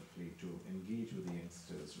way, to engage with the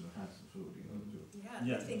youngsters, have some food,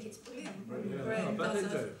 Yeah, I think it's brilliant. Yeah, but they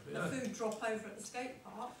do. A food drop over at the skate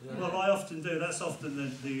park. Yeah. Well, I often do. That's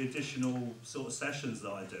often the additional sort of sessions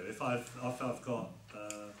that I do. If I've got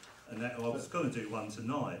I was going to do one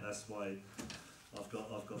tonight. That's why I've got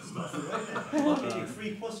stuff. I'll get you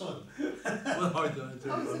free croissant. Well, I don't do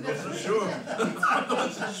it. Oh, so I'm that's not so sure. I'm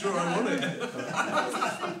not so sure I want it.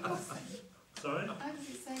 Sorry? How does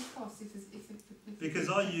it save costs if Because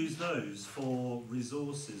I use those for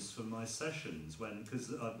resources for my sessions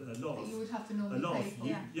because a lot that of you would have to normally pay for?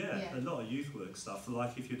 a lot of youth work stuff,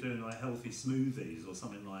 like if you're doing like healthy smoothies or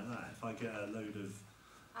something like that, if I get a load of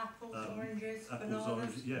apples, oranges,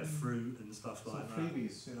 oranges, fruit and stuff like that.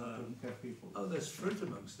 Freebies, to get people. Oh, there's fruit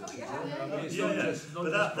amongst it. Oh, yeah. I mean, it's Yeah, not yeah. just, not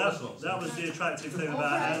But just that was the attractive thing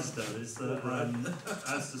about Asda, is that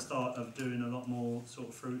Asda start of doing a lot more sort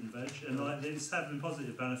of fruit and veg, and like it's having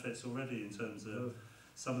positive benefits already in terms of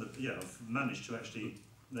some of the I've managed to actually.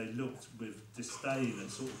 They looked with disdain at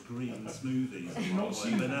sort of green smoothies. Have you not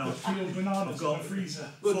seen but now peeled bananas I've got in the freezer?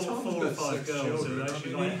 four or five girls who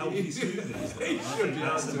actually like healthy smoothies. They should be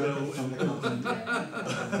That's a real important.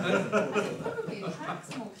 Probably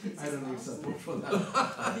attracts more kids. I don't need support for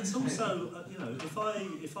that. It's also,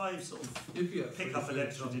 if I sort of pick up an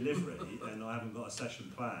extra delivery and I haven't got a session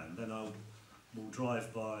planned, then will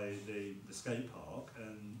drive by the skate park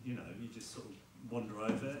and you just sort of wander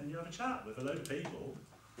over and you have a chat with a load of people.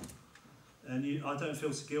 And I don't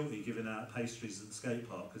feel so guilty giving out pastries at the skate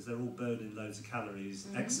park because they're all burning loads of calories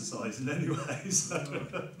exercising anyway. So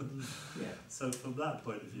from that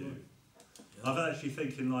point of view, I'm actually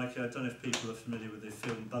thinking I don't know if people are familiar with the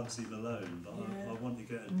film Bugsy Malone, but I want to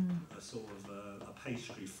get a sort of a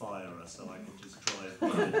pastry firer so I can just drive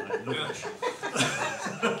by and launch.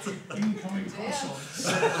 Incoming croissants.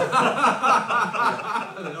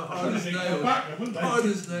 Hard as nails. Hard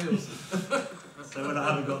as nails. So when I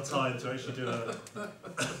haven't got time to actually do a...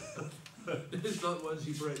 It's not ones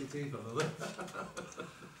you break your teeth on, are they?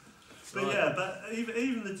 But but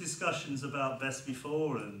even the discussions about best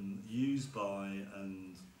before and used by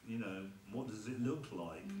and, what does it look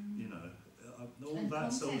like, all and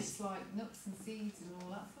that sort of... like nuts and seeds and all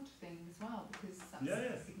that sort of thing as well, because that's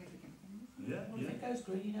a significant thing, isn't it? Well, if it goes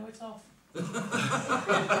green, it's off. It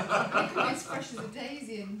could be as fresh as a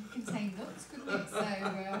daisy and contain nuts, couldn't it? So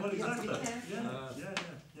well, you have to be exactly. careful.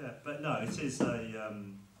 Yeah. But no, it is a...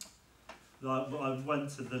 I went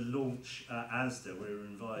to the launch at Asda. We were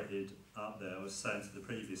invited up there. I was saying to the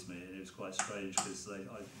previous meeting, it was quite strange because I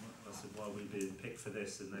said, why are we being picked for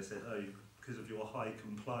this? And they said, oh, because of your high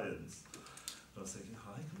compliance. I was thinking,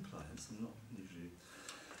 high compliance? I'm not usually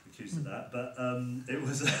accused of that, but it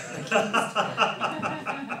was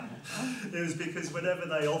it was because whenever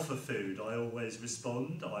they offer food, I always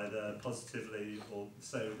respond either positively or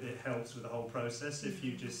so it helps with the whole process. If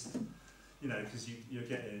you just, because you're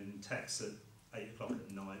getting texts at 8 o'clock at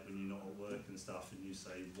night when you're not at work and stuff, and you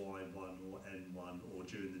say Y1 or N1 or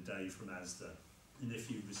during the day from Asda, and if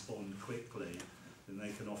you respond quickly, then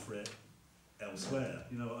they can offer it elsewhere.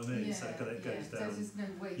 You know what I mean? So it goes down. So no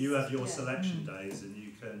waste. You have your selection days, and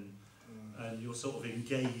you can, and you're sort of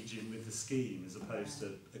engaging with the scheme as opposed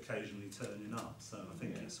to occasionally turning up. So I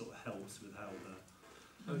think it sort of helps with how the.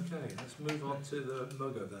 Okay, let's move on to the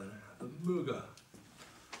mugger then. The mugger.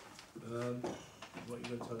 What are you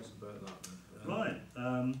going to tell us about that then? Right.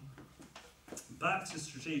 Back to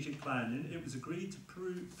strategic planning, it was agreed to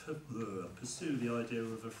pursue the idea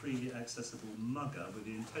of a freely accessible mugger with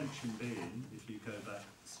the intention being, if you go back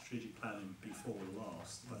to strategic planning before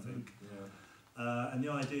last, I think, and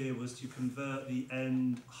the idea was to convert the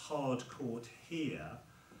end hard court here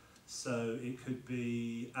so it could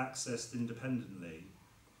be accessed independently,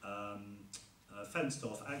 fenced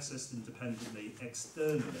off, accessed independently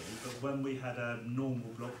externally, but when we had our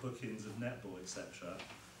normal block bookings of netball, etc.,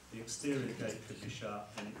 the exterior gate could be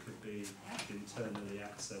shut and it could be internally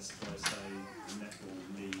accessed by, say, the netball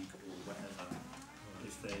league or whatever,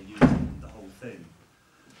 if they're using the whole thing.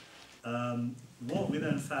 What we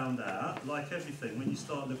then found out, like everything, when you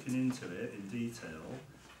start looking into it in detail,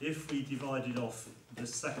 if we divided off the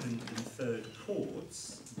second and third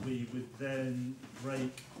courts, we would then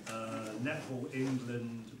break Netball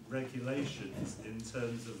England regulations in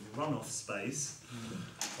terms of runoff space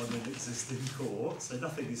on an existing court. So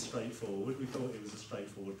nothing is straightforward. We thought it was a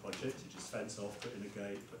straightforward project. You just fence off, put in a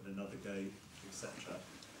gate, put in another gate, etc.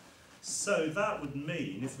 So that would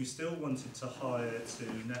mean if we still wanted to hire to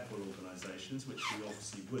netball organisations, which we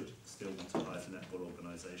obviously would still want to hire to netball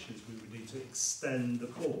organisations, we would need to extend the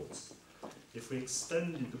courts. If we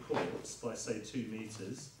extended the courts by say 2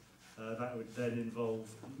 metres, that would then involve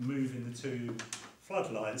moving the 2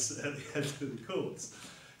 floodlights at the end of the courts.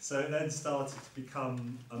 So it then started to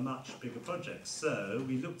become a much bigger project. So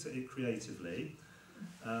we looked at it creatively,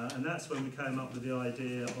 and that's when we came up with the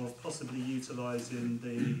idea of possibly utilising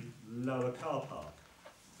the lower car park.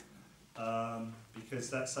 Because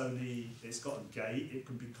that's it's got a gate, it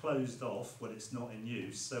can be closed off when it's not in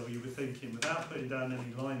use. So we were thinking, without putting down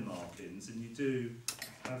any line markings, and you do,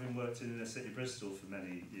 having worked in inner city Bristol for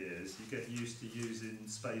many years, you get used to using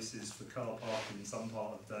spaces for car parking in some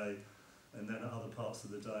part of the day, and then at other parts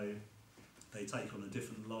of the day they take on a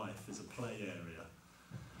different life as a play area.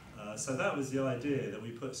 So that was the idea, that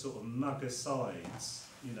we put sort of mugger sides,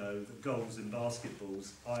 you know, the goals and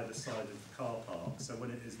basketballs either side of the car park. So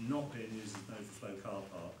when it is not being used as an overflow car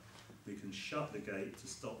park, we can shut the gate to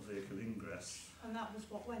stop vehicle ingress. And that was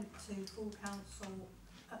what went to full council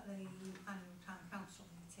at the annual town council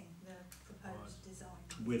meeting, the proposed design.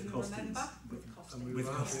 With you costings. Remember? With costings. And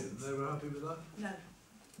With they were happy with that? No.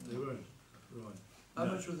 They weren't? Right. How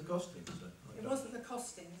much was the costings then? It wasn't the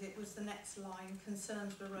costings, it was the next line.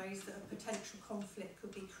 Concerns were raised that a potential conflict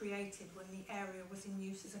could be created when the area was in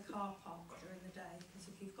use as a car park during the day. Because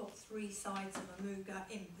if you've got 3 sides of a Muga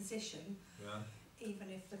in position,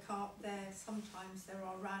 even if the car sometimes there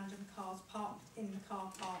are random cars parked in the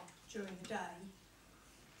car park during the day,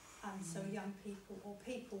 and so young people or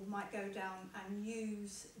people might go down and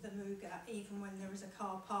use the Muga even when there is a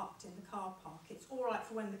car parked in the car park. It's all right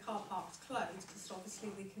for when the car park's closed, because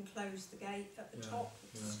obviously we can close the gate at the top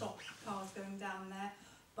to stop cars going down there,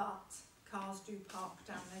 but cars do park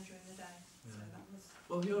down there during the day. So that was.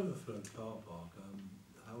 Well, the overflow car park,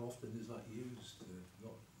 how often is that used?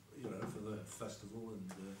 Not, you know, for the festival and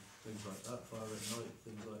things like that, fire at night,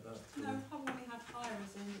 things like that? No, probably had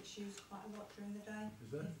hirers in, it's used quite a lot during the day.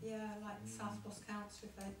 Is there? Yeah, like South Gloss Council,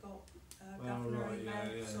 if they've got governor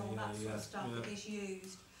events, all that sort of stuff, it is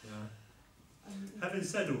used. Having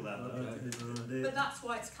said all that, but that's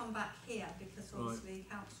why it's come back here, because obviously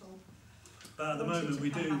council. But at the moment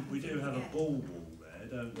we do have a ball wall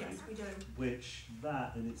there, don't we? Yes, we do. Which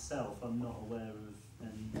that in itself, I'm not aware of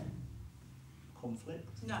any conflict.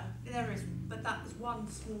 No, there isn't. But that's one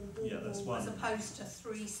small wall as opposed to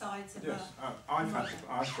 3 sides of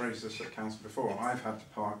I've raised this at council before. I've had to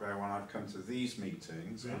park there when I've come to these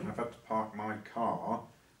meetings, and I've had to park my car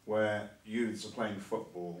where youths are playing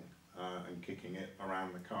football and kicking it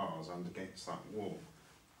around the cars and against that wall.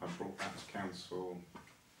 I brought that to council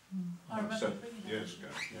years ago.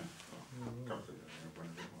 A couple of years ago,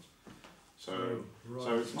 whenever it was. So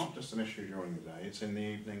it's not just an issue during the day, it's in the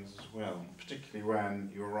evenings as well. Particularly when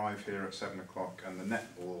you arrive here at 7 o'clock and the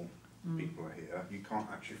netball people are here, you can't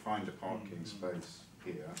actually find a parking space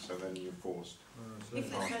here, so then you're forced. If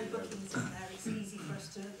there's no bookings in there, it's easy for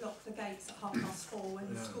us to lock the gates at 4:30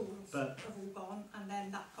 when the schools have all gone, and then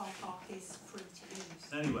that car park is free to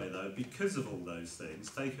use. Anyway though, because of all those things,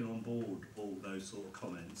 taking on board all those sort of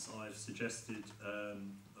comments, I've suggested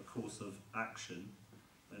a course of action.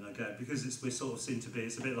 And again, because we sort of seem to be,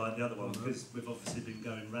 it's a bit like the other one, because we've obviously been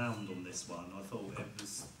going round on this one, I thought it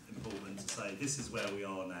was important to say, this is where we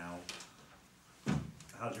are now,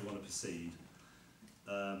 how do you want to proceed?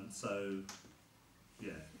 So,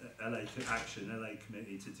 yeah, LA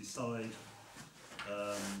committee to decide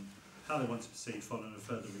how they want to proceed following a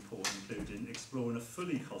further report, including exploring a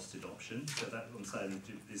fully costed option. So that I'm saying,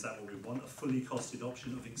 is that what we want? A fully costed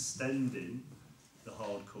option of extending the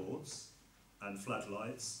hard courts and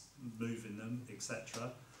floodlights, moving them,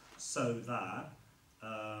 etc., so that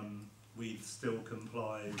we still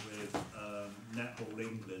comply with Netball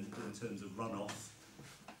England in terms of runoff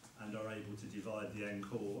and are able to divide the end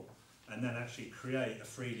court, and then actually create a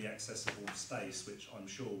freely accessible space which I'm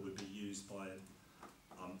sure would be used by,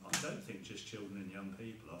 I don't think just children and young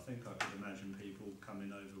people. I think I could imagine people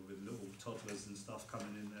coming over with little toddlers and stuff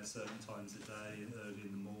coming in there certain times a day, early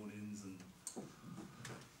in the mornings, and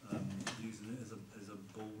using it as a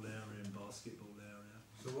ball area and basketball area.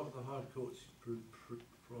 So what are the hard courts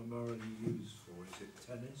primarily used for? Is it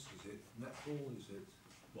tennis? Is it netball? Is it...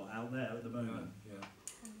 What, out there at the moment? Yeah.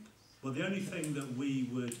 Well, the only thing that we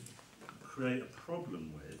would create a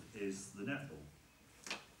problem with is the netball.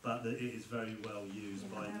 but that it is very well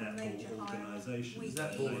used by netball organisations.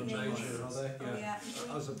 Netball and major, are they? Oh, yeah.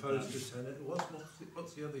 As opposed to tennis.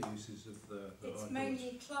 What's the other uses of the It's high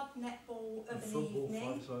mainly club netball of and an football,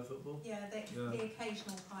 evening. five-side football? Yeah, the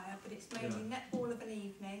occasional hire, but it's mainly netball of an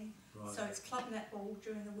evening. Right. So it's club netball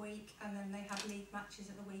during the week, and then they have league matches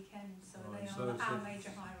at the weekend. So Right, they so- are our major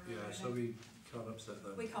hire. Yeah, really. so we can't upset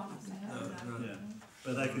them. We can't upset them. No. Yeah,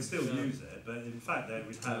 but they can still use it. But in fact, they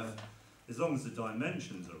would have, as long as the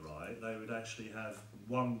dimensions are right, they would actually have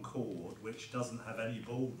one court which doesn't have any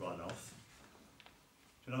ball runoff.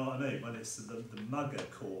 Do you know what I mean? When it's the mugger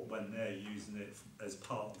court, when they're using it as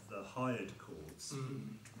part of the hired courts,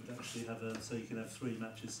 would actually have so you can have 3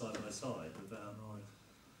 matches side by side without.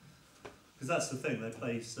 Because that's the thing, they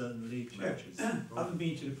play certain league matches. Having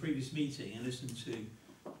been to the previous meeting and listened to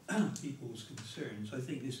people's concerns, I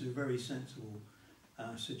think this is a very sensible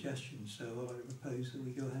suggestion. So I propose that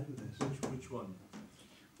we go ahead with this. Which one?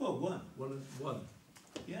 Well, one. One.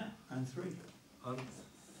 Yeah, and 3. Well,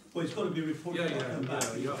 it's got to be reported. Yeah, come back.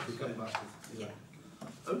 you have to come back.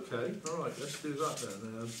 Okay, all right, let's do that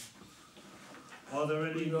then. Are there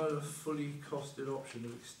any? We got a fully costed option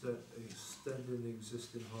of extending the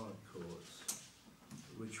existing hard courts,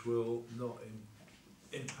 which will not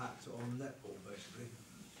impact on netball, basically.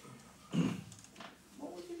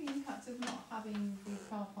 What would be the impact of not having the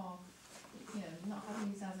car park, not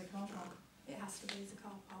having this as a car park? It has to be as a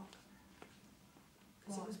car park.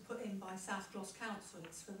 Because it was put in by South Gloss Council.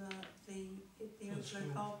 It's for the overflow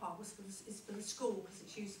car park is for the school, because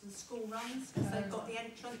it's used for the school runs, because they've got the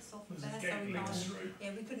entrance off of there, so we can't.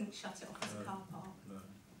 Yeah, we couldn't shut it off as a car park. No.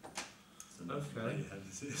 Okay. I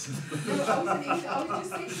was just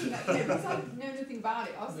thinking that, because I know nothing about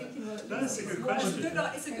it, I was thinking, well, that's a good question.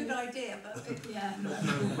 It's a good idea, but yeah.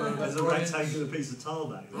 There's a rectangular piece of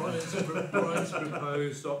tarmac. Brian's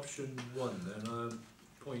proposed option 1 then,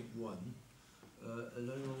 point 1. Does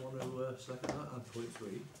anyone want to second that? And point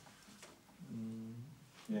 3.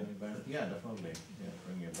 Yeah, definitely. Yeah,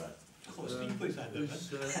 bring it back. Of course, you put that there.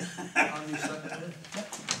 Andy seconded?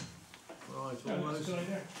 Right, all those in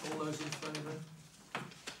favour?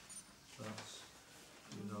 That's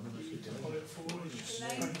unanimous. Put it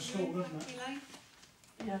forward. Elaine?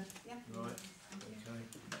 Yeah. Right, okay.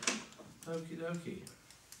 Okie dokie.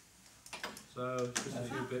 So, just a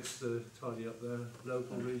few bits to tidy up there.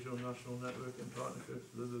 Local, regional, national networking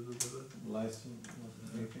partnerships, License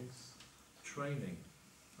meetings. Training.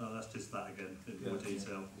 Oh, that's just that again, in more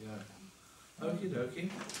detail. Yeah. Okie dokie.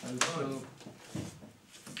 And so,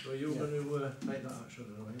 so you're going to take that action,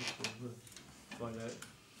 are you? We'll find out.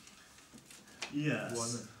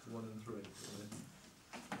 Yes. 1 and 3.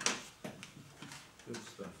 Good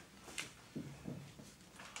stuff.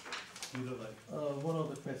 You look like. One of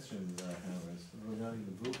the questions I have is regarding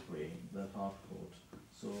the Brookway, the half court.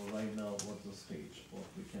 So right now, what's the stage? What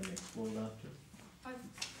we can explore that?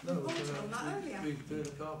 No, we we're doing a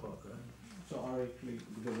car park there. So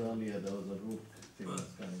because earlier there was a roof thing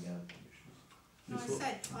that's coming out. No, I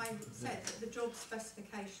said that the job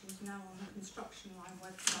specification is now on the construction line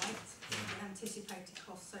website. The anticipated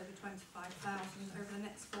costs over 25,000. Over the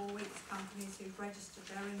next 4 weeks, companies who've registered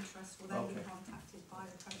their interest will then be contacted by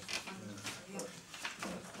the process manager.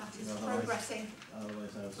 So that is progressing.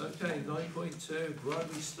 Okay, 9.2,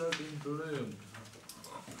 Bradley Stoke in Bloom.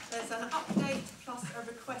 There's an update plus a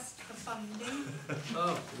request for funding.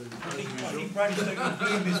 Oh, I think Bradley Stoke in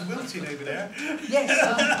Bloom is wilting over there. Yes.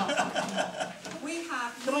 We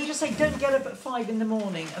have. Can I just say, don't get up at 5 in the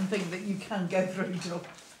morning and think that you can go through till.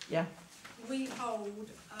 Yeah. We hold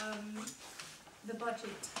the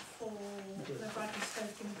budget for the Bradley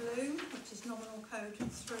Stoke in Bloom, which is nominal code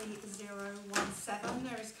 3017.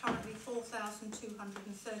 There is currently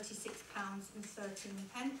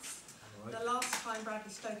 £4,236.13. Right. The last time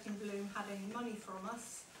Bradley Stoke in Bloom had any money from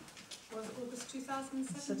us was August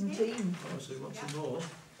 2017. Oh, so you want some more?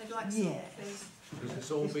 They'd like some more, please. Because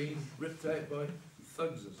it's all been ripped out by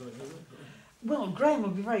thugs or something, isn't it? Well, Graham will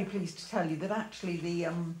be very pleased to tell you that actually the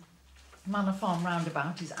Manor Farm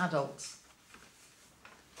roundabout is adults.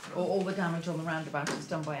 Or all the damage on the roundabout is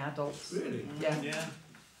done by adults. Really? Yeah.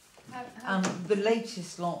 How The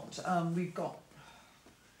latest lot, we've got.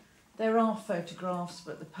 There are photographs,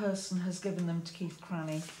 but the person has given them to Keith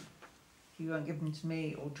Cranny. He won't give them to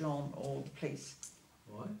me or John or the police.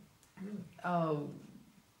 Why? Oh,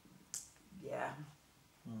 yeah.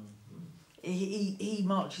 He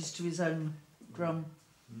marches to his own drum.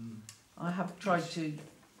 I have tried to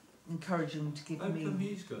encourage him to give How me. come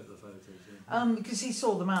he's got the photos in? Because he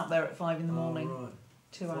saw them out there at 5 in the morning. Oh, right.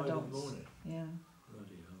 2 5 adults. in the morning? Yeah.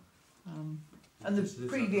 Bloody hell. And the Just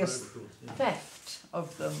lives previous up the road, of course, yeah. theft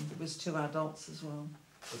of them was 2 adults as well.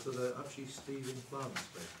 So they're actually stealing plants,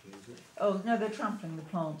 basically, is it? Oh no, they're trampling the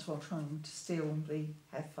plants while trying to steal the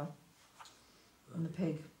heifer and the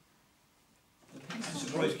pig. I'm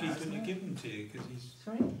surprised Keith wouldn't give them to you because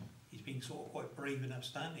he's been sort of quite brave and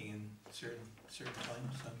upstanding in certain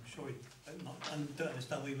times. I'm sure I don't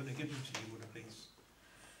understand why he wouldn't have given them to you, would have, please?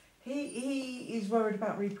 He is worried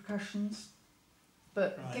about repercussions,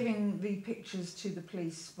 but Right. giving the pictures to the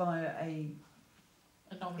police via a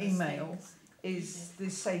Anonymous email things. is the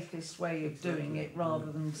safest way of doing it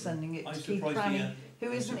rather than sending it I'm to Keith surprised Cranny, who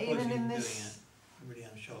I'm isn't surprised even he in isn't this. doing it. I really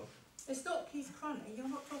am shocked. It's not Keith Cranny. You're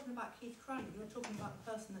not talking about Keith Cranny. You're talking about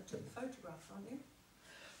the person that took the photographs, aren't you?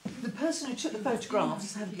 The person who took the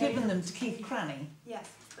photographs had given them to Keith Cranny. Yes,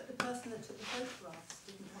 but the person that took the photographs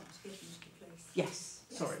didn't want to give them to the police. Yes,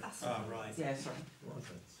 sorry. That's Right. Yeah, sorry.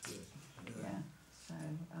 Yeah. Yeah. So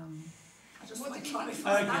I just What want did to you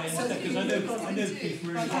clarify Okay, that. because I know Keith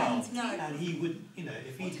really well, No. and he would,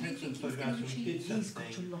 if he What did he took some think he was photographs and gonna he did he's got a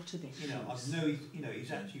something, lot of issues. I know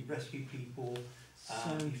he's actually rescued people.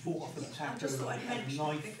 He fought off an I attacker just thought with I'd a mention it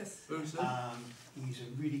knife. because Who's that? He's a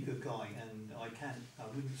really good guy, and I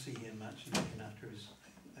wouldn't see him actually looking after his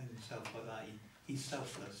own self like that. He's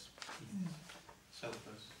selfless. He's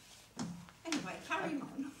selfless. anyway, carry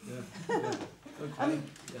on. Yeah. Okay.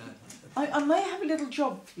 Yeah. I may have a little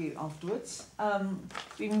job for you afterwards.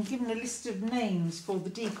 We've been given a list of names for the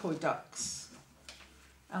decoy ducks,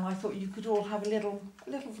 and I thought you could all have a little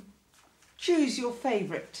choose your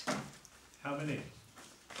favourite. How many?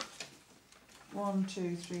 1,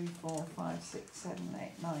 2, 3, 4, 5, 6, 7,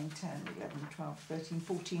 8, 9, 10, 11, 12, 13,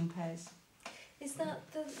 14 pairs. Is that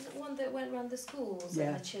the one that went round the schools? Yeah.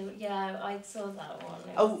 And the children? Yeah, I saw that one.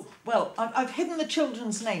 Oh, well, I've hidden the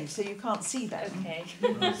children's names so you can't see them. Okay.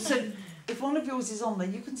 So if one of yours is on there,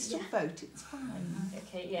 you can still vote, it's fine.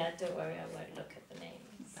 Okay, yeah, don't worry, I won't look at the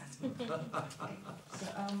names.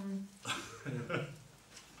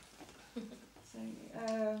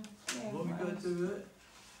 Yeah, What are we what going else? to do with it?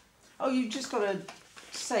 Oh, you've just got to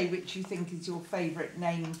say which you think is your favourite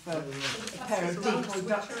name for a pair of That's decoy which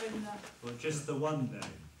ducks. are in the Well, just the one name.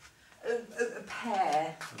 A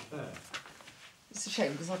pair. A pair. It's a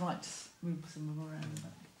shame because I'd like to move some of them around.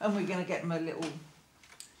 And we're going to get them a little...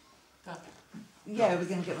 Duck. Yeah, we're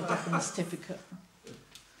going to get them a duck and a certificate.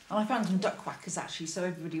 And I found some duck whackers actually, so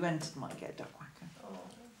everybody who entered might get a duck whacker.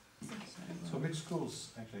 So which schools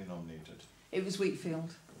actually nominated? It was Wheatfield.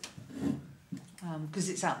 Because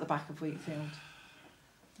it's out the back of Wheatfield.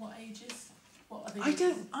 What ages? What are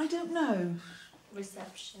they? I don't know.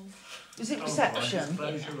 Reception. Is it Oh, reception?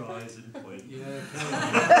 right, just close your eyes and point.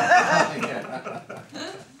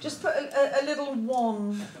 Just put a little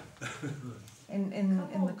one in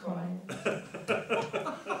the corner.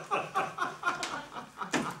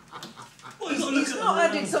 He's not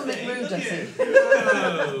added something rude, has he?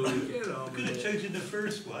 No, could have chosen the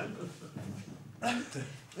first one.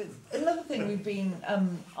 Another thing we've been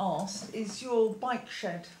asked is your bike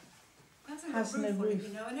shed. It hasn't Has got a no roof on it, roof.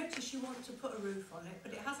 you know. I noticed you want to put a roof on it,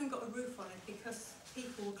 but it hasn't got a roof on it because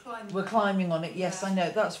people were climbing. We're climbing on it, yes, I know.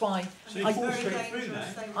 That's why. So you fall straight through now?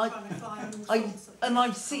 They were trying to climb all sorts of And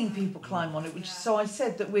I've things. seen people climb on it, which so I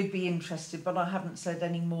said that we'd be interested, but I haven't said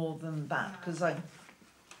any more than that because I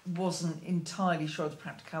wasn't entirely sure of the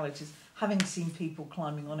practicalities, having seen people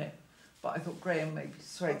climbing on it. But I thought Graham may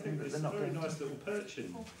persuade them that It's they're a not very going to. nice little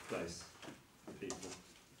perching place for people.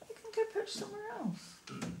 You can go perch somewhere else.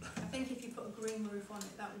 I think if you put a green roof on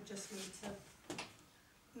it, that would just lead to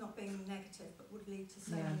not being negative, but would lead to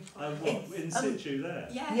so Yeah. many Oh, problems. what, in situ there?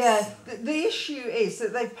 Yes. Yeah, the issue is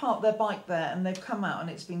that they've parked their bike there and they've come out and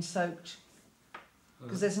it's been soaked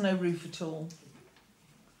because there's no roof at all.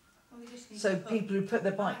 Well, you just need So to put people who put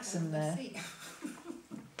their a bikes bag in over the there. seat.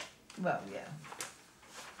 Well, yeah.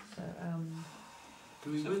 So,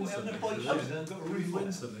 Do we So win if we have something? the bike for shed, this? then got a Do we roof on win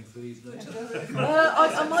it. something for these next?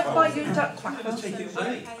 I might buy you a duck quacker. Take it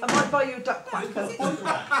away. I might buy you a duck quacker. It's got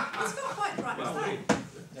quite right.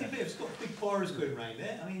 Yeah, but it's got big bars going round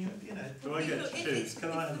it. I mean, you know. Do I get to choose?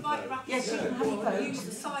 Can I have the bike a rack Yes, is you can have you a vote. use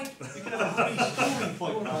the side. You could have a 3-story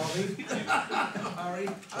bike rack.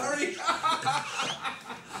 Harry.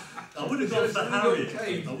 I would have gone for Just Harry. go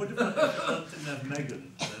Kate. I would have didn't have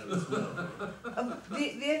Megan there as well.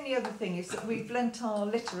 The only other thing is that we've lent our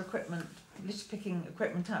litter picking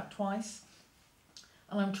equipment out twice,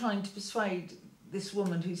 and I'm trying to persuade this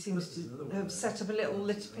woman who seems to have set up a little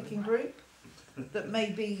litter picking group that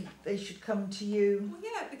maybe they should come to you. Well,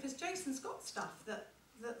 yeah, because Jason's got stuff that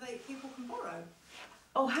people can borrow.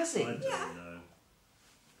 Oh, has he? I don't Yeah.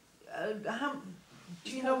 know.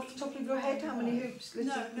 Do you know off the top of your head how many hoops?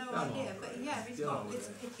 No idea, but yeah, he's got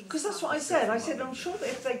litter picking. Because that's what I said. I said, I'm sure that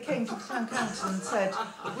if they came to the town council and said,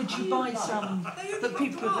 would you buy some that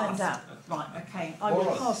people could lend out? Right, okay, I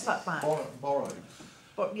will pass that back. Borrowed.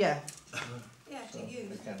 But yeah. Yeah, to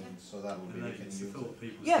use. So that would be they can use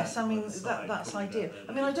it. Yes, I mean that's ideal.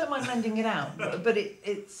 I mean I don't mind lending it out, but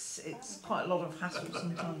it's quite a lot of hassle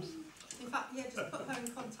sometimes. In fact, yeah, just put her in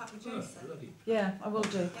contact with Jason. Yeah, I will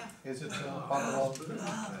do. Yeah. Is it part of the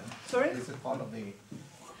Sorry? Is it part of the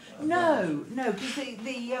No, because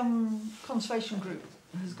the conservation group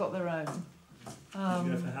has got their own.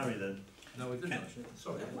 Go for Harry then. No, we didn't actually.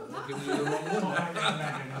 Sorry, I'm giving you the wrong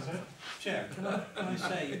one. Chair, can I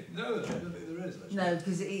say? No, I don't think there is. Actually. No,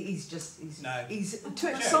 because he's too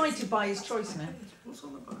Chair. excited by his choice now. What's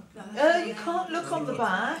on the back? You can't look on the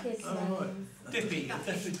back. Oh, right. Dippy,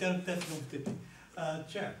 definitely Dippy.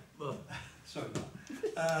 Chair. Well, sorry about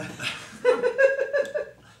that.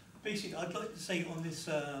 Basically, I'd like to say on this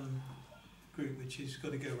group, which has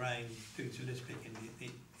got to go around doing some list picking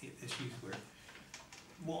this youth work,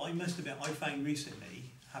 what I must admit, I found recently,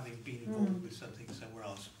 having been involved with something somewhere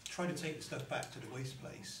else, try to take the stuff back to the waste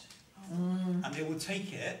place, and they will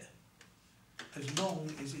take it as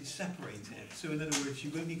long as it's separated. So in other words,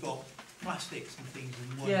 you've only got plastics and things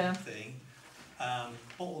in one thing,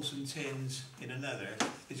 bottles and tins in another.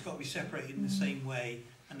 It's got to be separated in the same way,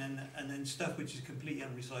 and then stuff which is completely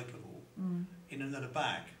unrecyclable in another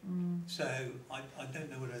bag. So I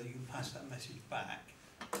don't know whether you can pass that message back.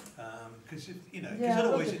 Because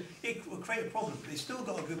otherwise it will create a problem. But it's still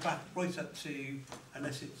got to go back right up to,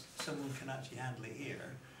 unless someone can actually handle it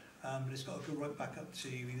here, but it's got to go right back up to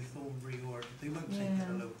either Thornbury or they won't take it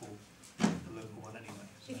the local one anyway.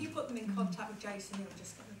 So. If you put them in contact with Jason, he'll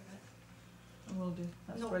just get rid of it. I will do.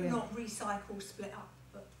 That's brilliant. Not recycle, split up,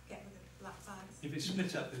 but get rid of black bags. If it's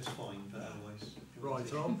split up, it's fine, but otherwise.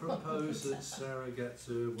 Right, I'll propose that Sarah gets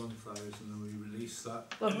to 1,000 and we release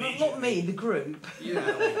that. Well, not me, the group. Yeah.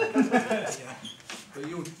 Yeah. But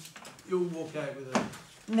you'll walk out with a.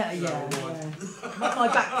 No, my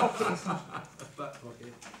back pocket. Back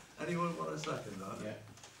pocket. Anyone want to second that?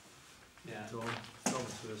 Yeah.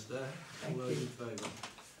 Thomas first there. All those in favour?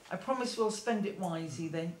 I promise we'll spend it wisely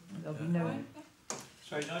then. There'll be no.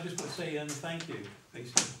 Sorry, I just want to say thank you,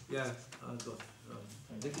 basically. Yeah, I've got.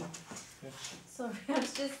 Nicky? Yeah. Sorry, I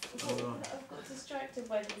was just I've got distracted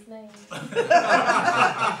by these names.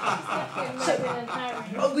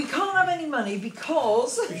 Well, we can't have any money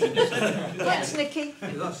because thanks, Nikki.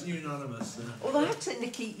 That's unanimous. Although I have to say,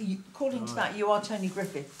 Nikki, according to that, you are Tony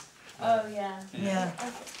Griffiths. Oh yeah. Yeah.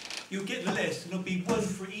 You'll get the list, and there'll be one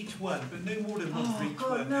for each one, but no more than one for each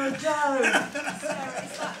one. No, don't. Sarah,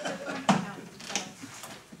 is that the bank account?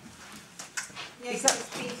 Yeah, Is that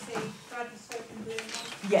BC, Bradley, Stoke and Blue?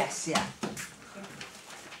 Yes, yeah.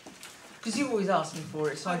 Because you always ask me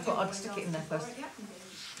for it, so I thought I'd stick it in there first.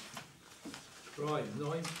 Right,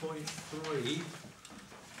 9.3.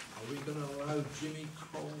 Are we going to allow Jimmy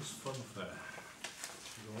Kroll's funfair?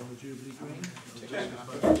 Go on the Jubilee Green?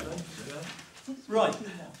 Right.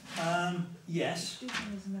 Yes.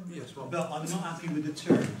 Yes, well, but I'm not happy with the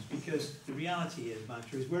terms because the reality is,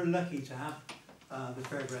 matter is, we're lucky to have the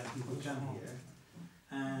fairground people come here.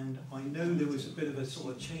 And I know there was a bit of a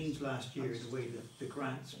sort of change last year in the way that the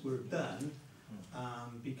grants were done,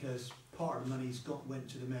 because part of the money's went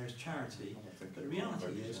to the mayor's charity. But the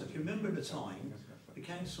reality is, if you remember the time, the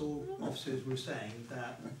council officers were saying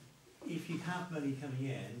that if you have money coming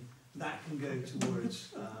in, that can go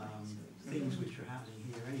towards things which are happening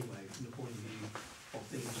here anyway, from the point of view of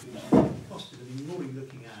things which costed. I mean, you're already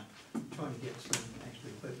looking at trying to get some extra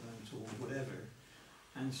equipment or whatever.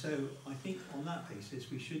 And so I think on that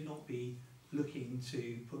basis we should not be looking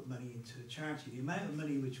to put money into charity. The amount of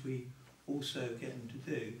money which we also get them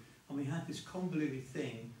to do, and we had this convoluted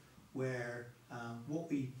thing where what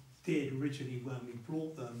we did originally when we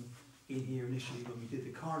brought them in here initially when we did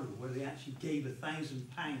the carnival, where they actually gave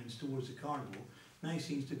 £1,000 towards the carnival, now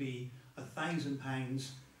seems to be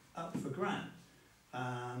 £1,000 up for grant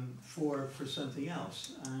for something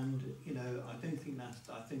else. And you know, I don't think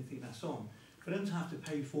that's on. For them to have to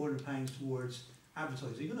pay £400 towards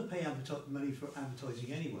advertising, you're going to pay money for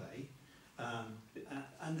advertising anyway.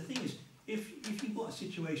 And the thing is, if you've got a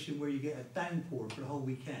situation where you get a downpour for the whole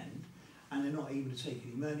weekend and they're not able to take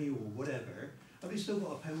any money or whatever, and they still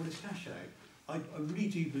got to pay all this cash out. I really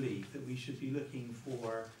do believe that we should be looking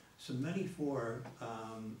for some money for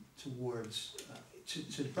towards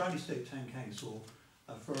to the Bradley Stoke Town Council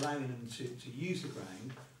for allowing them to use the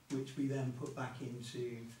ground, which we then put back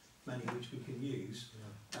into money which we can use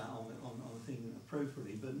on the thing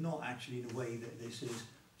appropriately, but not actually in a way that this is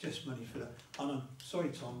just money for that. And I'm sorry,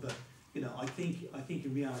 Tom, but you know, I think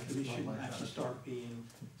in reality this should actually start being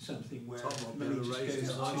something where money just goes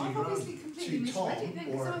to Tom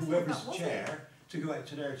or whoever's chair to go out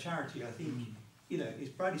to their charity. I think you know it's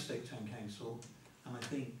Bradley Stoke Town Council, and I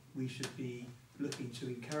think we should be looking to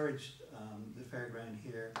encourage the fairground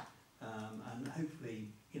here, and hopefully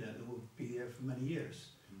you know it will be there for many years.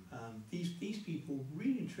 These people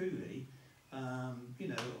really and truly, you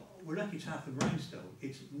know, we're lucky to have them around still.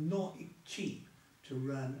 It's not cheap to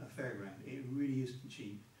run a fairground. It really isn't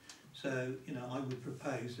cheap. So, you know, I would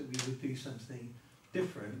propose that we would do something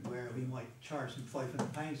different where we might charge them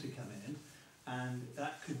 £500 to come in, and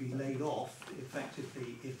that could be laid off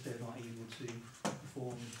effectively if they're not able to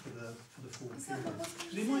perform for the full period.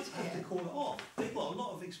 Because they might have to call it off. They've got a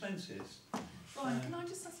lot of expenses. Brian, can I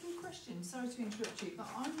just ask you a question? Sorry to interrupt you, but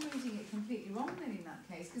I'm reading it completely wrong then in that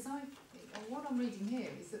case, because what I'm reading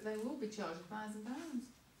here is that they will be charged £1,000.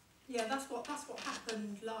 Yeah, that's what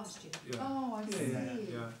happened last year. Yeah. Oh, I see.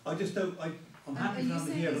 Yeah. I just don't. I'm happy to have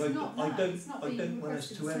it here, but I don't want us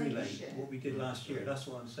to emulate what we did last year. That's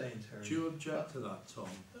what I'm saying, Terry. Do you object to that, Tom?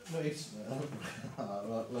 No, it's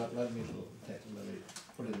let me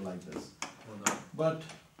put it like this. But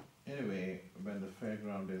anyway, when the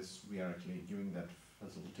fairground is, we are actually giving that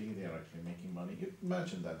facility, they are actually making money. You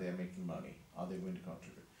imagine that they are making money. Are they going to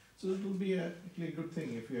contribute? So it will be actually a good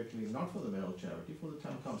thing if you actually, not for the male charity, for the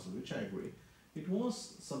town council, which I agree. It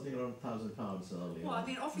was something around £1,000 earlier. Well, I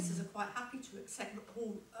mean, officers are quite happy to accept the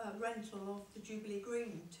whole rental of the Jubilee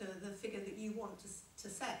Green to the figure that you want to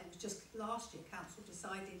set. It was just last year council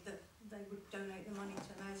decided that they would donate the money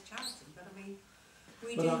to Mayor's charity. But I mean,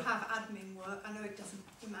 we do have admin work. I know it doesn't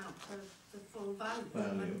amount to the full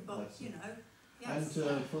value but you know, yes.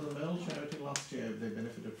 And for the male charity last year, they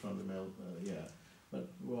benefited from the male, But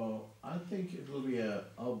well, I think it will be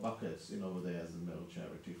our buckets, over there as a male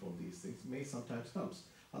charity for these things may sometimes comes.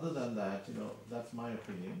 Other than that, that's my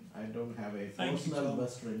opinion. I don't have a personal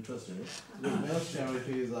vested interest in it. The male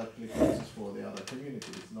charity is actually causes for the other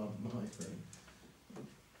communities, not my thing.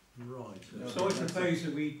 Right. So I propose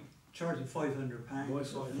that we charge them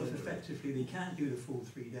 £500. If effectively they can't do the full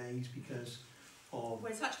 3 days because of.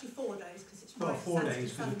 Well, it's actually 4 days because it's Friday, 4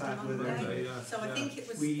 days because of bad weather. So I think it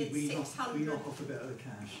was we 600. We knock off a bit of the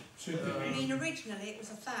cash. I mean, originally it was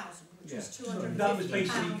 1,000, which was £250 that was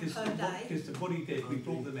basically per day. because what he did, we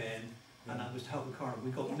brought them in, and that was to help the carnival.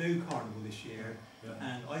 We got no carnival this year,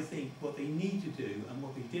 and I think what they need to do, and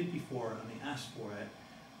what they did before, and they asked for it,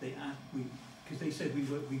 because they said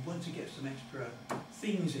we want to get some extra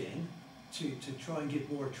things in to try and get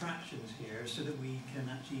more attractions here, so that we can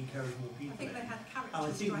actually encourage more people. I think they had characters. And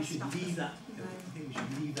I think we should leave that. No. I think we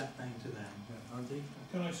should leave that down to them. Andy?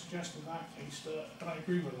 Can I suggest in that case that, and I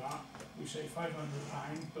agree with that, we say £500,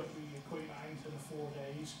 but we equate that into the 4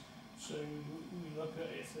 days. So we look at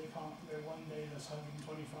if they can't go 1 day, that's £125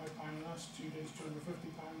 less, 2 days, £250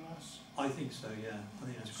 less. I think so, yeah. I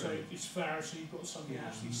think that's great. So it's fair, so you've got something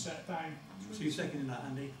actually set down. So you're seconding that,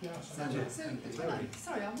 Andy? Yeah, So,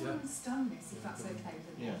 sorry, I want to understand this, if that's okay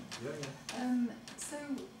with you. So,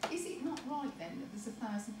 is it not right then that there's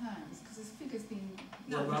 £1,000? Because there's figures being...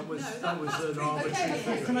 Well, that was an arbitrary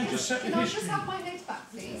figure. Can I just have my head back,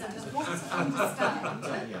 please? I just want to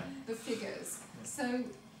understand the figures. So,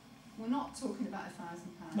 we're not talking about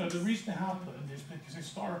 £1,000. No, the reason it happened is because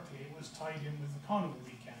historically it was tied in with the carnival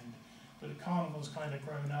weekend, but the carnival's kind of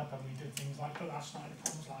grown up and we did things like the last night of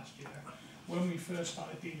Proms last year. When we first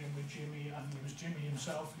started dealing with Jimmy, and it was Jimmy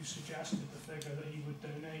himself who suggested the figure that he would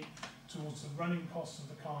donate towards the running costs of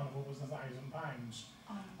the carnival was £1,000.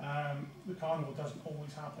 The carnival doesn't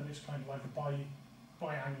always happen, it's kind of like a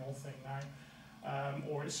biannual thing now,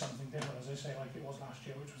 or it's something different, as I say, like it was last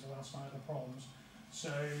year, which was the last night of the Proms.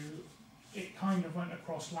 So it kind of went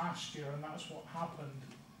across last year, and that's what happened,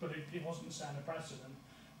 but it wasn't setting a precedent.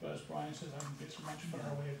 But as Brian says, I think it's a much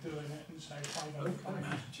better way of doing it and say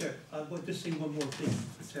 £500. Chair, I want to say one more thing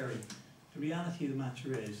for Terry. The reality of the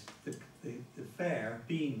matter is the fair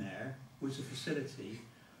being there was a facility,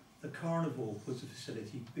 the carnival was a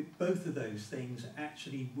facility. Both of those things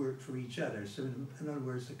actually worked for each other. So in other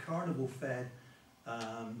words, the carnival fed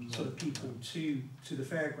sort of people to the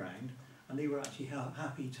fairground, and they were actually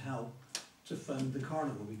happy to help to fund the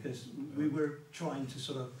carnival, because we were trying to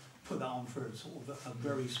sort of put that on for sort of a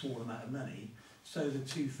very small amount of money, so the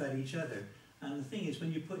two fed each other. And the thing is,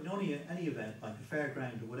 when you're putting on any event like a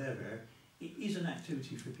fairground or whatever, it is an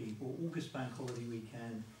activity for people. August Bank Holiday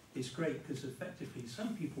Weekend is great because effectively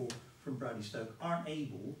some people from Bradley Stoke aren't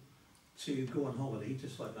able to go on holiday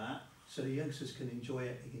just like that, so the youngsters can enjoy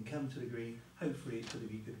it, they can come to the green, hopefully it's going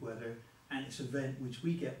to be good weather, and it's an event which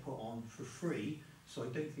we get put on for free, So I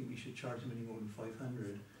don't think we should charge them any more than 500,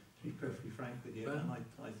 to be perfectly frank with you. And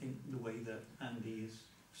I think the way that Andy is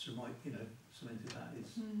cemented that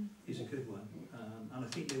is a good one. And I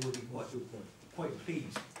think they will be quite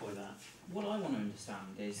pleased by that. What I want to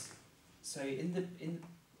understand is, so in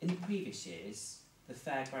the previous years, the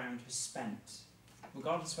fairground has spent,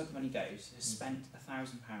 regardless of where the money goes, has spent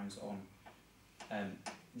 £1,000 on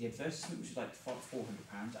the advertisement, which is like £400,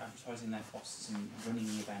 advertising their costs and running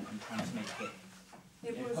the event and trying to make it.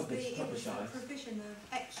 It was the provision of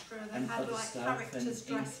extra that and had like characters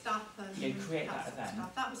dressed up and create that event.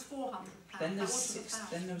 Stuff. That was £400.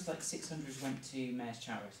 Then there was like 600 went to Mayor's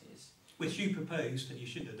Charities, which you proposed and you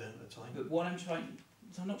should have done at the time. But what I'm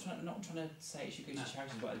not trying to say it should go to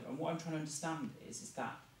charities, but and what I'm trying to understand is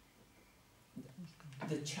that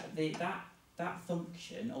that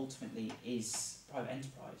function ultimately is private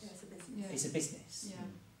enterprise. Yeah, it's a business. It's a business.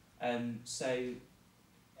 Yeah. So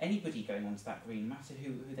anybody going onto that green, no matter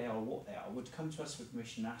who they are or what they are, would come to us with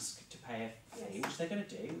permission and ask to pay a fee, which they're going to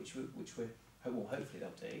do, which hopefully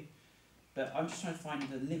they'll do. But I'm just trying to find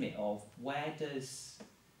the limit of where does.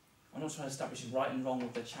 I'm not trying to establish right and wrong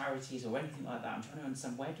with the charities or anything like that. I'm trying to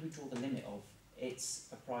understand where do we draw the limit of it's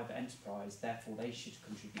a private enterprise, therefore they should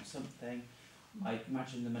contribute something. I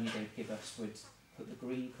imagine the money they give us would put the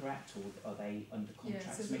green correct, or are they under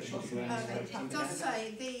contract to make sure the green is correct? It does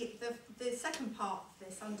say the second part of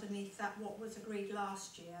this underneath that what was agreed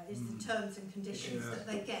last year is the terms and conditions that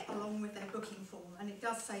they get along with their booking form, and it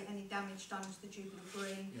does say any damage done to the Jubilee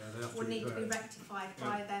Green will need to be rectified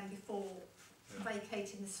by them before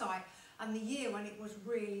vacating the site. And the year when it was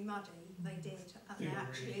really muddy, they did, and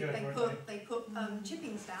they put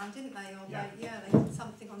chippings down, didn't they? Or they put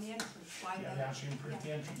something on the entrance way. Yeah, they actually improved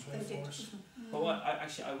the entrance way for us. Well,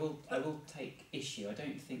 I will take issue. I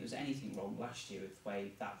don't think there was anything wrong last year with the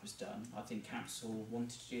way that was done. I think council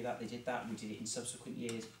wanted to do that. They did that. We did it in subsequent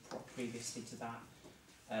years previously to that.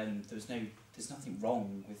 There's nothing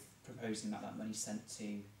wrong with proposing that money sent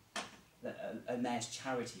to a mayor's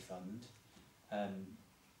charity fund. It'd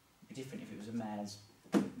be different if it was a mayor's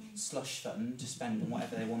slush fund to spend on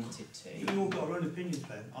whatever they wanted to. You've all got our own opinions,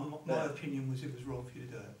 Ben. My opinion was it was wrong for you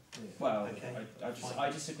to do it. Well, I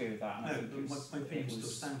disagree with that. And I think my opinion still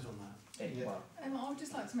stands on that. I would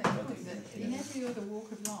just like to make the point that in every other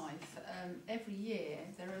walk of life, every year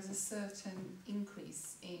there is a certain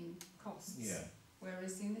increase in costs. Yeah.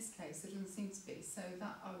 Whereas in this case there doesn't seem to be. So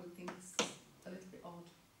that I would think is a little bit odd.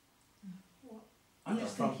 I'm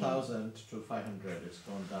just from 1,000 to 500, it's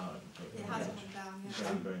gone down. It has gone down, It's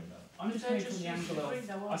going down. I'm just coming from the angle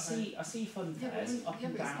of I see fun fairs up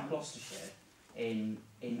and down Gloucestershire in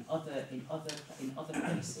other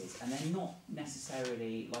places, and they're not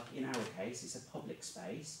necessarily like in our case. It's a public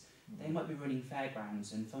space. They might be running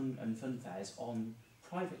fairgrounds and fun fairs on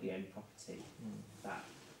privately owned property that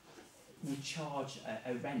would charge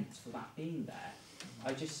a rent for that being there.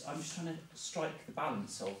 I'm just trying to strike the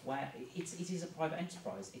balance of where it is a private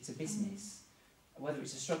enterprise, it's a business. Whether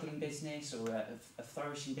it's a struggling business or a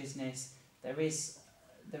flourishing business, there is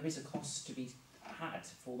a cost to be had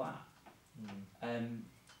for that.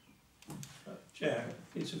 Chair,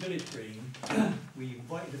 it's a village green. We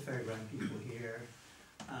invited the fairground people here.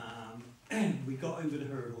 We got over the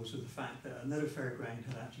hurdles of the fact that another fairground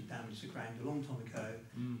had actually damaged the ground a long time ago,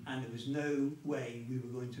 and there was no way we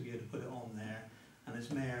were going to be able to put it on there. And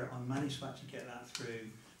as mayor, I managed to actually get that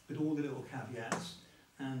through with all the little caveats.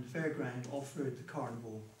 And Fairground offered the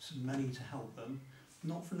carnival some money to help them,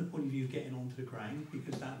 not from the point of view of getting onto the ground,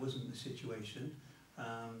 because that wasn't the situation.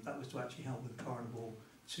 That was to actually help the carnival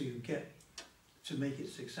to make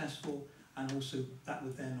it successful, and also that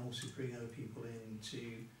would then also bring other people in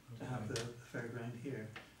to have the fairground here.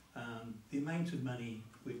 The amount of money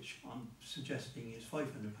which I'm suggesting is £500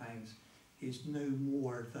 is no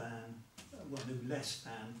more than, well, no less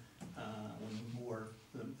than, or no more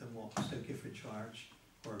than what Stoke charge,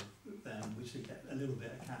 or which they get a little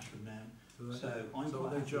bit of cash from them. So I'm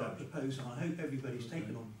quite happy with that proposal. I hope everybody's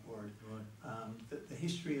taken on board the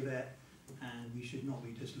history of it, and we should not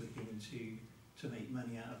be just looking to make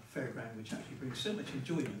money out of a fairground which actually brings so much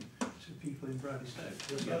enjoyment to people in Bradley Stoke.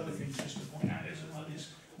 The other thing just to point out is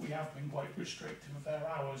we have been quite restrictive of their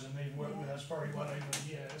hours, and they've worked with us very well over the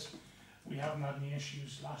years. We haven't had any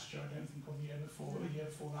issues last year, I don't think, or the year before. The year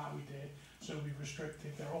before that we did. So we've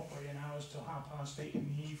restricted their operating hours till 8:30 in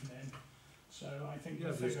the evening. So I think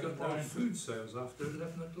there's got no food sales after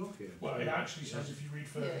 11 o'clock here. Well, it actually says if you read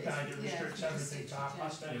further down, it restricts everything to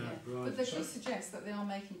 8:30. But they do suggest that they are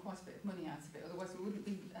making quite a bit of money out of it, otherwise we wouldn't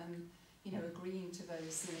be you know, agreeing to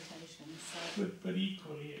those limitations. So. But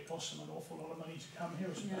equally, it costs them an awful lot of money to come here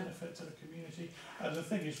as a benefit to the community. The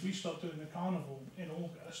thing is, we stopped doing the carnival in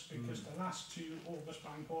August because the last 2 August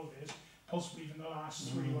bank holidays, possibly even the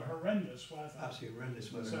last 3, were horrendous weather. Absolutely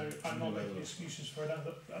horrendous weather. So I'm not making excuses for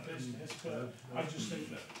another business, but I just think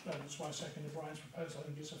that's why I seconded Brian's proposal. I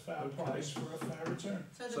think it's a fair price for a fair return.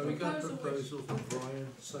 So we got a proposal from Brian,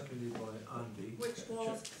 seconded by Andy. Which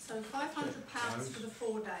was, so £500 for the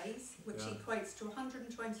 4 days, which equates to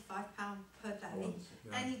 £125 per day.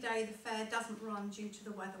 Any day the fair doesn't run due to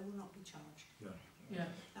the weather will not be charged. Yeah.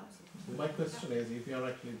 That was So my question is, if you are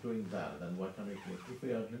actually doing that, then why can't we make, if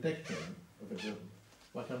we are detecting,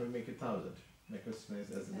 why can't we make 1,000? My question is,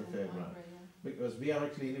 as in the fairground. Because we are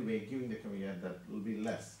actually anyway giving the community that will be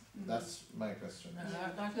less. That's my question.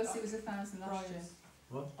 Plus it was 1,000 last year.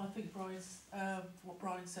 What? I think Brian's, what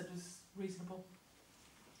Brian said was reasonable.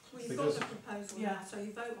 Well, you've got the proposal now, so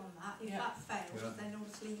you vote on that. If that fails, Yeah. then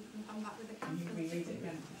obviously you can come back with a Can you cancellation. reread it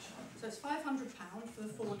again? So it's £500 for the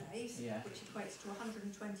 4 days, Yeah. which equates to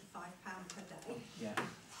 £125 per day. Yeah.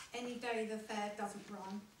 Any day the fair doesn't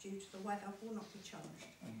run due to the weather will not be charged,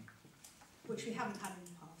 which we haven't had in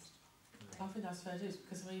the past. I think that's fair too,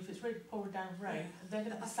 because I mean, if it's really pouring down rain, and they're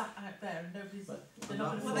going to be sat out there and nobody's, they're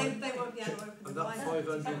not Well, going to they won't be able to open And the that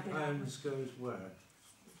 £500 goes where?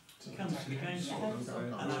 It comes to the council,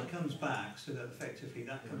 and that comes back, so that effectively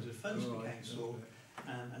that comes as funds to the council,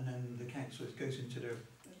 and then the council goes into their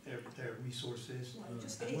resources. And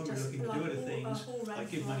when we're looking to do other things,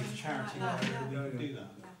 like give money to charity, we can do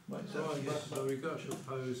that. Right, so we got a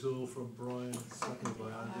proposal from Brian, seconded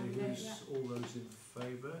by Andy. Who's all those in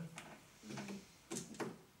favour?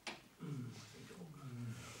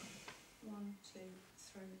 1, 2,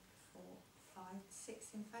 3, 4, 5,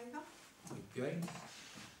 6 in favour. Against?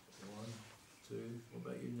 1, 2. What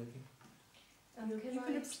about you, Nikki? You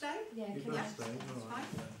can abstain? Yeah, You can can I? abstain, That's all fine.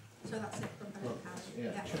 right. So that's it from Well,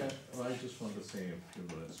 Chair. Chair, I just want to say a few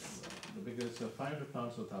words, because £500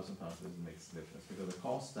 or £1,000 doesn't make a difference, because the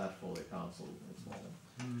cost that for the council is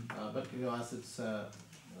more. But you know, as it's a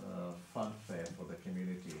fun fair for the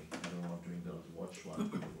community, I don't want to indulge watch one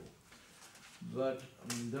people. But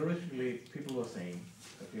theoretically, people are saying,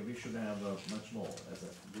 okay, we should have much more. As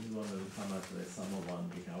we want to come out with a summer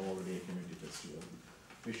one, we have already a community festival.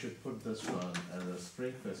 We should put this one as a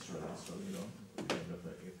spring festival as well, you know, kind of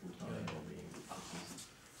a April time or May.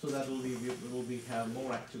 So that will be have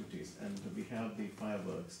more activities, and we have the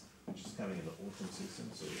fireworks, which is coming in the autumn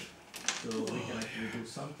season. So we can actually do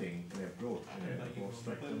something in a broad, more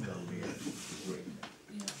spectrum. That will be great.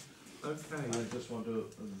 Okay. I just want to.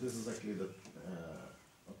 This is actually the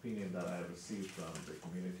opinion that I received from the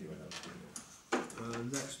community when I was doing it.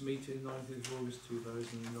 Next meeting, 19th of August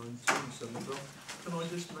 2019, 7 o'clock. Can I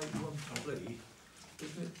just make one plea?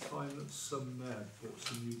 Isn't it time that some mayor bought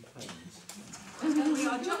some new pens? I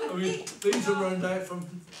mean, these are run out from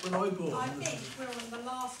when I bought them. I think we're on the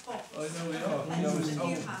last box. I know we of are. pencils Yeah, that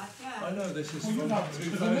you had, yeah. I know this is Well, from you're not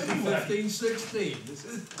 2015-16. This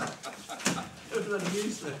is bloody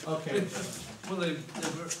useless. Okay. Well, they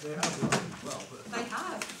have run well, but They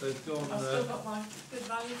have. they've gone. I've still got mine. Good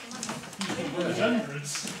value for money. There's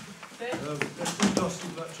hundreds. Let's just dust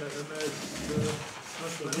and batch out the mayor's.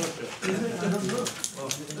 That's the water.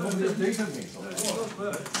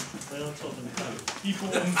 They are top and coat. He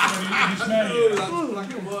bought them in his name. That's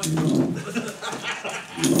black and white.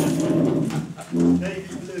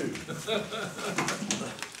 Navy blue.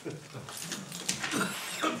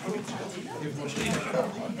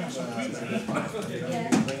 Yeah.